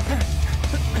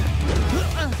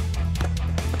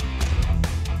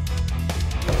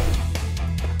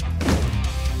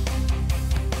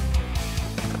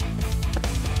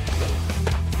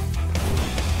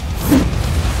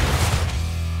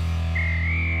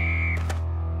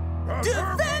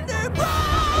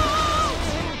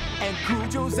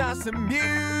 some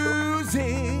music.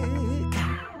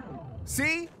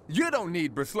 See? You don't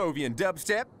need Brislovian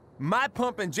dubstep. My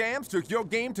pump and jams took your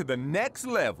game to the next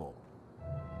level.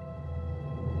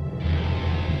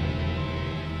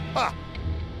 Ah!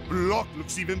 Block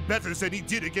looks even better than he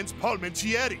did against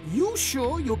Palmentieri. You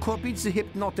sure you copied the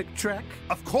hypnotic track?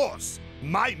 Of course.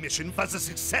 My mission was a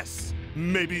success.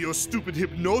 Maybe your stupid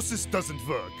hypnosis doesn't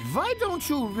work. Why don't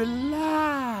you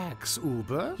relax,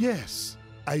 Uber? Yes,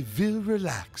 I will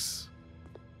relax.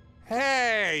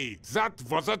 Hey, that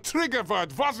was a trigger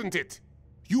word, wasn't it?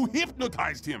 You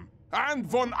hypnotized him, and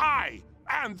Von Eye,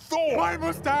 and Thor. My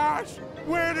mustache!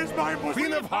 Where is my mustache?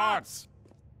 Queen of Hearts.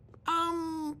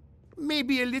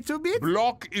 Maybe a little bit?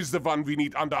 Block is the one we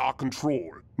need under our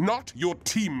control, not your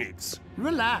teammates.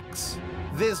 Relax.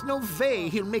 There's no way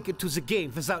he'll make it to the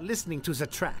game without listening to the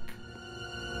track.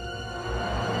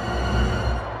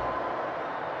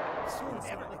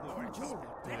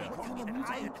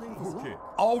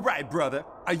 All right, brother.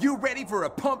 Are you ready for a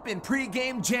pumpin'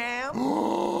 pre-game jam?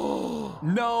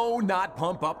 No, not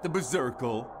pump up the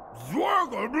berserkle.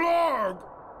 Zwargle blog!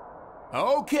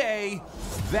 Okay,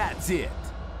 that's it.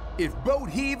 If boat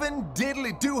heaving,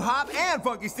 diddly doo-hop, and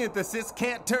funky synthesis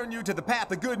can't turn you to the path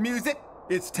of good music,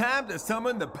 it's time to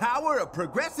summon the power of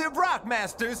progressive rock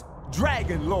masters,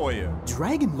 Dragon Lawyer.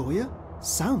 Dragon Lawyer?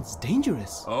 Sounds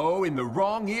dangerous. Oh, in the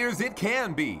wrong ears it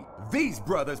can be. These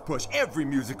brothers push every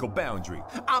musical boundary.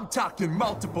 I'm talking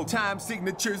multiple time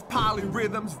signatures,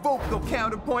 polyrhythms, vocal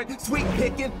counterpoint, sweet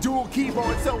picking, dual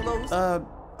keyboard solos.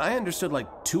 I understood like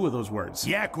 2 of those words.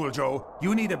 Yeah, Cool Joe.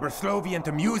 You need a Brislovian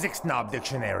to music snob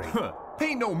dictionary.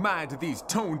 Pay no mind to these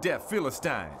tone-deaf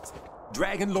Philistines.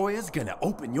 Dragon Lawyer's gonna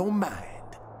open your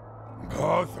mind.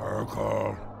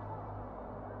 Berserker.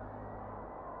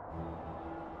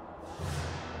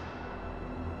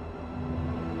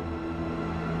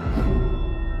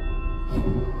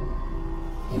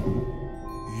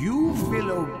 You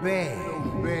will obey.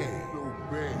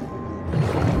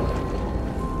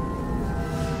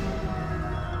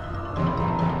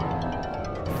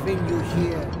 When you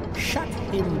hear, shut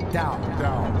him down,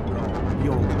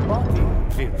 your body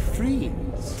will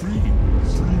freeze.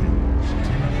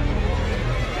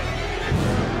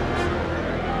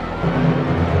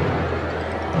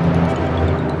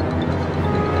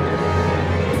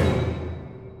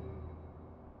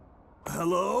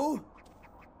 Hello?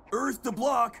 Earth to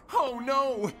Block. Oh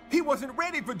no! He wasn't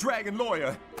ready for Dragon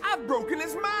Lawyer. I've broken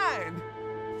his mind.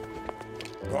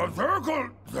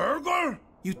 Berserker?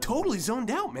 You totally zoned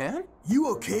out, man. You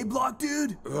okay, Block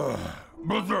dude?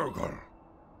 Berserker.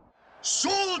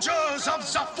 Soldiers of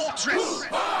the fortress!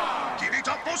 Give it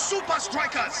up for Supa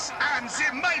Strikas and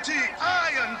the mighty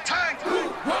Iron Tank!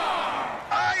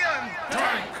 Iron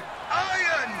Tank!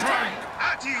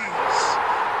 At ease!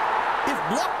 If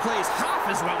Block plays half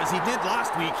as well as he did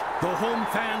last week, the home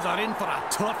fans are in for a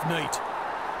tough night.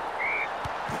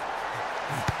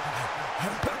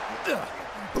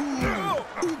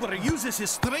 Uber uses his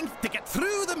strength to get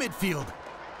through the midfield.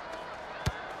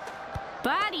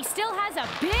 But he still has a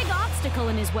big obstacle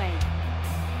in his way.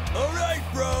 All right,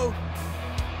 bro.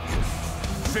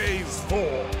 Phase 4.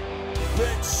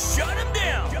 Let's shut him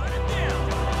down.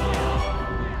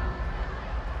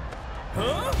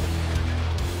 Huh?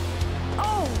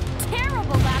 Oh,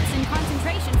 terrible lapse in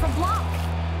concentration for Block.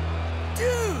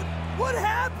 Dude, what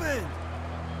happened?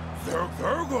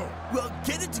 Berserker. Well,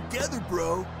 get it together,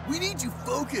 bro. We need you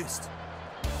focused.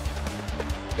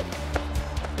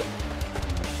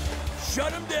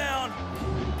 Shut him down.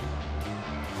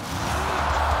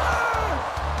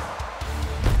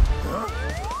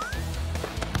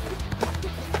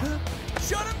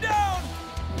 Shut him down.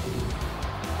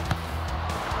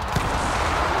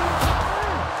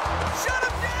 Shut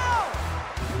him down.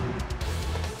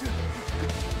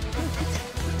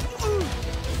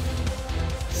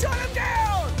 Shut him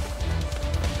down.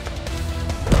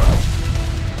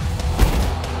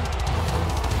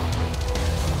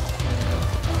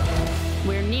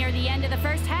 We're near the end of the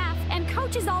first half, and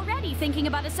Coach is already thinking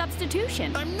about a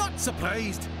substitution. I'm not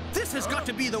surprised. This has got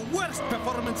to be the worst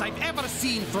performance I've ever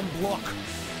seen from Block.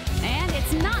 And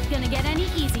it's not gonna get any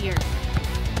easier.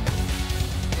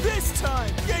 This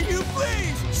time, can you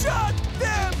please shut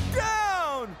them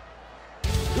down?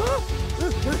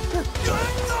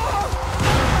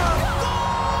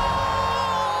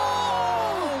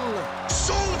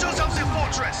 Soldiers of the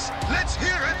fortress, let's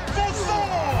hear it for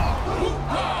Thor!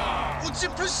 With the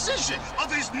precision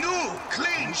of his new,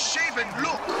 clean-shaven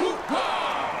look.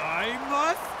 I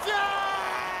must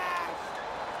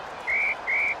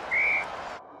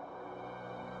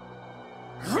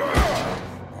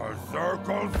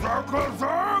Circle.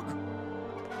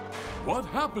 What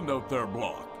happened out there,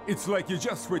 Block? It's like you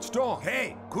just switched off.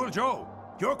 Hey, Cool Joe,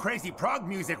 your crazy prog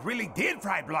music really did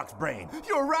fry Block's brain.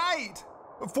 You're right!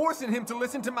 Forcing him to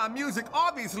listen to my music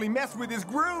obviously messed with his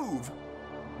groove.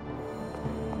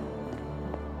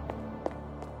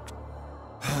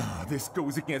 This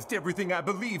goes against everything I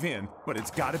believe in, but it's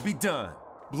gotta be done.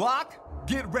 Block,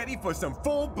 get ready for some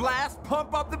full blast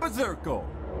pump up the berserker.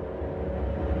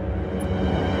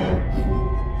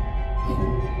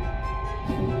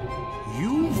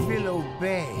 You will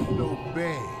obey.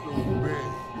 Obey.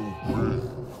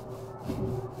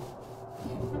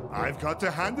 I've got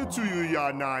to hand it to you,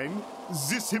 Ya 9.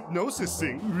 This hypnosis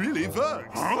thing really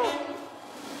works. Huh?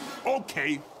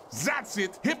 Okay, that's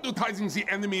it. Hypnotizing the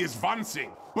enemy is one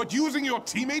thing, but using your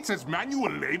teammates as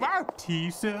manual labor?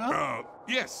 Teaser?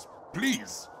 Yes,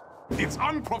 please. It's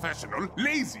unprofessional,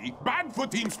 lazy, bad for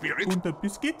team spirit. Und a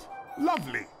biscuit?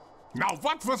 Lovely. Now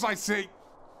what was I say?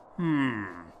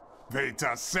 Wait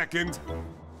a second.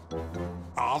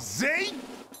 Are they?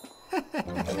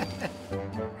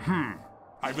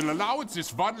 I will allow it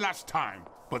this one last time,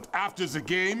 but after the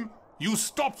game, you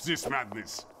stop this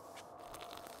madness.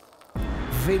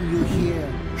 When you hear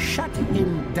shut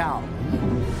him down,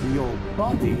 your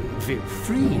body will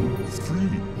freeze.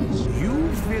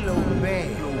 You will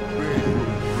obey.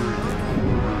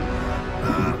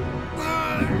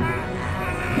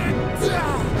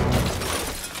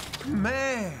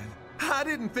 Man, I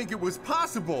didn't think it was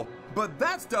possible, but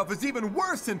that stuff is even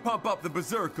worse than pump up the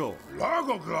berserker.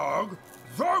 Glog,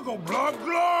 Zargo blog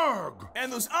glog!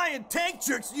 And those iron tank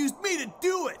jerks used me to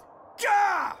do it!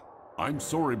 Gah! I'm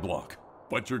sorry, Block,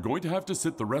 but you're going to have to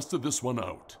sit the rest of this one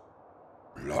out.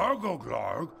 Glog,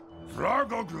 glog!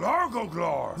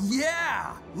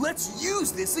 Yeah! Let's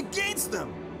use this against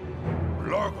them!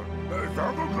 Glog,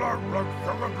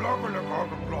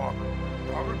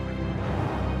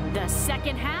 The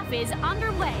second half is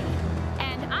underway,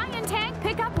 and Iron Tank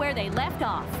pick up where they left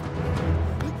off.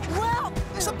 Well,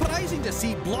 surprising to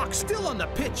see Block still on the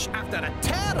pitch after a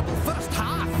terrible first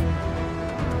half.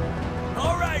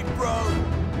 All right, bro.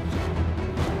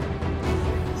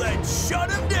 Let's shut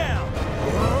him down.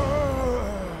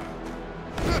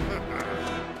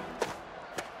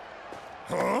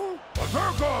 Huh?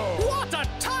 What a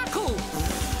tackle!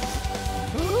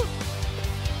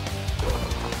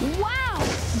 Wow!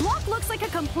 Block looks like a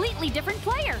completely different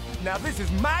player. Now this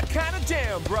is my kind of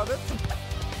jam, brother.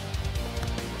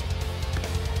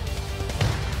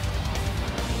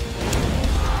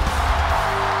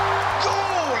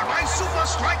 Goal by Supa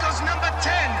Strikas number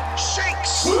 10,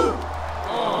 Shakes!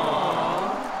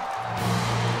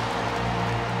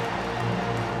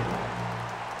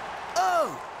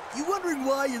 Oh, you wondering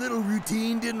why your little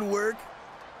routine didn't work?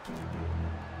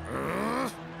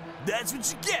 That's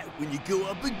what you get when you go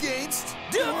up against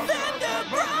Defender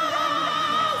Bros!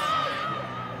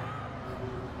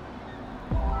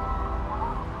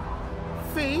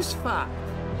 Phase 5,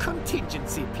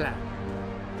 contingency plan.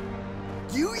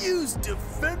 You use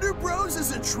Defender Bros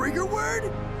as a trigger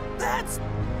word? That's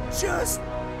just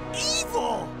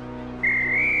evil!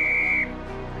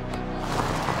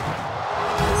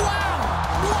 Wow!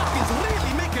 Block is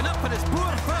really making up for this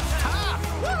poor first half!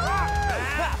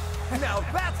 Now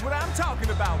that's what I'm talking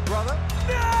about, brother.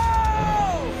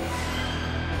 No!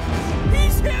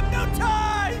 He's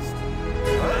hypnotized!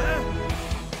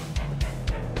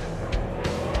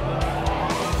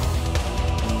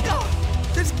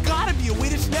 There's gotta be a way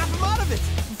to snap him out of it.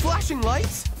 Flashing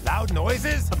lights? Loud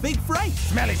noises? A big fright?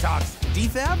 Smelly socks?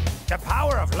 Defab? The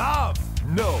power of love!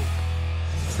 No.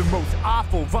 It's the most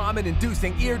awful,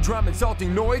 vomit-inducing,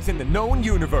 eardrum-insulting noise in the known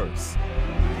universe.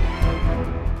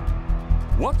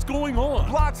 What's going on?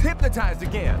 Block's hypnotized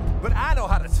again, but I know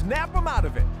how to snap him out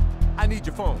of it. I need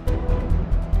your phone.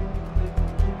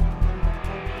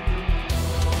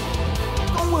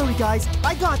 Don't worry, guys.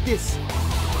 I got this.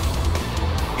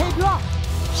 Hey, Block!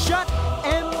 Shut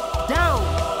him down!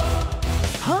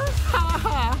 Huh? Ha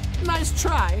ha! Nice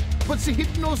try, but the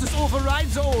hypnosis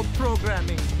overrides the old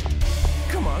programming.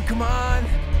 Come on, come on!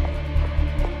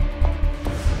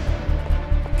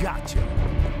 Gotcha.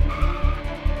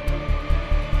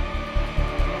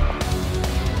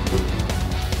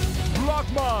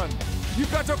 Blockman, you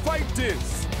gotta fight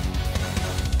this!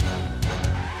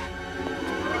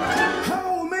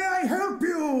 How may I help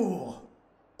you?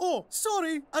 Oh,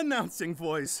 sorry, announcing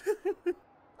voice.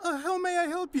 How may I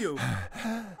help you?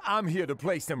 I'm here to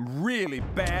play some really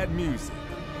bad music.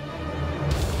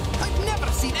 I've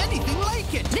never seen anything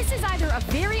like it! This is either a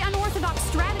very unorthodox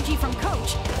strategy from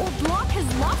Coach, or Block has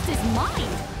lost his mind.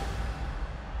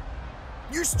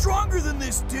 You're stronger than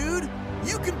this, dude!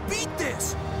 You can beat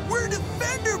this! We're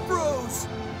Defender Bros!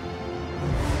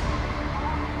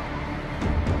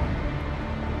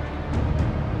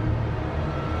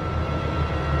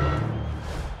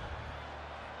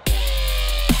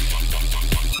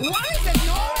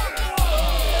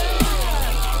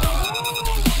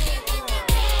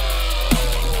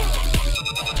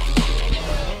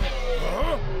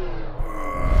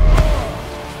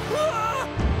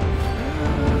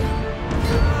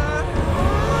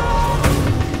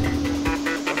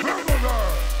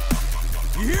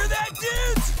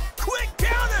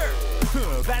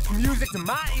 That's music to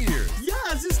my ears. Yeah,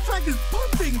 this track is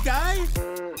pumping, guy.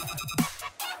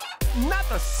 Not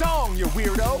the song, you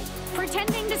weirdo.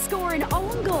 Pretending to score an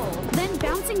own goal, then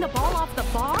bouncing the ball off the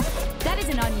bar? That is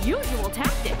an unusual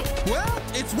tactic. Well,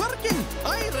 it's working.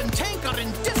 Iron Tank are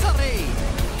in disarray.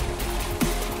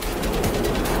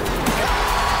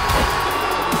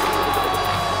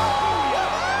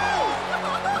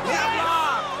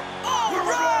 All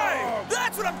right!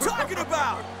 That's what I'm talking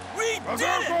about! We did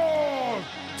it!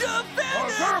 Defend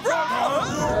it, bro!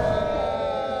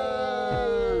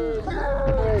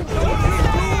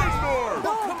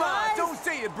 Oh, come on, don't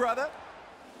say it, brother.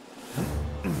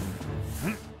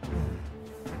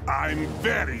 I'm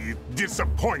very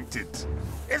disappointed.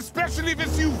 Especially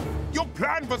with you. Your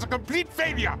plan was a complete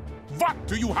failure. What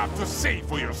do you have to say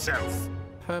for yourself?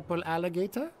 Purple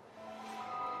alligator?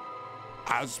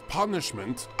 As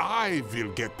punishment, I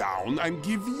will get down and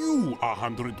give you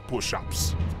 100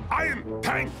 push-ups. Iron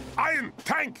Tank! Iron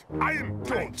Tank! Iron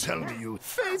Tank! Don't tell me you...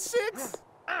 Phase 6.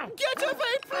 Get a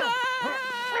vape plan!